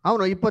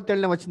 ಅವನು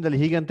 27ನೇ ವಚನದಲ್ಲಿ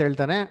ಹೀಗೆ ಅಂತ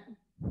ಹೇಳ್ತಾನೆ,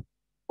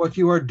 what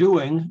you are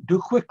doing, do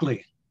quickly.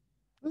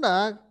 ಅಂದ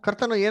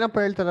ಕರ್ತನು ಏನಪ್ಪ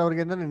ಹೇಳ್ತಾರೆ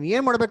ಅವ್ರಿಗೆ ಅಂದ್ರೆ, ನೀನು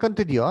ಏನ್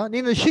ಮಾಡ್ಬೇಕಂತಿದ್ಯೋ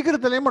ನೀನು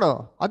ಶೀಘ್ರದಲ್ಲೇ ಮಾಡು,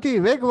 ಅತಿ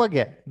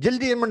ವೇಗವಾಗಿ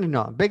ಜಲ್ದಿ ಏನ್ ಮಾಡಿ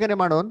ನೀನು ಬೇಗನೆ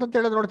ಮಾಡು ಅಂತ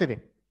ಹೇಳೋದು ನೋಡ್ತೀನಿ.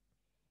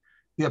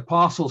 The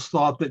apostles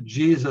thought that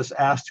Jesus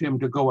asked him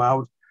to go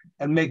out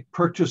and make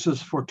purchases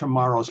for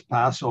tomorrow's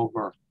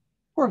Passover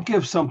or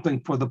give something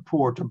for the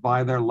poor to buy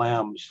their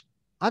lambs.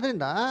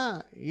 ಆದ್ರಿಂದ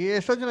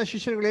ಎಷ್ಟೋ ಜನ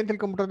ಶಿಷ್ಯರುಗಳು ಏನ್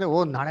ತಿಳ್ಕೊಂಡ್ಬಿಟ್ರೆ, ಓ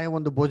ನಾಳೆ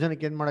ಒಂದು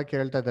ಭೋಜನಕ್ಕೆ ಏನ್ ಮಾಡಕ್ಕೆ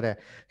ಹೇಳ್ತಾ ಇದಾರೆ,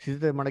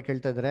 ಸಿದ್ಧತೆ ಮಾಡಕ್ಕೆ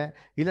ಹೇಳ್ತಾ ಇದಾರೆ,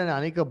 ಇಲ್ಲ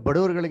ಅನೇಕ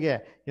ಬಡವರುಗಳಿಗೆ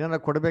ಏನಾರ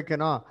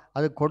ಕೊಡ್ಬೇಕೇನೋ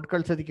ಅದಕ್ಕೆ ಕೊಟ್ಟು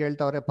ಕಳ್ಸೋದಕ್ಕೆ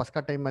ಹೇಳ್ತಾವ್ರೆ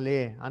ಪಸ್ಕಾ ಟೈಮಲ್ಲಿ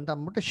ಅಂತ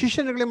ಅಂದ್ಬಿಟ್ಟು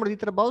ಶಿಷ್ಯರುಗಳೇ ಮಾಡಿ ಈ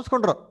ತರ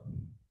ಭಾವಿಸ್ಕೊಂಡ್ರು.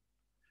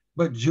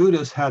 But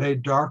Judas had a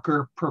darker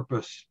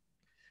purpose.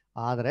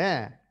 ಆದ್ರೆ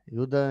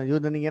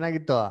ಯೂದನಿಗೆ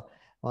ಏನಾಗಿತ್ತು,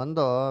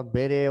 ಒಂದು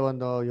ಬೇರೆ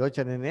ಒಂದು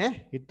ಯೋಚನೆನೇ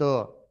ಇತ್ತು.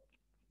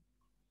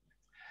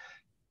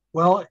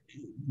 Well,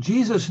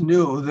 Jesus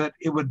knew that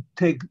it would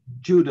take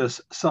Judas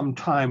some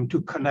time to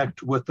connect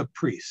with the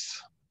priests.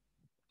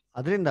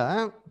 ಅದರಿಂದ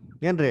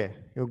ಏನ್ರಿ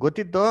ಇವಾಗ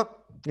ಗೊತ್ತಿತ್ತು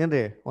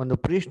ಏನ್ರಿ, ಒಂದು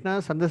ಪ್ರೀಸ್ಟ್ನ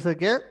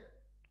ಸಂಧಿಸಕ್ಕೆ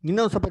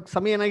ಇನ್ನೊಂದು ಸ್ವಲ್ಪ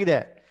ಸಮಯ ಏನಾಗಿದೆ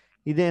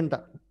ಇದೆ ಅಂತ.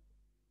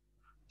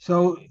 So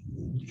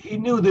he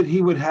knew that he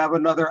would have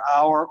another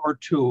hour or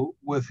two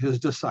with his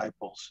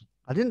disciples.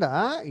 ಅದರಿಂದ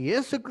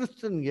ಯೇಸು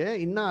ಕ್ರಿಸ್ತನ್ಗೆ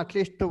ಇನ್ನ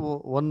ಅಟ್ಲೀಸ್ಟ್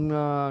 1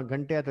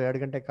 ಗಂಟೆ ಅಥವಾ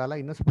 2 ಗಂಟೆ ಕಾಲ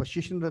ಇನ್ನ ಸ್ವಲ್ಪ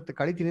ಶಿಷ್ಯನ ಜೊತೆ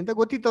ಕಳಿತೀನಿ ಅಂತ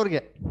ಗೊತ್ತಿತ್ತು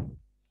ಅವ್ರಿಗೆ.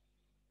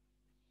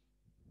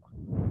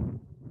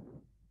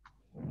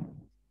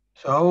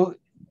 So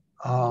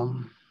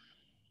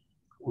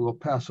we'll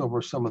pass over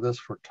some of this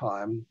for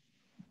time.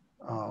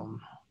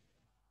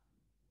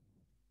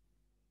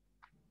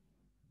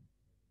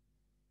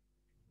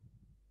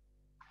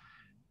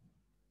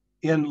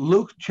 In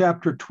Luke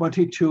chapter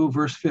 22,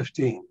 verse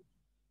 15.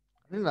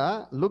 ಅದರಿಂದ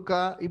ಲೂಕ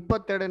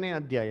 22ನೇ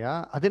ಅಧ್ಯಾಯ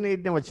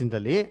 15ನೇ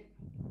ವಚನದಲ್ಲಿ,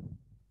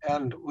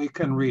 and we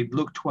can read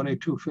Luke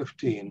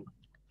 22:15.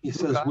 He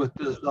says, with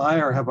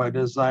desire have I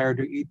desired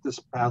to eat this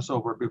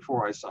Passover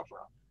before I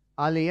suffer.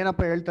 ಅಲ್ಲಿ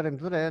ಏನಪ್ಪ ಹೇಳ್ತಾರೆ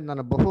ಅಂತಂದ್ರೆ,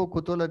 ನಾನು ಬಹು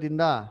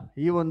ಕುತೂಹಲದಿಂದ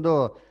ಈ ಒಂದು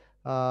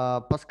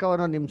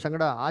ಪಸ್ಕವನ್ನು ನಿಮ್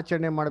ಸಂಗಡ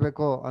ಆಚರಣೆ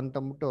ಮಾಡಬೇಕು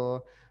ಅಂತಂದ್ಬಿಟ್ಟು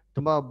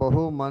ತುಂಬಾ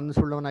ಬಹು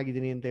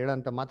ಮನಸ್ಸುಳ್ಳವನಾಗಿದ್ದೀನಿ ಅಂತ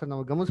ಹೇಳಂತ ಮಾತ್ರ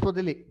ನಾವು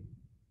ಗಮನಿಸ್ಬೋದಿಲ್ಲಿ.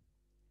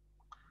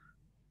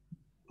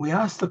 We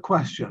ask the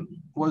question,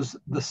 was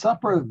the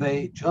supper they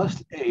just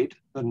ate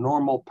the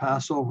normal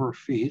Passover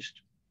feast,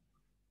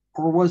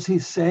 or was he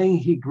saying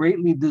he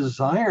greatly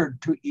desired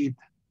to eat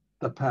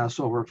the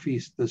Passover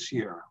feast this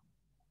year?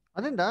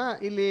 ಅದರಿಂದ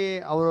ಇಲ್ಲಿ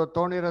ಅವರು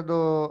ತಗೊಂಡಿರೋದು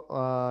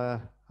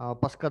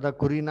ಪಸ್ಕದ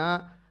ಕುರಿನ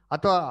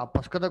ಅಥವಾ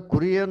ಪಸ್ಕದ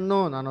ಕುರಿಯನ್ನು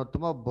ನಾನು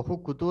ತುಂಬಾ ಬಹು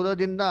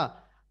ಕುತೂಹಲದಿಂದ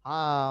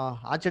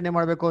ಆಚರಣೆ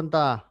ಮಾಡಬೇಕು ಅಂತ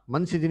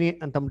ಮನ್ಸಿದೀನಿ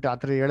ಅಂತಂದ್ಬಿಟ್ಟು ಆ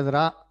ಥರ ಹೇಳಿದ್ರ?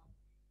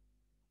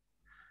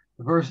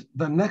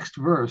 The next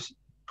verse,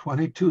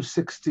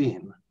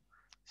 22:16,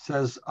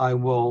 says,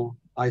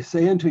 I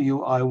say unto you,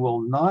 I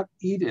will not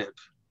eat it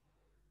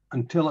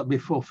until it be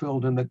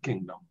fulfilled in the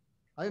kingdom.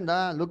 ಅದರಿಂದ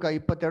ಲೂಕ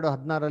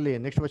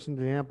 22:16 ನೆಕ್ಸ್ಟ್ ವರ್ಷ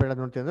ಏನಪ್ಪ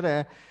ಹೇಳೋದು ನೋಡ್ತೀವಿ ಅಂದ್ರೆ,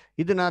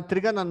 ಇದನ್ನ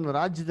ತಿರ್ಗಾ ನನ್ನ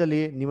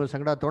ರಾಜ್ಯದಲ್ಲಿ ನಿಮ್ಮ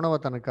ಸಂಗಡ ತೊಗೊಳವ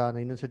ತನಕ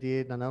ಇನ್ನೊಂದ್ಸತಿ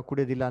ನಾನು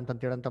ಕುಡಿಯೋದಿಲ್ಲ ಅಂತ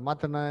ಹೇಳಂತ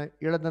ಮಾತನ್ನ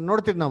ಹೇಳೋದನ್ನ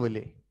ನೋಡ್ತೀವಿ ನಾವು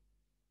ಇಲ್ಲಿ.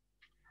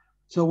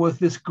 So with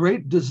this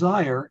great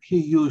desire, he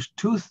used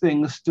two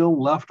things still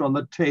left on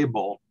the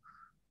table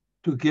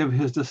to give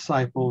his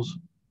disciples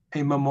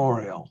a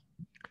memorial.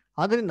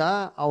 ಆದ್ರಿಂದ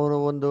ಅವರು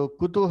ಒಂದು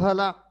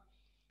ಕುತೂಹಲ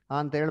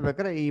ಅಂತ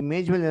ಹೇಳ್ಬೇಕಾದ್ರೆ ಈ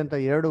ಮೇಜ್ ಮೇಲೆ ಅಂತ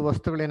ಎರಡು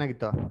ವಸ್ತುಗಳು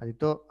ಏನಾಗಿತ್ತು,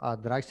 ಅದಿತ್ತು ಆ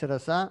ದ್ರಾಕ್ಷಿ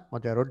ರಸ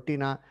ಮತ್ತೆ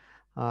ರೊಟ್ಟಿನ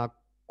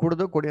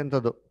ಕುಡಿದು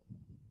ಕುಡಿಯುವಂಥದ್ದು.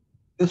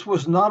 This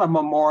was not a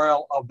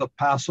memorial of the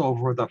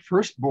Passover, the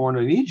firstborn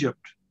in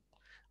Egypt.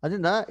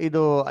 ಅದರಿಂದ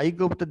ಇದು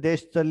ಐಗುಪ್ತ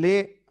ದೇಶದಲ್ಲಿ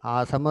ಆ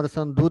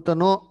ಸಮರಸನ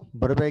ದೂತನು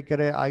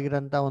ಬರಬೇಕಾರೆ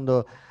ಆಗಿರೋಂಥ ಒಂದು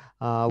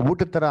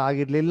ಊಟದ ಥರ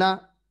ಆಗಿರ್ಲಿಲ್ಲ.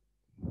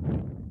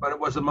 But it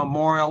was a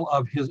memorial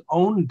of his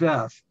own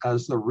death as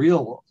the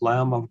real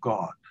Lamb of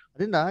God.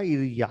 ಅದರಿಂದ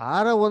ಇದು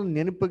ಯಾರ ಒಂದು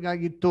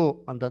ನೆನಪಿಗಾಗಿತ್ತು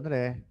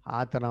ಅಂತಂದ್ರೆ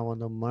ಆತನ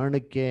ಒಂದು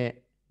ಮರಣಕ್ಕೆ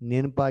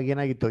ನೆನಪಾಗಿ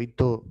ಏನಾಗಿತ್ತು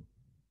ಇತ್ತು.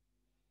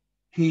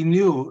 He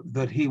knew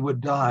that he would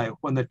die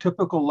when the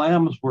typical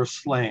lambs were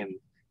slain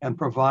and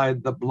provide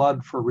the blood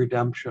for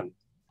redemption.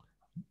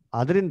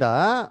 ಅದರಿಂದ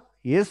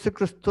ಯೇಸು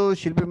ಕ್ರಿಸ್ತು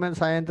ಶಿಲ್ಪಿ ಮೇಲೆ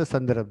ಸಾಯಂತ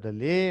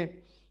ಸಂದರ್ಭದಲ್ಲಿ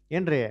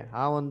ಏನ್ರಿ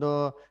ಆ ಒಂದು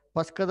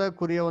ಪಸ್ಕದ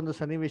ಕುರಿಯ ಒಂದು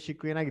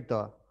ಸನ್ನಿವೇಶಕ್ಕೂ ಏನಾಗಿತ್ತು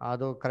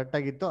ಅದು ಕರೆಕ್ಟ್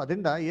ಆಗಿತ್ತು.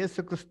 ಅದರಿಂದ ಯೇಸು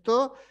ಕ್ರಿಸ್ತು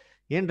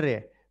ಏನ್ರಿ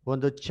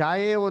ಒಂದು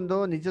ಛಾಯೆ ಒಂದು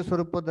ನಿಜ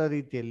ಸ್ವರೂಪದ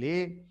ರೀತಿಯಲ್ಲಿ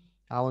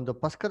ಆ ಒಂದು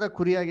ಪಸ್ಕದ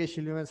ಕುರಿಯಾಗಿ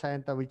ಶಿಲ್ಪಿ ಮೇಲೆ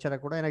ಸಾಯಂತ ವಿಚಾರ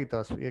ಕೂಡ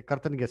ಏನಾಗಿತ್ತು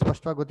ಕರ್ತನಿಗೆ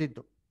ಸ್ಪಷ್ಟವಾಗಿ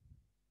ಗೊತ್ತಿತ್ತು.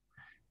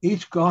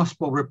 Each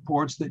gospel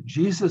reports that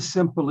Jesus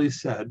simply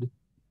said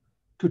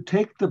to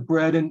take the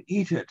bread and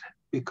eat it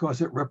because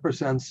it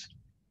represents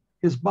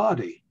his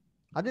body.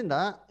 ಅದರಿಂದ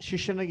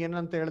ಶಿಷ್ಯನಿಗೆ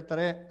ಏನಂತ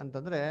ಹೇಳ್ತಾರೆ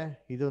ಅಂತಂದ್ರೆ,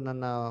 ಇದು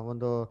ನನ್ನ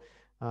ಒಂದು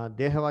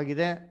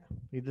ದೇಹವಾಗಿದೆ,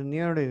 ಇದು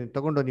ನೋಡಿ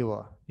ತಗೊಂಡು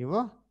ನೀವು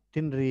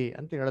ತಿನ್ರಿ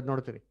ಅಂತ ಹೇಳೋದು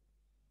ನೋಡ್ತೀರಿ.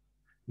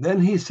 Then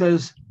he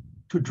says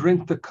to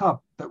drink the cup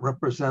that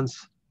represents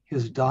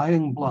his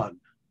dying blood.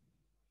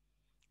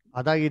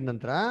 ಅದಾಗಿದ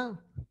ನಂತರ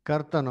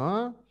ಕರ್ತನು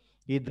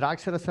ಈ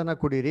ದ್ರಾಕ್ಷರಸನ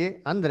ಕುಡೀರಿ,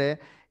 ಅಂದ್ರೆ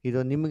ಇದು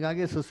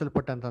ನಿಮಗಾಗಿ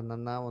ಸುಸಲ್ಪಟ್ಟಂತ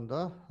ನನ್ನ ಒಂದು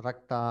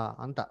ರಕ್ತ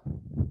ಅಂತ.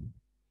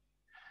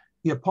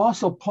 The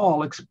Apostle Paul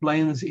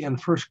explains in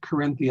 1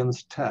 Corinthians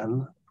 10,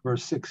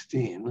 verse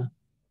 16,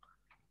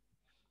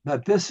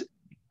 that this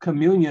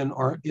communion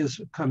is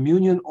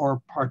communion or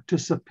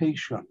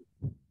participation.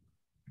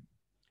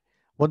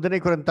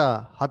 1 ಕೊರಿಂಥ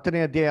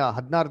 10ನೇ ಅಧ್ಯಾಯ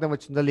 16ನೇ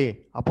ವಚನದಲ್ಲಿ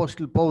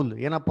ಅಪೋಸ್ಟಲ್ ಪೌಲ್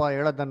ಏನಪ್ಪಾ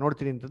ಹೇಳೋದನ್ನ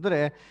ನೋಡ್ತೀನಿ ಅಂತಂದ್ರೆ,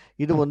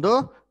 ಇದು ಒಂದು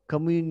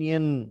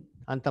ಕಮ್ಯೂನಿಯನ್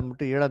ಅಂತ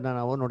ಅಂದ್ಬಿಟ್ಟು ಹೇಳೋದನ್ನ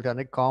ನಾವು ನೋಡ್ತೀವಿ.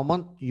 ಅಂದ್ರೆ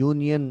ಕಾಮನ್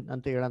ಯೂನಿಯನ್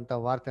ಅಂತ ಹೇಳೋಂಥ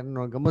ವಾರ್ತೆಯನ್ನು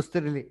ನಾವು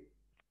ಗಮನಿಸ್ತಿರಲಿ.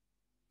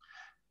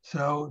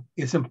 So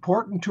it's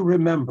important to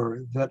remember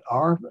that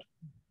our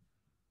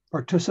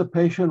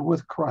participation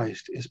with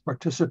Christ is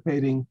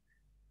participating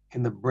in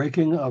the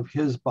breaking of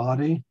his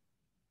body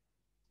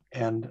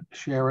and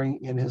sharing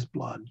in his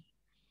blood.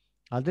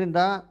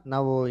 ಅದರಿಂದ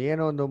ನಾವು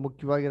ಏನೋ ಒಂದು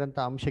ಮುಖ್ಯವಾಗಿರೋಂಥ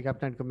ಅಂಶ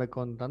ಜ್ಞಾಪನ ಇಟ್ಕೊಬೇಕು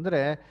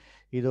ಅಂತಂದ್ರೆ,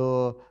 ಇದು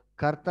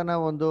ಕರ್ತನ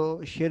ಒಂದು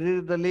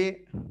ಶರೀರದಲ್ಲಿ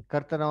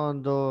ಕರ್ತನ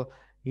ಒಂದು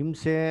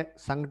ಹಿಂಸೆ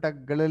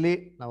ಸಂಕಟಗಳಲ್ಲಿ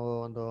ನಾವು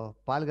ಒಂದು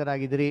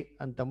ಪಾಲ್ಗಾರಾಗಿದ್ದೀರಿ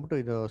ಅಂತಂದ್ಬಿಟ್ಟು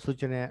ಇದು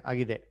ಸೂಚನೆ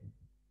ಆಗಿದೆ.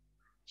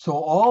 So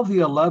all the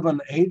 11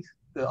 ate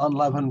the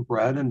unleavened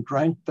bread and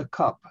drank the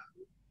cup,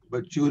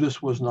 but Judas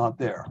was not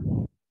there.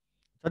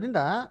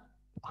 ಅದರಿಂದ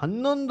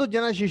 11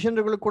 ಜನ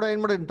ಶಿಷ್ಯರುಗಳು ಕೂಡ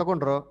ಏನ್ ಮಾಡಿದ್ರು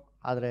ತಗೊಂಡ್ರು,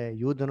 ಆದ್ರೆ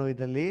ಯೂದನು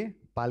ಇದರಲ್ಲಿ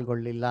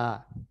ಪಾಲ್ಗೊಳ್ಳಿಲ್ಲ.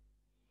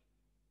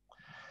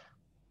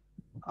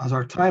 As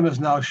our time is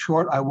now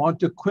short, I want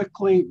to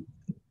quickly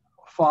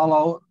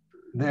follow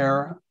their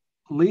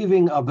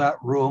leaving of that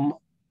room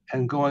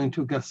and going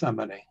to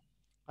Gethsemane.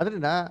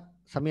 ಅದರಿಂದ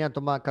ಸಮಯ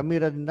ತುಂಬಾ ಕಮ್ಮಿ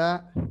ಇರೋದ್ರಿಂದ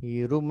ಈ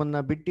ರೂಮನ್ನ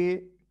ಬಿಟ್ಟು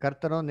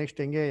ಕರ್ತನು ನೆಕ್ಸ್ಟ್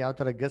ಹೆಂಗೆ ಯಾವ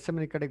ತರ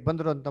ಗೆತ್ಸೆಮನೆ ಕಡೆಗೆ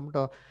ಬಂದ್ರು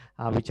ಅಂತಂದ್ಬಿಟ್ಟು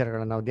ಆ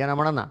ವಿಚಾರಗಳನ್ನ ನಾವು ಧ್ಯಾನ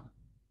ಮಾಡೋಣ.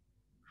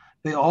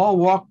 They all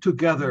walked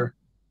together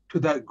to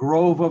that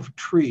grove of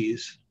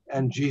trees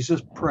and Jesus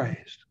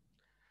praised.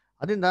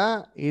 ಅದರಿಂದ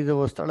ಇದು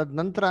ಸ್ಥಳದ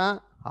ನಂತರ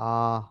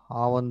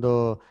ಆ ಒಂದು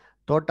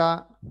ತೋಟ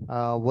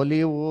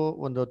ಒಲಿವು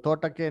ಒಂದು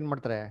ತೋಟಕ್ಕೆ ಏನ್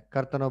ಮಾಡ್ತಾರೆ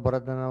ಕರ್ತನು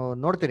ಬರೋದನ್ನ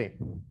ನೋಡ್ತೀರಿ.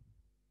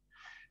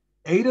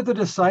 8 of the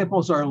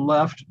disciples are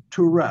left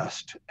to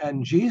rest, and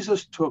Jesus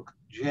took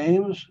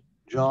James,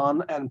 John,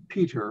 and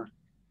Peter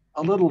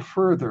a little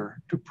further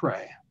to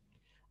pray.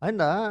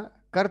 ಅದರಿಂದ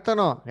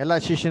ಕರ್ತನು ಎಲ್ಲ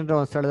ಶಿಷ್ಯರ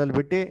ಒಂದು ಸ್ಥಳದಲ್ಲಿ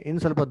ಬಿಟ್ಟು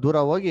ಇನ್ನು ಸ್ವಲ್ಪ ದೂರ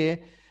ಹೋಗಿ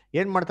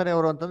ಏನ್ ಮಾಡ್ತಾರೆ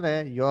ಅವರು ಅಂತಂದ್ರೆ,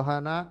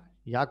 ಯೋಹಾನ,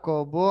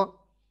 ಯಾಕೋಬು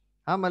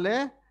ಆಮೇಲೆ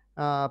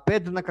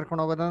ಪೇತ್ರನ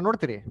ಕರ್ಕೊಂಡು ಹೋಗೋದನ್ನ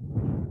ನೋಡ್ತೀರಿ.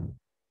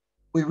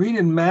 We read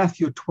in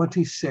Matthew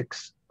 26,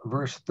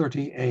 verse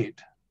 38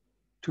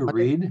 to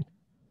read.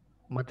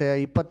 ಮತ್ತೆ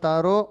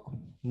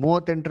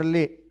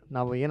 26:38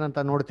 ನಾವು ಏನಂತ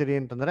ನೋಡ್ತೀರಿ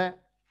ಅಂತಂದ್ರೆ,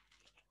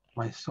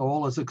 My soul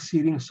is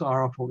exceeding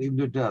sorrowful even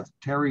to death.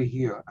 Tarry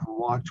here and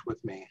watch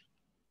with me.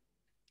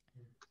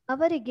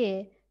 ಅವರಿಗೆ,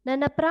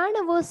 ನನ್ನ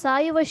ಪ್ರಾಣವು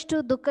ಸಾಯುವಷ್ಟು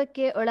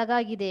ದುಃಖಕ್ಕೆ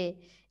ಒಳಗಾಗಿದೆ,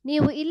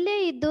 ನೀವು ಇಲ್ಲೇ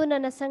ಇದ್ದು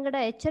ನನ್ನ ಸಂಗಡ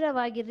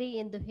ಎಚ್ಚರವಾಗಿರಿ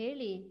ಎಂದು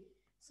ಹೇಳಿ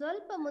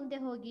ಸ್ವಲ್ಪ ಮುಂದೆ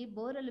ಹೋಗಿ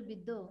ಬೋರಲು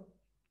ಬಿದ್ದು.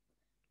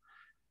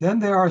 Then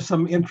there are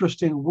some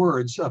interesting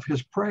words of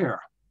his prayer.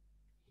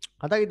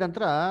 ಅದಾಗಿದ್ದ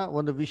ನಂತರ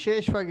ಒಂದು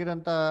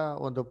ವಿಶೇಷವಾಗಿರೋಂಥ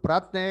ಒಂದು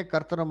ಪ್ರಾರ್ಥನೆ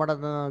ಕರ್ತನ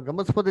ಮಾಡೋದನ್ನ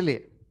ಗಮನಿಸ್ಬೋದಿಲ್ಲಿ.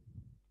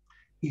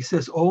 He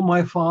says, "Oh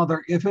my Father,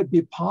 if it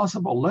be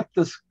possible, let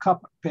this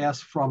cup pass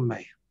from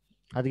me."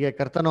 ಅದಕ್ಕೆ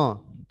ಕರ್ತನು,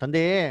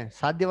 ತಂದೆಯೇ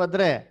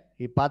ಸಾಧ್ಯವಾದ್ರೆ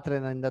ಈ ಪಾತ್ರೆ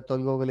ನನ್ನಿಂದ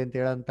ತೊಲಗೋಗಲಿ ಅಂತ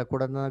ಹೇಳಂತ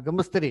ಕೂಡ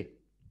ಗಮನಿಸ್ತೀರಿ.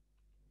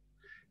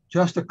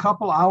 Just a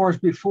couple hours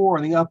before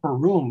in the upper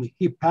room,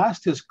 he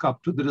passed his cup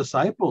to the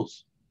disciples.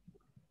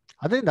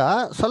 ಅದರಿಂದ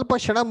ಸ್ವಲ್ಪ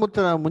ಕ್ಷಣ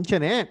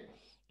ಮುಂಚೆನೆ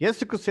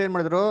ಯೇಸು ಕ್ರಿಸ್ತ ಏನ್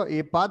ಮಾಡಿದ್ರು, ಈ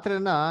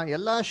ಪಾತ್ರೆಯನ್ನ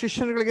ಎಲ್ಲಾ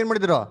ಶಿಷ್ಯರುಗಳಿಗೆ ಏನ್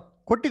ಮಾಡಿದ್ರು,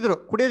 ಕೊಟ್ಟಿದ್ರು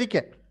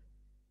ಕುಡಿಯೋದಿಕ್ಕೆ.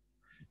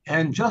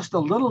 And just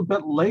a little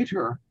bit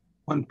later,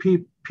 when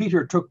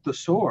Peter took the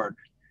sword,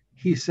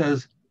 he says,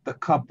 "The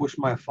cup which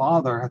my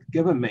Father hath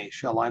given me,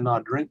 shall I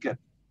not drink it?"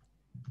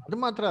 ಅದು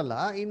ಮಾತ್ರ ಅಲ್ಲ,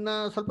 ಇನ್ನ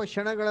ಸ್ವಲ್ಪ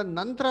ಕ್ಷಣಗಳ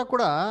ನಂತರ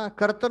ಕೂಡ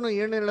ಕರ್ತನು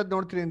ಏನು ಹೇಳೋದು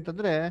ನೋಡ್ತೀರಿ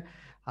ಅಂತಂದ್ರೆ,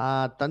 ಆ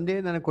ತಂದೆ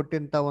ನನಗೆ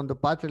ಕೊಟ್ಟಂತ ಒಂದು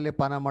ಪಾತ್ರೆಯಲ್ಲಿ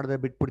ಪಾನ ಮಾಡದೆ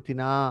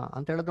ಬಿಟ್ಬಿಡ್ತೀನಾ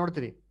ಅಂತ ಹೇಳೋದು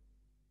ನೋಡ್ತೀರಿ.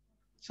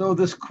 So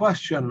this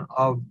question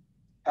of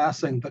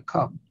passing the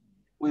cup,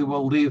 we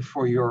will leave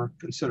for your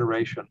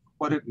consideration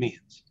what it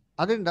means.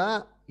 ಅದರಿಂದ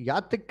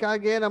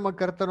ಯಾತಕ್ಕಾಗೆ ನಮ್ಮ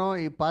ಕರ್ತನು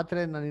ಈ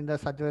ಪಾತ್ರೆ ನನ್ನಿಂದ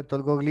ಸಾಧ್ಯತೆ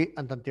ತೊಲಗೋಗ್ಲಿ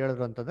ಅಂತ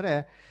ಹೇಳಿದ್ರು ಅಂತಂದ್ರೆ,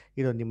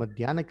 ಇದು ನಿಮ್ಮ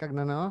ಧ್ಯಾನಕ್ಕಾಗಿ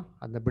ನಾನು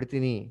ಅದನ್ನ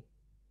ಬಿಡ್ತೀನಿ.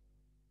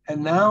 And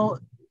now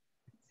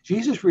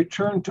Jesus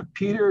returned to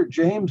Peter,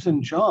 James, and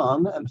John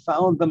and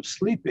found them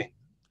sleeping.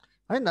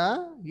 ಅದರಿಂದ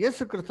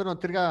ಯೇಸು ಕ್ರಿಸ್ತನು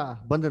ತಿರ್ಗಾ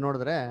ಬಂದು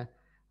ನೋಡಿದ್ರೆ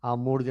ಆ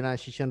 3 ಜನ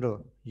ಶಿಷ್ಯನರು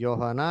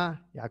ಯೋಹಾನ,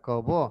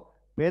 ಯಾಕೋಬು,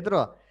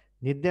 ಪೇದ್ರು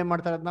ನಿದ್ದೆ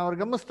ಮಾಡ್ತಾ ಇರೋದನ್ನ ಅವ್ರು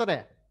ಗಮನಿಸ್ತಾರೆ.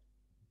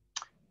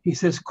 He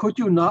says, "Could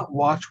you not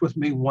watch with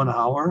me 1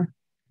 hour?"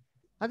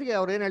 ಅದಕ್ಕೆ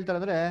ಅವ್ರು ಏನ್ ಹೇಳ್ತಾರೆ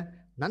ಅಂದ್ರೆ,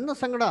 ನನ್ನ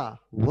ಸಂಗಡ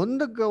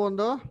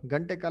ಒಂದು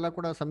ಗಂಟೆ ಕಾಲ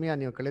ಕೂಡ ಸಮಯ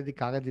ನೀವು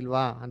ಕಳೆದಿಕ್ಕೆ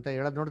ಆಗೋದಿಲ್ವಾ ಅಂತ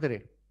ಹೇಳೋದು ನೋಡ್ತೀರಿ.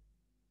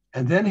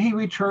 And then he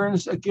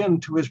returns again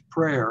to his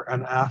prayer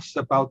and asks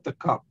about the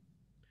cup.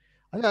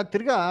 ಅಂದ್ರೆ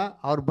ತಿರ್ಗಾ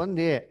ಅವ್ರು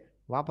ಬಂದು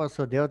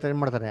ವಾಪಸ್ಸು ದೇವತೆ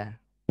ಏನ್ ಮಾಡ್ತಾರೆ,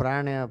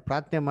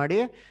 ಪ್ರಾರ್ಥನೆ ಮಾಡಿ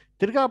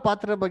ತಿರ್ಗಾ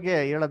ಪಾತ್ರೆ ಬಗ್ಗೆ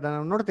ಹೇಳೋದನ್ನ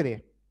ನಾವು ನೋಡ್ತೀರಿ.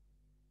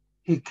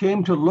 He came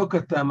to look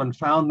at them and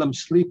found them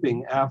sleeping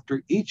after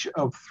each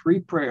of 3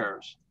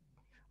 prayers.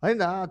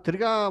 ಅದರಿಂದ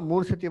ತಿರ್ಗಾ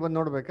 3 ಸತಿ ಬಂದು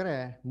ನೋಡ್ಬೇಕಾರೆ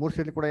 3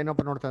 ಸತಿ ಕೂಡ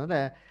ಏನಪ್ಪ ನೋಡ್ತಾರೆ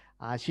ಅಂದ್ರೆ,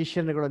 ಆ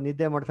ಶಿಷ್ಯನುಗಳು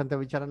ನಿದ್ದೆ ಮಾಡ್ತಂತ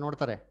ವಿಚಾರ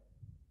ನೋಡ್ತಾರೆ.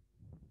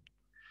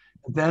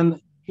 Then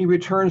he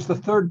returns the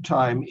 3rd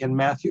time in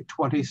Matthew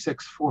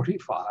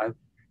 26:45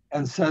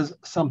 and says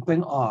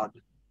something odd.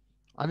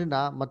 ಅದರಿಂದ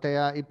ಮತ್ತೆ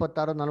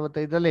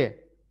 26:45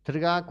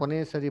 ತಿರ್ಗಾ ಕೊನೆ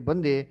ಸರಿ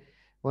ಬಂದು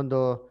ಒಂದು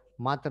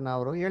ಮಾತನ್ನ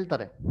ಅವರು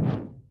ಹೇಳ್ತಾರೆ.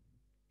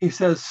 He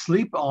says,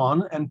 "Sleep on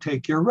and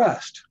take your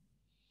rest."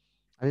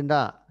 ಅದರಿಂದ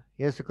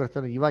ಯೇಸು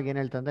ಕ್ರಿಸ್ತನು ಇವಾಗ ಏನ್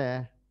ಹೇಳ್ತಂದ್ರೆ,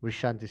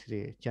 ವಿಶ್ರಾಂತಿಸ್ರಿ,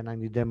 ಚೆನ್ನಾಗಿ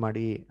ನಿದ್ದೆ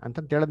ಮಾಡಿ ಅಂತ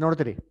ಹೇಳೋದು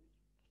ನೋಡ್ತೀರಿ.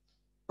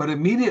 But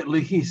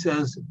immediately he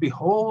says,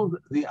 "Behold,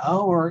 the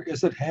hour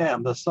is at hand.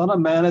 The Son of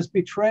Man is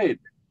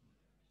betrayed."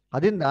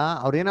 ಅದರಿಂದ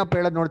ಅವ್ರೇನಪ್ಪ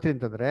ಹೇಳೋದು ನೋಡ್ತೀರಿ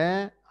ಅಂತಂದ್ರೆ,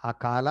 ಆ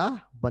ಕಾಲ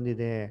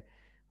ಬಂದಿದೆ,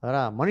 ಅದರ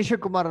ಮನುಷ್ಯ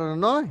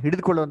ಕುಮಾರನನ್ನು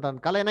ಹಿಡಿದುಕೊಳ್ಳುವಂತ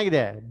ಒಂದು ಕಾಲ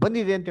ಏನಾಗಿದೆ,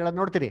 ಬಂದಿದೆ ಅಂತ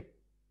ಹೇಳೋದು ನೋಡ್ತೀರಿ.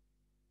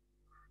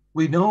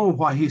 We know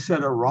why he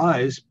said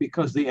arise,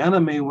 because the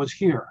enemy was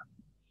here.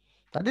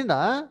 ಅದರಿಂದ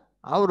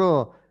ಅವರು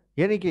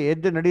ಏನಕ್ಕೆ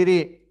ಎದ್ದು ನಡೀರಿ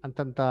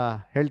ಅಂತಂತ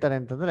ಹೇಳ್ತಾರೆ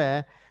ಅಂತಂದ್ರೆ,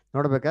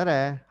 ನೋಡ್ಬೇಕಾದ್ರೆ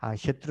ಆ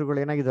ಶತ್ರುಗಳು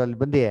ಏನಾಗಿದ್ದು ಅಲ್ಲಿ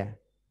ಬಂದಿ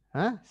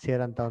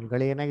ಸೇರಂತ ಒಂದು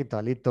ಗಳಿ ಏನಾಗಿತ್ತು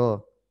ಅಲ್ಲಿತ್ತು.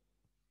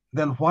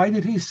 Then why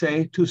did he say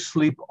to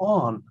sleep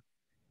on?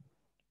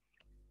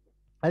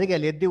 ಅದಕ್ಕೆ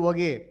ಅಲ್ಲಿ ಎದ್ದು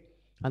ಹೋಗಿ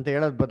ಅಂತ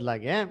ಹೇಳೋದ್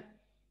ಬದಲಾಗಿ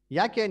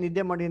ಯಾಕೆ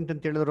ನಿದ್ದೆ ಮಾಡಿ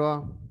ಅಂತ ಹೇಳಿದ್ರು?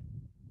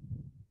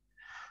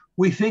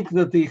 We think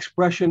that the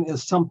expression is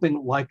something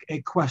like a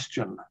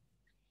question.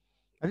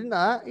 ಅದರಿಂದ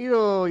ಇದು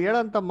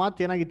ಹೇಳೋಂಥ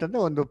ಮಾತು ಏನಾಗಿತ್ತು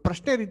ಅಂದ್ರೆ, ಒಂದು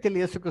ಪ್ರಶ್ನೆ ರೀತಿಯಲ್ಲಿ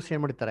ಯೇಸು ಕ್ರಿಸ್ತ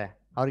ಏನ್ ಮಾಡ್ತಾರೆ,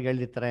 ಅವ್ರಿಗೆ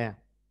ಹೇಳಿರ್ತಾರೆ.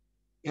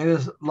 It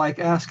is like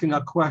asking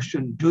a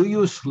question, "Do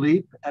you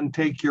sleep and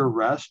take your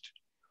rest?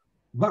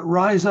 But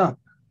rise up."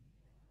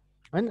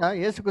 ಅಂದ್ರೆ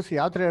ಯೇಸು ಕ್ರಿಸ್ತ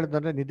ಯಾವ ತರ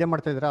ಹೇಳಿದ್ರೆ, ನಿದ್ದೆ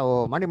ಮಾಡ್ತಾ ಇದ್ರ, ಓ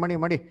ಮಾಡಿ ಮಾಡಿ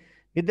ಮಾಡಿ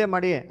ನಿದ್ದೆ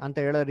ಮಾಡಿ ಅಂತ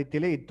ಹೇಳೋ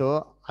ರೀತಿಯಲ್ಲಿ ಇತ್ತು.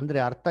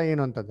 ಅಂದ್ರೆ ಅರ್ಥ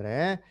ಏನು ಅಂತಂದ್ರೆ,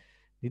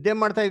 ನಿದ್ದೆ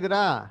ಮಾಡ್ತಾ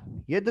ಇದ್ದೀರಾ,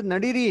 ಎದ್ದು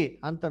ನಡೀರಿ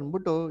ಅಂತ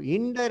ಅಂದ್ಬಿಟ್ಟು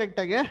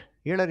ಇಂಡೈರೆಕ್ಟ್ ಆಗಿ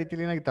ಹೇಳೋ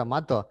ರೀತಿಯಲ್ಲಿ ಏನಾಗಿತ್ತ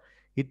ಮಾತು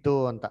ಇತ್ತು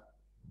ಅಂತ.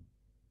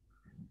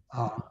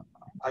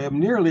 I am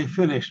nearly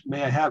finished.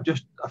 May I have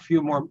just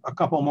a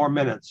couple more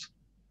minutes?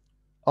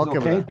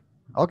 Okay.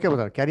 Okay,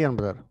 brother. Carry on,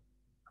 brother.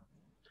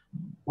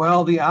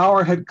 Well, the hour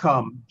had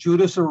come.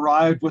 Judas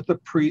arrived with the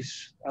priests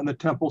and the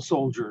temple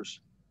soldiers.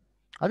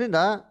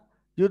 ಅದರಿಂದ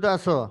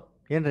ಯೂದಾಸು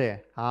ಏನ್ರಿ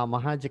ಆ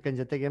ಮಹಾಜಕನ್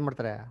ಜೊತೆಗೆ ಏನ್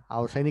ಮಾಡ್ತಾರೆ,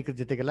 ಆ ಸೈನಿಕರ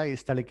ಜೊತೆಗೆಲ್ಲ ಈ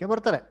ಸ್ಥಳಕ್ಕೆ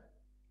ಬರ್ತಾರೆ.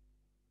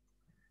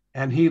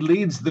 And he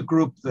leads the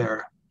group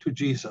there to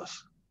Jesus.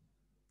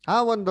 ಆ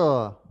ಒಂದು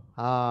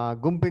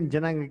ಗುಂಪಿನ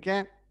ಜನಾಂಗಕ್ಕೆ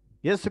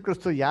ಯೇಸು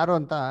ಕ್ರಿಸ್ತು ಯಾರು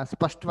ಅಂತ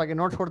ಸ್ಪಷ್ಟವಾಗಿ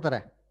ನೋಡ್ಸ್ಕೊಡ್ತಾರೆ.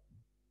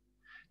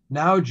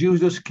 Now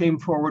Judas came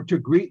forward to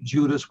greet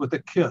Judas with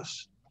a kiss.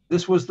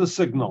 This was the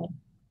signal.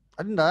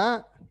 ಅದರಿಂದ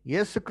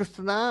ಯೇಸು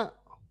ಕ್ರಿಸ್ತನ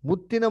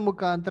ಮುತ್ತಿನ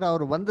ಮುಖಾಂತರ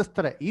ಅವರು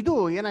ವಂದಿಸ್ತಾರೆ. ಇದು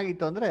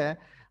ಏನಾಗಿತ್ತು ಅಂದ್ರೆ,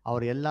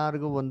 ಅವ್ರ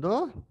ಎಲ್ಲಾರ್ಗೂ ಒಂದು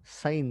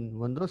ಸೈನ್,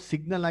 ಒಂದು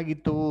ಸಿಗ್ನಲ್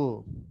ಆಗಿತ್ತು.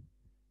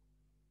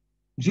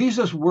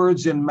 Jesus'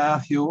 words in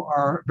Matthew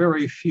are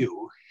very few.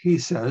 He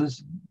says,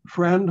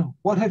 "Friend,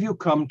 what have you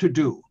come to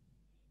do?"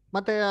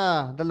 ಮತ್ತೆ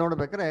ಅದ್ರಲ್ಲಿ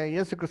ನೋಡ್ಬೇಕಾದ್ರೆ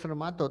ಯೇಸು ಕ್ರಿಸ್ತನ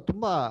ಮಾತು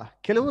ತುಂಬಾ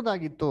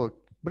ಕೆಲವುದಾಗಿತ್ತು.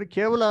 ಬರೀ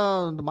ಕೇವಲ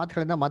ಒಂದು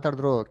ಮಾತುಗಳಿಂದ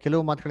ಮಾತಾಡಿದ್ರು,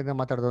 ಕೆಲವು ಮಾತುಗಳಿಂದ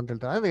ಮಾತಾಡಿದ್ರು ಅಂತ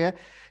ಹೇಳ್ತಾರೆ. ಅದೇ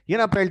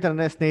ಏನಪ್ಪ ಹೇಳ್ತಾರೆ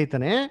ಅಂದ್ರೆ,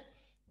 ಸ್ನೇಹಿತನೇ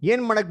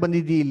ಏನ್ ಮಾಡಕ್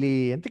ಬಂದಿದ್ದೀ ಇಲ್ಲಿ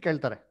ಅಂತ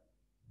ಕೇಳ್ತಾರೆ.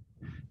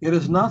 It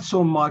is not so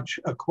much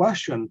a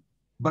question,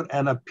 but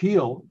an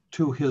appeal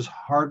to his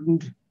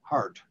hardened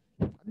heart.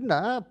 ಅದನ್ನ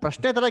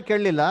ಪ್ರಶ್ನೆ ತರ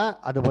ಕೇಳಲಿಲ್ಲ,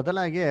 ಅದು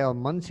ಬದಲಾಗಿ ಅವ್ರ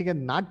ಮನಸ್ಸಿಗೆ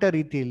ನಾಟ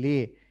ರೀತಿಯಲ್ಲಿ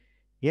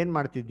ಏನ್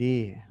ಮಾಡ್ತಿದ್ದಿ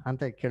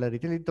ಅಂತ ಕೇಳೋ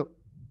ರೀತಿಯಲ್ಲಿ ಇತ್ತು.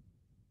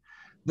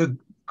 The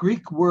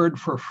Greek word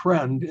for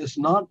friend is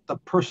not the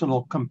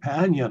personal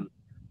companion,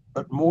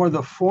 but more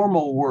the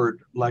formal word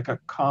like a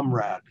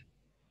comrade.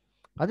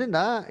 ಅದರಿಂದ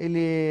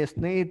ಇಲ್ಲಿ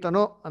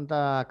ಸ್ನೇಹಿತನು ಅಂತ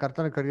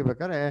ಕರ್ತನ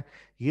ಕರಿಬೇಕಾದ್ರೆ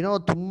ಏನೋ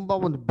ತುಂಬಾ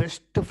ಒಂದು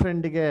ಬೆಸ್ಟ್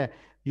ಫ್ರೆಂಡ್ಗೆ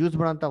ಯೂಸ್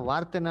ಮಾಡೋಂಥ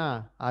ವಾರ್ತೆನ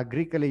ಆ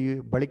ಗ್ರೀಕಲ್ಲಿ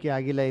ಬಳಕೆ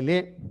ಆಗಿಲ್ಲ ಇಲ್ಲಿ.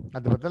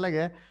 ಅದ್ರ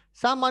ಬದಲಾಗಿ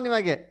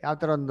ಸಾಮಾನ್ಯವಾಗಿ ಯಾವ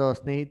ಥರ ಒಂದು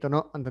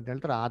ಸ್ನೇಹಿತನು ಅಂತ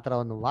ಹೇಳ್ತಾರೆ ಆ ಥರ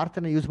ಒಂದು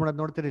ವಾರ್ತೆನ ಯೂಸ್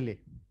ಮಾಡೋದು ನೋಡ್ತೀರಿ ಇಲ್ಲಿ.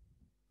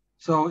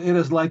 So it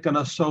is like an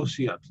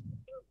associate,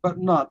 but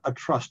not a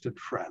trusted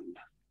friend.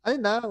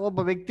 ಅದರಿಂದ ಒಬ್ಬ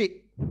ವ್ಯಕ್ತಿ,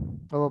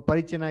 ಒಬ್ಬ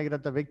ಪರಿಚಯ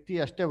ಆಗಿರೋಂಥ ವ್ಯಕ್ತಿ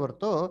ಅಷ್ಟೇ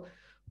ಹೊರತು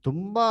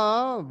ತುಂಬಾ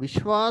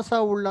ವಿಶ್ವಾಸ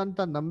ಉಳ್ಳಂತ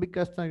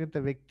ನಂಬಿಕಸ್ಥನಾಗಿದ್ದ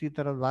ವ್ಯಕ್ತಿ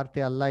ತರದ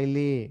ವಾರ್ತೆ ಅಲ್ಲ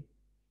ಇಲ್ಲಿ.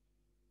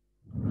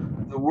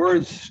 The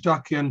words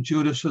stuck in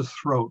Judas's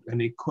throat and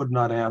he could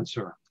not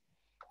answer.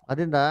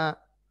 ಅದರಿಂದ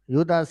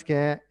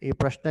ಯೂದಾಸ್ಗೆ ಈ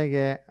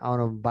ಪ್ರಶ್ನೆಗೆ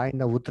ಅವನ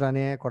ಬಾಯಿಂದ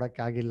ಉತ್ತರನೇ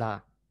ಕೊಡಕ್ಕೆ ಆಗಿಲ್ಲ.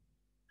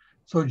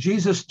 So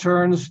Jesus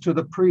turns to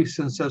the priests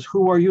and says,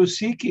 "Who are you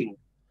seeking?"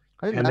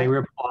 And they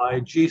reply,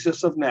 "Jesus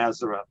of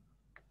Nazareth."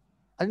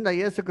 ಅದರಿಂದ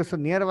ಯೇಸು ಕ್ರಿಸ್ತ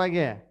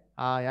ನೇರವಾಗಿ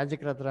ಆ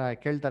ಯಾಜಕರ ಹತ್ರ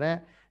ಕೇಳ್ತಾರೆ,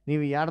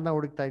 ನೀವು ಯಾರನ್ನ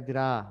ಹುಡುಕ್ತಾ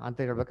ಇದ್ದೀರಾ ಅಂತ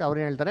ಹೇಳ್ಬೇಕು. ಅವ್ರು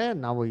ಹೇಳ್ತಾರೆ,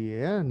 ನಾವು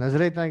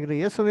ನಜರೇತನಾಗಿರೋ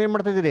ಯೇಸು ಏನ್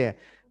ಮಾಡ್ತಾ ಇದ್ದೀರಿ,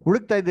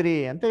 ಹುಡುಕ್ತಾ ಇದ್ದೀರಿ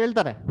ಅಂತ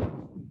ಹೇಳ್ತಾರೆ.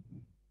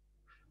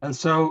 And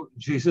so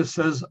Jesus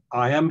says,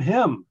 "I am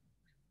him.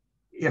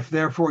 If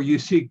therefore you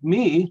seek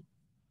me,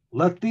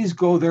 let these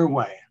go their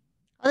way."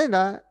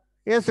 ಅದರಿಂದ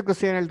ಯೇಸು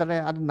ಕ್ರಿಸ್ತ ಏನ್ ಹೇಳ್ತಾರೆ,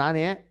 ಅದು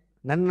ನಾನೇ,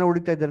 ನನ್ನ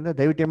ಹುಡುಕ್ತಾ ಇದ್ದಾರೆ ಅಂದ್ರೆ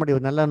ದಯವಿಟ್ಟು ಏನ್ ಮಾಡಿ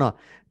ಇವನ್ನೆಲ್ಲನೂ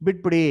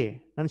ಬಿಟ್ಬಿಡಿ,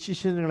 ನನ್ನ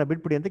ಶಿಷ್ಯಗಳನ್ನ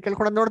ಬಿಟ್ಬಿಡಿ ಅಂತ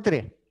ಕೇಳ್ಕೊಂಡ್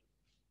ನೋಡ್ತೀರಿ.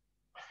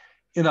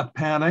 In a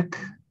panic,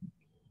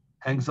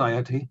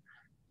 anxiety,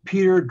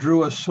 Peter drew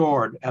a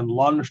sword and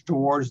lunged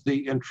towards the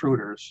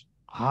intruders.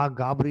 ಆ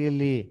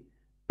ಗಾಬರಿಯಲ್ಲಿ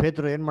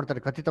ಪೇತ್ರರು ಏನ್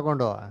ಮಾಡ್ತಾರೆ, ಕತ್ತಿ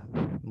ತಗೊಂಡು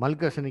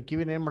ಮಲ್ಕಸನಿ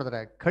ಕಿವಿನ ಏನ್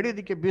ಮಾಡ್ತಾರೆ,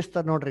 ಕಡಿಯೋದಿಕ್ಕೆ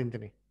ಬೀಸ್ತಾರೆ ನೋಡ್ರಿ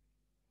ಅಂತೀನಿ.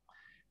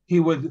 He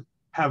would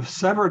have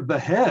severed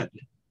the head,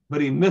 but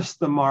he missed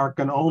the mark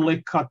and only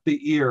cut the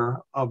ear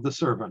of the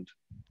servant.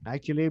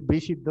 Actually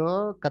ಬೀಸಿದ್ದು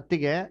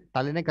ಕತ್ತಿಗೆ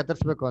ತಲೆನೇ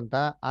ಕತ್ತರಿಸ್ಬೇಕು ಅಂತ,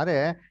 ಆದ್ರೆ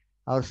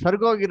ಅವ್ರು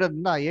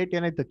ಸರ್ಗೋಗಿರೋದ್ರಿಂದ ಏಟ್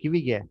ಏನಾಯ್ತು,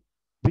 ಕಿವಿಗೆ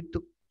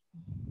ಬಿತ್ತು.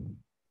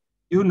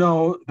 You know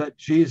that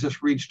Jesus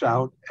reached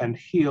out and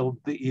healed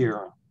the ear.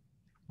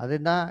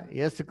 ಅದರಿಂದ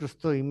ಯೇಸು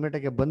ಕ್ರಿಸ್ತು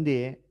ಇಮ್ಮಿಡಿಯೇಟ್ಗೆ ಬಂದು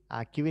ಆ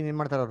ಕಿವಿನ ಏನ್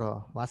ಮಾಡ್ತಾರೆ, ಅವರು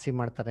ವಾಸಿ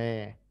ಮಾಡ್ತಾರೆ.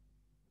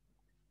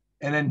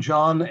 And in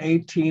John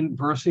 18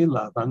 verse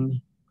 11,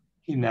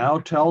 he now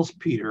tells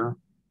Peter,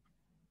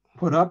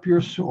 "Put up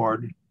your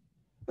sword.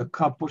 The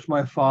cup which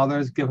my Father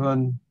has given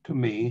to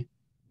me,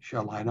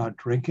 shall I not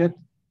drink it?"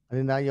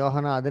 ಅದರಿಂದ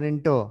ಯೋಹನ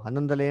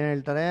 18:11 ಏನ್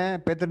ಹೇಳ್ತಾರೆ,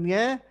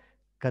 ಪೇತ್ರನಿಗೆ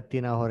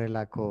ಕತ್ತಿನ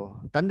ಹೊರೆಲಾಕು,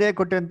 ತಂದೆ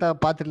ಕೊಟ್ಟಂತ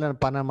ಪಾತ್ರೆಲ್ಲ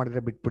ಪಾನ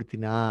ಮಾಡಿದ್ರೆ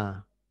ಬಿಟ್ಬಿಡ್ತೀನಾ.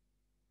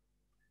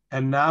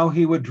 And now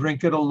he would drink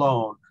it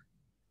alone,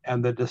 and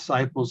the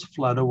disciples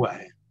fled away.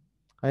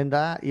 ಅದರಿಂದ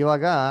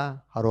ಇವಾಗ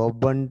ಅವ್ರು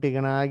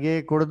ಒಬ್ಬಂಟಿಗನಾಗಿ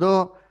ಕುಡಿದು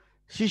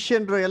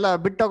ಶಿಷ್ಯನ್ರು ಎಲ್ಲ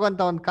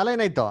ಬಿಟ್ಟೋಗಂತ ಒಂದು ಕಾಲ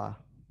ಏನಾಯ್ತು,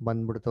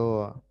 ಬಂದ್ಬಿಡ್ತು.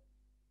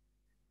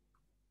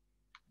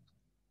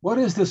 What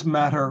is this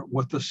matter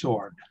with the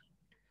sword?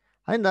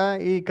 ಅದರಿಂದ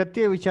ಈ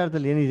ಕತ್ತಿಯ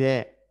ವಿಚಾರದಲ್ಲಿ ಏನಿದೆ,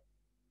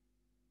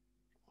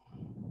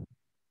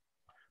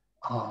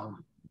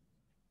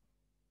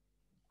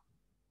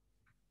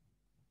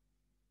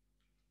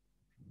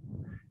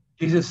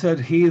 Jesus said,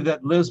 "He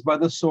that lives by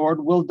the sword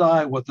will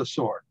die with the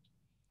sword."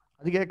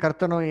 ಅದಕ್ಕೆ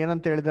ಕರ್ತನು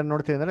ಏನಂತ ಹೇಳಿದ್ರೆ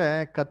ನೋಡ್ತೀವಿ ಅಂದ್ರೆ,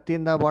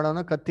 ಕತ್ತಿಯಿಂದ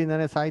ಬಾಳೋನು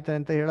ಕತ್ತಿಯಿಂದನೇ ಸಾಯ್ತಾನೆ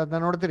ಅಂತ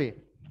ಹೇಳೋದನ್ನ ನೋಡ್ತೀರಿ.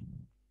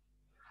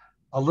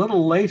 A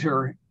little later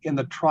in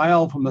the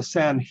trial from the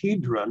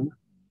Sanhedrin,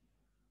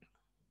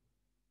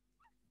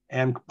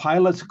 and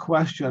Pilate's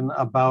question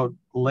about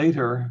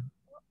later,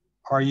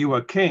 "Are you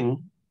a king?"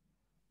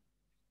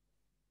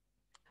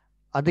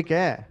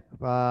 ಅದಕ್ಕೆ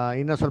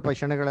ಇನ್ನು ಸ್ವಲ್ಪ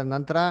ಕ್ಷಣಗಳ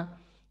ನಂತರ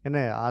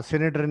ಏನೇ ಆ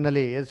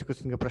ಸೆನೆಟರ್ನಲ್ಲಿ ಯೇಸು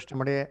ಕ್ರಿಸ್ತನಿಗೆ ಪ್ರಶ್ನೆ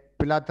ಮಾಡಿ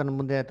ಪಿಲಾತನ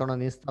ಮುಂದೆ ತೊಗೊಂಡು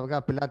ನಿಲ್ಲಿಸಿದಾಗ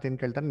ಪಿಲಾತ್ ಏನ್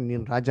ಕೇಳ್ತಾನೆ,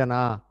 ನೀನ್ ರಾಜನಾ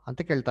ಅಂತ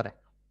ಕೇಳ್ತಾರೆ.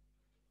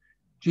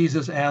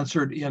 Jesus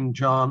answered in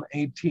John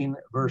 18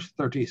 verse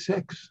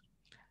 36.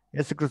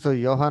 Yesu Krista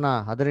ಯೋಹಾನ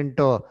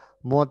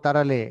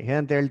 18:36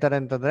 ಏನಂತ ಹೇಳ್ತಾರೆ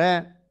ಅಂತಂದ್ರೆ,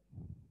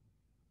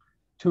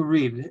 To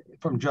read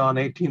from John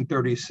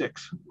 18:36,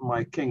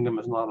 "My kingdom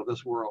is not of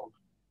this world."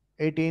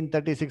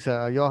 18:36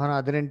 ಯೋಹಾನ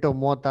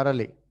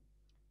 18:36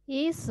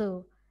 ಯೇಸು,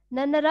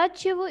 ನನ್ನ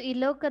ರಾಜ್ಯವು ಈ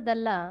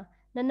ಲೋಕದಲ್ಲ,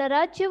 ನನ್ನ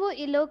ರಾಜ್ಯವು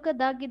ಈ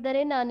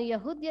ಲೋಕದಾಗಿದ್ದರೆ ನಾನು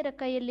ಯಹೂದ್ಯರ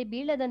ಕೈಯಲ್ಲಿ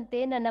ಬೀಳದಂತೆ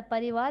ನನ್ನ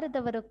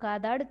ಪರಿವಾರದವರು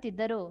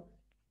ಕಾದಾಡುತ್ತಿದ್ದರು,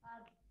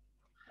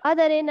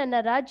 ಆದರೆ ನನ್ನ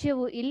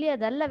ರಾಜ್ಯವು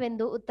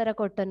ಇಲ್ಲಿಯದಲ್ಲವೆಂದು ಉತ್ತರ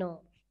ಕೊಟ್ಟನು.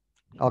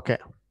 Okay.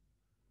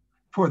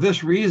 For this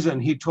reason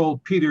he told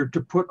Peter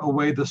to put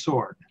away the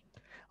sword.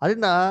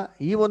 ಅದರಿಂದ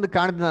ಈ ಒಂದು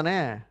ಕಾರಣದಿಂದಾನೆ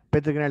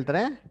ಪೇತ್ರನಿಗೆ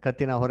ಹೇಳ್ತಾರೆ,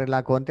 ಕತ್ತಿನ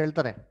ಹೊರಲಾಕು ಅಂತ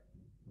ಹೇಳ್ತಾರೆ.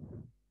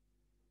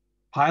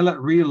 Pilate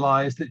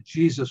realized that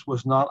Jesus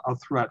was not a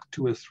threat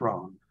to his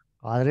throne.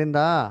 ಆದ್ರಿಂದ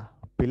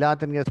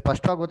ಪಿಲಾತನಿಗೆ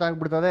ಸ್ಪಷ್ಟವಾಗಿ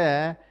ಗೊತ್ತಾಗ್ಬಿಡ್ತದೆ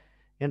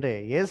ಏನ್ರಿ,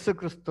 ಯೇಸು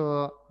ಕ್ರಿಸ್ತು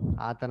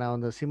ಆತನ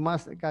ಒಂದು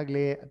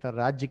ಸಿಂಹಾಸನಕ್ಕಾಗ್ಲಿ ಅಥವಾ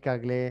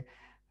ರಾಜ್ಯಕ್ಕಾಗ್ಲಿ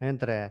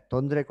ಏನಂತಾರೆ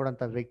ತೊಂದರೆ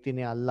ಕೊಡಂತ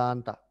ವ್ಯಕ್ತಿನೇ ಅಲ್ಲ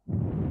ಅಂತ.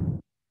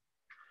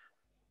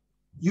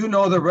 You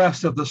know the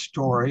rest of the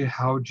story,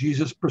 how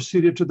Jesus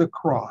proceeded to the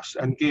cross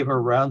and gave a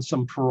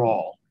ransom for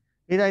all.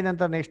 ಇದಾದ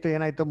ನಂತರ ನೆಕ್ಸ್ಟ್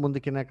ಏನಾಯ್ತು,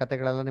 ಮುಂದಕ್ಕಿನ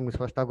ಕಥೆಗಳೆಲ್ಲ ನಿಮ್ಗೆ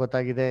ಸ್ಪಷ್ಟ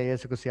ಗೊತ್ತಾಗಿದೆ.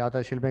 ಯೇಸು ಕ್ರಿಸ್ತು ಯಾವ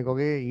ತರ ಶಿಲ್ಮೆಗೆ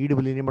ಹೋಗಿ ಈಡು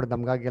ಬಲಿ ಮಾಡಿ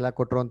ನಮ್ಗಾಗಿ ಎಲ್ಲ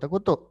ಕೊಟ್ರು ಅಂತ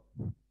ಗೊತ್ತು.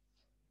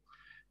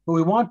 But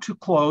we want to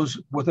close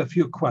with a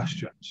few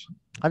questions.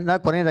 ಅದನ್ನ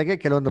ಕೊನೆಯದಾಗಿ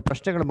ಕೆಲವೊಂದು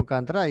ಪ್ರಶ್ನೆಗಳ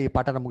ಮುಖಾಂತರ ಈ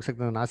ಪಾಠನ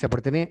ಮುಗಿಸಕ್ಕೆ ನಾನು ಆಸೆ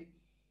ಪಡ್ತೀನಿ.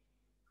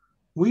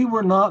 We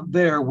were not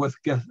there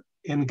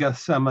in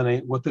Gethsemane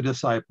with the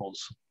disciples.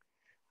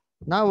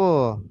 ನಾವು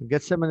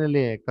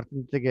ಗೆತ್ಸೆಮನೆಯಲ್ಲಿ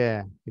ಕರ್ತನ ಜೊತೆಗೆ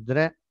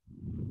ಇದ್ರೆ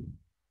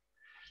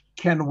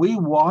Can we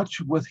watch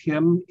with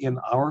him in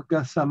our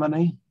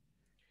Gethsemane?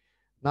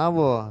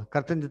 ನಾವು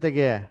ಕರ್ತನ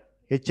ಜೊತೆಗೆ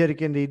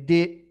ಎಚ್ಚರಿಕೆಯಿಂದ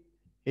ಇದ್ದಿ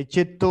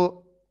ಎಚ್ಚೆತ್ತು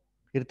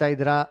ಇರ್ತಾ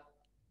ಇದ್ದೀರಾ?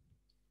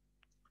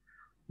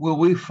 Will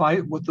we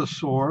fight with the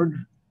sword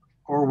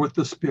or with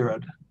the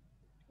Spirit?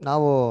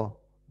 ನಾವು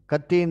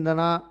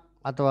ಕತ್ತಿಯಿಂದನ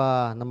ಅಥವಾ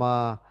ನಮ್ಮ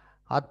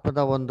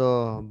ಆತ್ಮದ ಒಂದು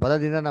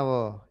ಬಲದಿಂದ ನಾವು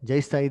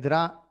ಜಯಿಸ್ತಾ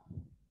ಇದ್ದೀರಾ?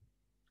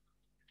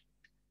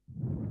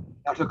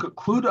 Now, to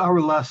conclude our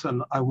lesson,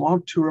 I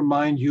want to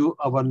remind you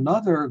of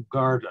another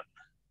garden.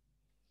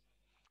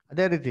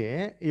 ಅದೇ ರೀತಿ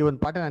ಈ ಒಂದು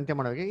ಪಾಠನ ಅಂತ್ಯ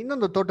ಮಾಡುವಾಗ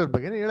ಇನ್ನೊಂದು ತೋಟದ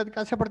ಬಗ್ಗೆ ಹೇಳೋದಕ್ಕೆ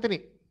ಆಸೆ ಪಡ್ತೀನಿ.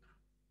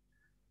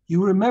 You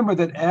remember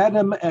that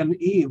Adam and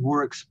Eve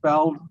were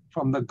expelled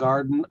from the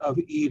Garden of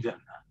Eden.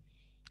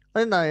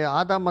 ಅದರಿಂದ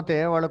ಆದಾಮ್ ಮತ್ತೆ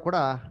ಏವಾಳು ಕೂಡ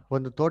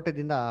ಒಂದು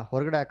ತೋಟದಿಂದ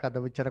ಹೊರಗಡೆ ಹಾಕಾದ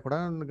ವಿಚಾರ ಕೂಡ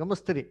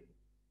ಗಮನಿಸ್ತೀರಿ.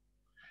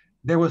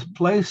 There was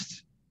placed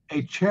a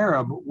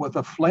cherub with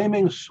a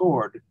flaming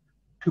sword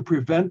to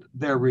prevent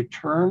their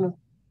return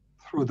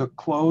through the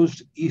closed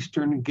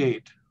eastern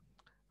gate.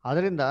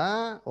 ಅದರಿಂದ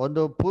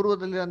ಒಂದು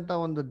ಪೂರ್ವದಲ್ಲಿರಂತ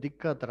ಒಂದು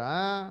ದಿಕ್ಕ ಹತ್ರ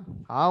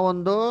ಆ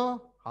ಒಂದು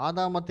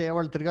ಆದಾಮ್ ಮತ್ತೆ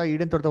ಏವಾಳು ತಿರ್ಗಾ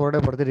ಈಡೇನ್ ತೋಟದ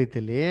ಹೊರಗಡೆ ಬರ್ದ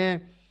ರೀತಿಯಲ್ಲಿ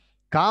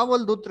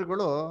ಕಾವಲ್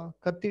ದೂತರುಗಳು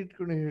ಕತ್ತಿ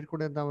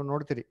ಹಿಡ್ಕೊಂಡು ನಾವು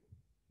ನೋಡ್ತೀರಿ.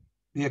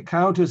 The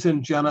account is in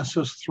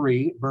Genesis 3,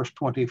 verse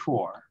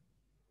 24.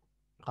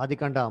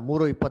 ಆದಿಕಾಂಡ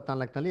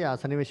 3:24 ಆ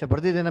ಸನ್ನಿವೇಶ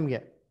ಬರ್ದಿದೆ ನಮ್ಗೆ.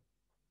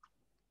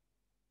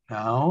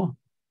 Now,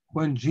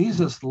 when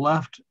Jesus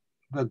left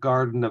the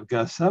Garden of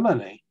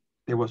Gethsemane,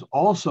 there was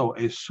also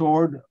a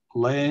sword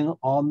laying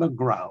on the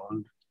ground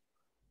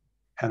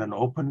and an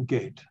open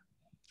gate.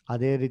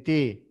 ಅದೇ ರೀತಿ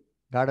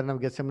ಗಾರ್ಡನ್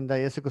ಆಫ್ ಗೆತ್ಸೆಮನೆಯಿಂದ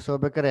ಯೇಸುಕ್ರಿಸ್ತ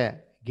ಹೋಗ್ಬೇಕಾರೆ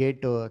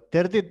ಗೇಟ್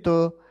ತೆರೆದಿತ್ತು,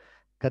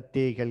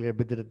 ಕತ್ತಿ ಕೆಳಗೆ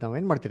ಬಿದ್ದಿರುತ್ತೆ.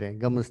 ನಾವೇನ್ ಮಾಡ್ತೀರಿ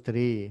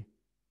ಗಮನಿಸ್ತೀರಿ?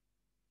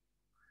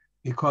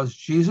 Because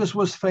Jesus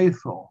was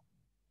faithful,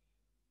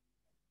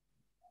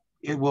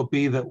 it will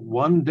be that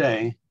one day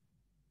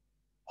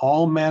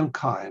all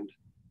mankind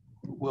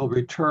will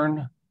return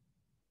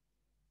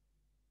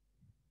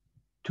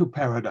to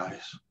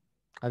paradise.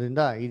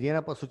 ಅದರಿಂದ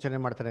ಇದೇನಪ್ಪ ಸೂಚನೆ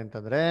ಮಾಡ್ತಾರೆ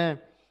ಅಂತಂದ್ರೆ,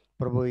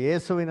 ಪ್ರಭು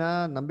ಯೇಸುವಿನ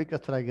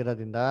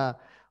ನಂಬಿಕಸ್ಥರಾಗಿರೋದ್ರಿಂದ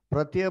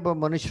ಪ್ರತಿಯೊಬ್ಬ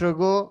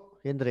ಮನುಷ್ಯರಿಗೂ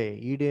ಅಂದ್ರೆ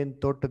ಈಡೇನ್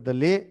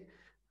ತೋಟದಲ್ಲಿ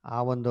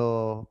ಆ ಒಂದು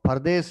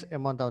ಪರದೇಶ್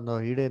ಎಂಬಂತ ಒಂದು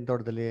ಈಡೇನ್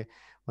ತೋಟದಲ್ಲಿ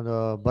ಒಂದು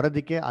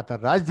ಬರೋದಿಕ್ಕೆ ಆತ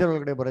ರಾಜ್ಯದ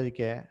ಒಳಗಡೆ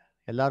ಬರೋದಿಕ್ಕೆ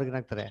ಎಲ್ಲರಿಗೂ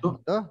ಏನಾಗ್ತಾರೆ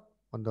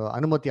ಒಂದು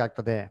ಅನುಮತಿ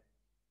ಆಗ್ತದೆ.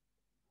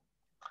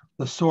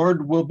 The sword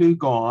will be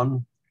gone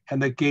and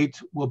the gate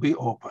will be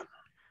open.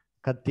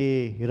 ಕತ್ತಿ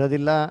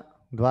ಇರೋದಿಲ್ಲ,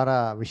 ದ್ವಾರ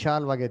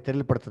ವಿಶಾಲವಾಗಿ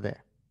ತೆರಲ್ಪಡ್ತದೆ.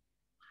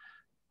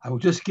 I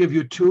will just give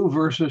you 2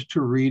 verses to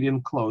read in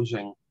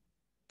closing.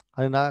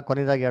 ಅದನ್ನ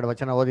ಕೊನೆಯದಾಗಿ 2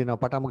 ವಚನ ಓದಿ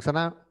ನಾವು ಪಾಠ ಮುಗಿಸೋಣ.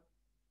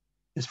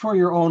 It's for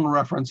your own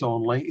reference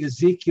only.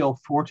 Ezekiel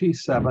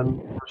 47,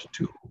 verse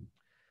 2.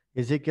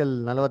 Ezekiel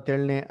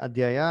 47ನೇ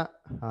ಅಧ್ಯಾಯ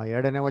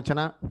 2ನೇ ವಚನ.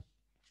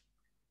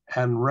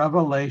 And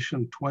Revelation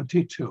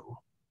 22,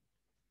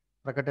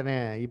 ಪ್ರಕಟಣೆ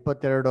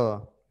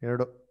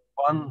 22:2.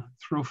 1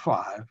 through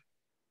 5.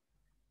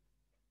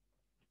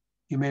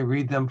 You may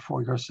read them for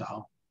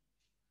yourself.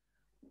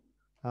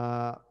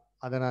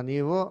 ಅದನ್ನ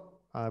ನೀವು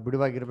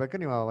ಬಿಡುವಾಗಿರ್ಬೇಕು,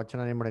 ನೀವು ಆ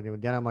ವಚನ ಏನ್ ಮಾಡಿ ನೀವು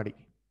ಧ್ಯಾನ ಮಾಡಿ.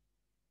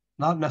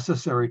 Not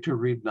necessary to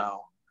read now.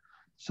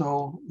 So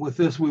with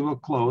this we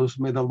will close.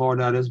 May the Lord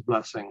add his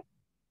blessing.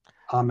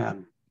 Amen.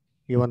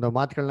 ಈ ಒಂದು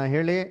ಮಾತುಗಳನ್ನ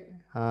ಹೇಳಿ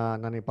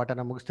ನಾನು ಈ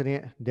ಪಾಠನ ಮುಗಿಸ್ತೀನಿ.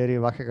 ದೇವರ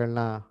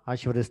ವಾಕ್ಯಗಳನ್ನ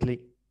ಆಶೀರ್ವದಿಸಲಿ.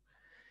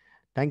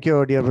 Thank you,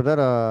 dear brother.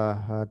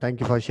 Thank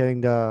you for sharing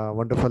the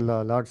wonderful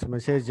Lord's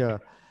message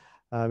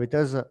with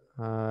us.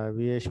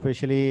 We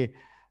especially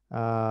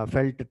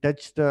felt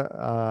touched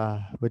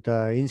with the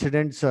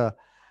incidents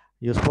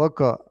you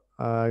spoke.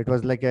 It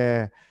was like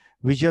a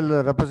visual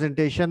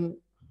representation,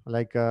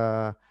 like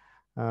a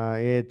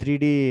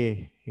 3D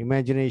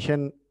imagination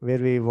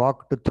where we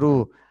walked through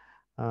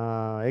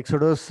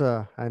Exodus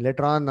and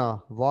later on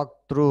walked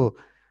through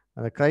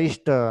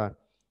Christ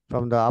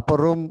from the upper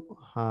room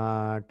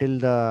till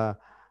the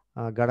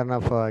Garden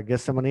of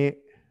Gethsemane.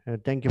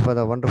 Thank you for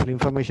the wonderful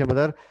information,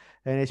 brother,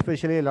 and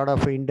especially a lot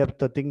of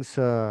in-depth things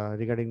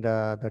regarding the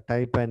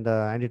type and the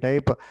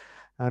anti-type.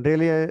 And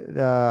really,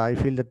 I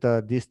feel that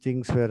these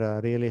things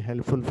were really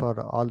helpful for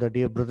all the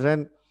dear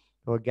brethren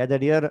who are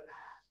gathered here.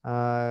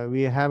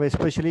 We have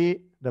especially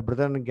the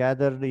brethren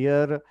gathered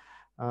here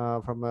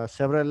from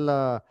several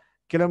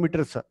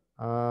kilometers.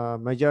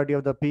 Majority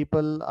of the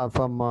people are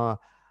from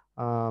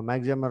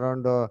maximum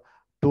around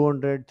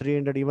 200,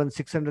 300, even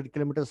 600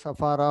 kilometers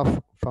far off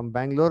from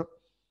Bangalore.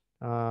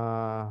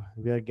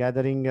 We are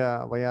gathering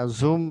via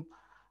Zoom,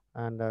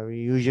 and we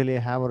usually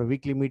have our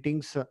weekly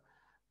meetings.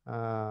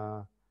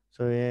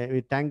 So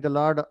we thank the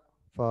Lord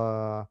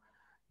for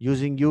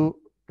using you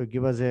to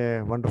give us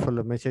a wonderful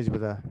message,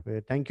 brother.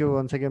 We thank you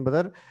once again,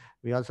 brother.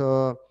 We also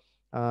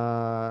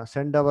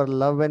send our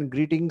love and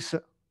greetings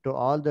to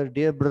all the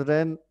dear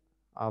brethren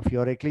of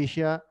your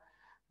ecclesia.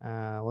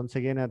 Once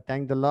again, I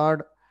thank the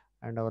Lord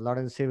and our Lord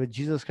and Savior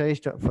Jesus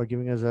Christ for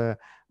giving us a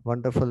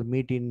wonderful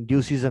meet in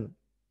due season.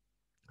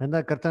 ಎಂದ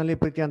ಕರ್ತನಲ್ಲಿ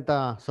ಪ್ರೀತಿ ಅಂತ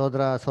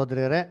ಸೋದರ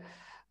ಸೋದರಿಯರೇ,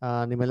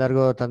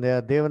 ನಿಮ್ಮೆಲ್ಲರಿಗೂ ತಂದೆಯ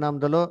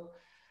ದೇವನಾಮದಲ್ಲೂ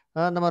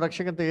ನಮ್ಮ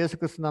ರಕ್ಷಕಂತ ಯೇಸು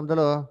ಕ್ರಿಸ್ತ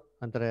ನಾಮದಲ್ಲೂ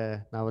ಅಂತಾರೆ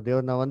ನಾವು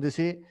ದೇವ್ರನ್ನ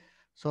ವಂದಿಸಿ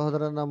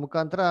ಸಹೋದರನ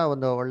ಮುಖಾಂತರ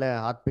ಒಂದು ಒಳ್ಳೆ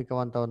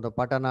ಆತ್ಮಿಕವಂತ ಒಂದು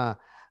ಪಾಠನ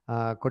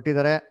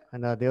ಕೊಟ್ಟಿದ್ದಾರೆ.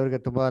 ದೇವರಿಗೆ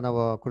ತುಂಬ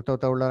ನಾವು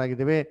ಕೃತಜ್ಞತೆ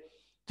ಉಳ್ಳವರಾಗಿದ್ದೀವಿ.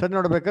 ಸರಿ,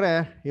 ನೋಡ್ಬೇಕಾದ್ರೆ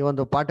ಈ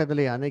ಒಂದು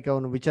ಪಾಠದಲ್ಲಿ ಅನೇಕ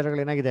ಒಂದು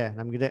ವಿಚಾರಗಳೇನಾಗಿದೆ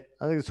ನಮಗಿದೆ.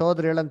 ಅದಕ್ಕೆ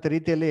ಸಹೋದರ ಹೇಳಂತ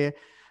ರೀತಿಯಲ್ಲಿ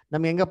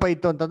ನಮ್ಗೆ ಹೆಂಗಪ್ಪ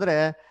ಇತ್ತು ಅಂತಂದರೆ,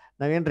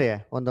 ನಾವೇನ್ರಿ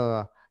ಒಂದು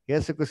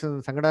ಯೇಸು ಕ್ರಿಸ್ತನ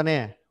ಸಂಗಡನೇ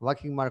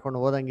ವಾಕಿಂಗ್ ಮಾಡ್ಕೊಂಡು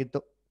ಹೋದಂಗಿತ್ತು.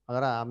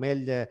 ಅದರ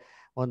ಆಮೇಲೆ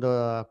ಒಂದು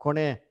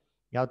ಕೋಣೆ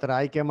ಯಾವ ಥರ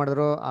ಆಯ್ಕೆ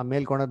ಮಾಡಿದ್ರು, ಆ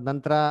ಮೇಲ್ಕೊಣದ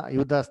ನಂತರ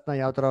ಯುವದಾಸ್ನ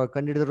ಯಾವ ಥರ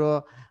ಕಂಡಿಡಿದ್ರು,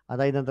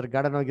 ಅದಾದ ನಂತರ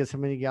ಗಾರ್ಡನ್ ಆಫ್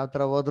ಗೆತ್ಸೆಮನೆಗೆ ಯಾವ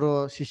ಥರ ಹೋದ್ರು,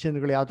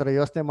 ಶಿಷ್ಯನುಗಳು ಯಾವ ಥರ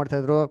ಯೋಚನೆ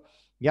ಮಾಡ್ತಾಯಿದ್ರು,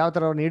 ಯಾವ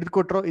ಥರ ಅವ್ರನ್ನ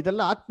ಹಿಡಿದುಕೊಟ್ರು,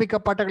 ಇದೆಲ್ಲ ಆತ್ಮಿಕ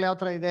ಪಾಠಗಳು ಯಾವ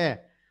ಥರ ಇದೆ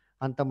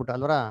ಅಂತಂದ್ಬಿಟ್ಟು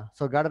ಅಲ್ವರ.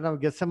 ಸೊ ಗಾರ್ಡನ್ ಆಫ್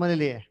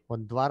ಗೆತ್ಸೆಮನೆಯಲ್ಲಿ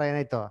ಒಂದು ದ್ವಾರ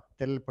ಏನಾಯ್ತು,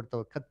 ತೆರಲ್ಪಡ್ತು,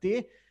 ಕತ್ತಿ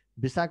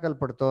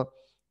ಬಿಸಾಕಲ್ಪಡ್ತು.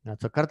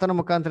 ಸೊ ಕರ್ತನ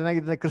ಮುಖಾಂತರ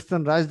ಏನಾಗಿದೆ,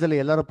 ಕ್ರಿಸ್ತನ ರಾಜ್ಯದಲ್ಲಿ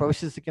ಎಲ್ಲರೂ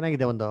ಪ್ರವೇಶಿಸಕ್ಕೆ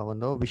ಏನಾಗಿದೆ,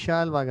 ಒಂದು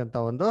ವಿಶಾಲವಾಗಂತ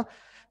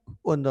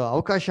ಒಂದು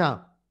ಅವಕಾಶ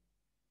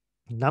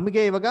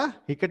ನಮಗೆ ಇವಾಗ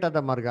ಇಕ್ಕಟ್ಟಾದ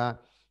ಮಾರ್ಗ.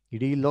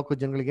 ಇಡೀ ಲೋಕ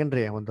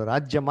ಜನಗಳಿಗೇನ್ರಿ ಒಂದು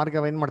ರಾಜ್ಯ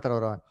ಮಾರ್ಗ ಏನ್ ಮಾಡ್ತಾರ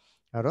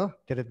ಅವರು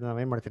ತೆರೆದು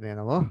ನಾವೇನ್ ಮಾಡ್ತೀನಿ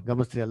ನಾವು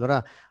ಗಮನಿಸ್ತೀವಿ ಅಲ್ವರ.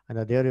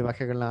 ದೇವರ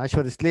ವಾಕ್ಯಗಳನ್ನ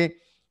ಆಶೀರ್ವದಿಸ್ಲಿ.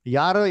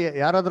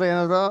 ಯಾರಾದ್ರೂ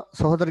ಏನಾದ್ರು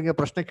ಸಹೋದರಿಗೆ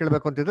ಪ್ರಶ್ನೆ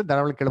ಕೇಳಬೇಕು ಅಂತಿದ್ರೆ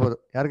ಧಾರಾವಾಳಿ ಕೇಳ್ಬೋದು.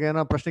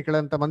 ಯಾರಿಗೇನೋ ಪ್ರಶ್ನೆ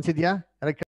ಕೇಳೋಂತ ಮನ್ಸಿದ್ಯಾ? ಯಾರ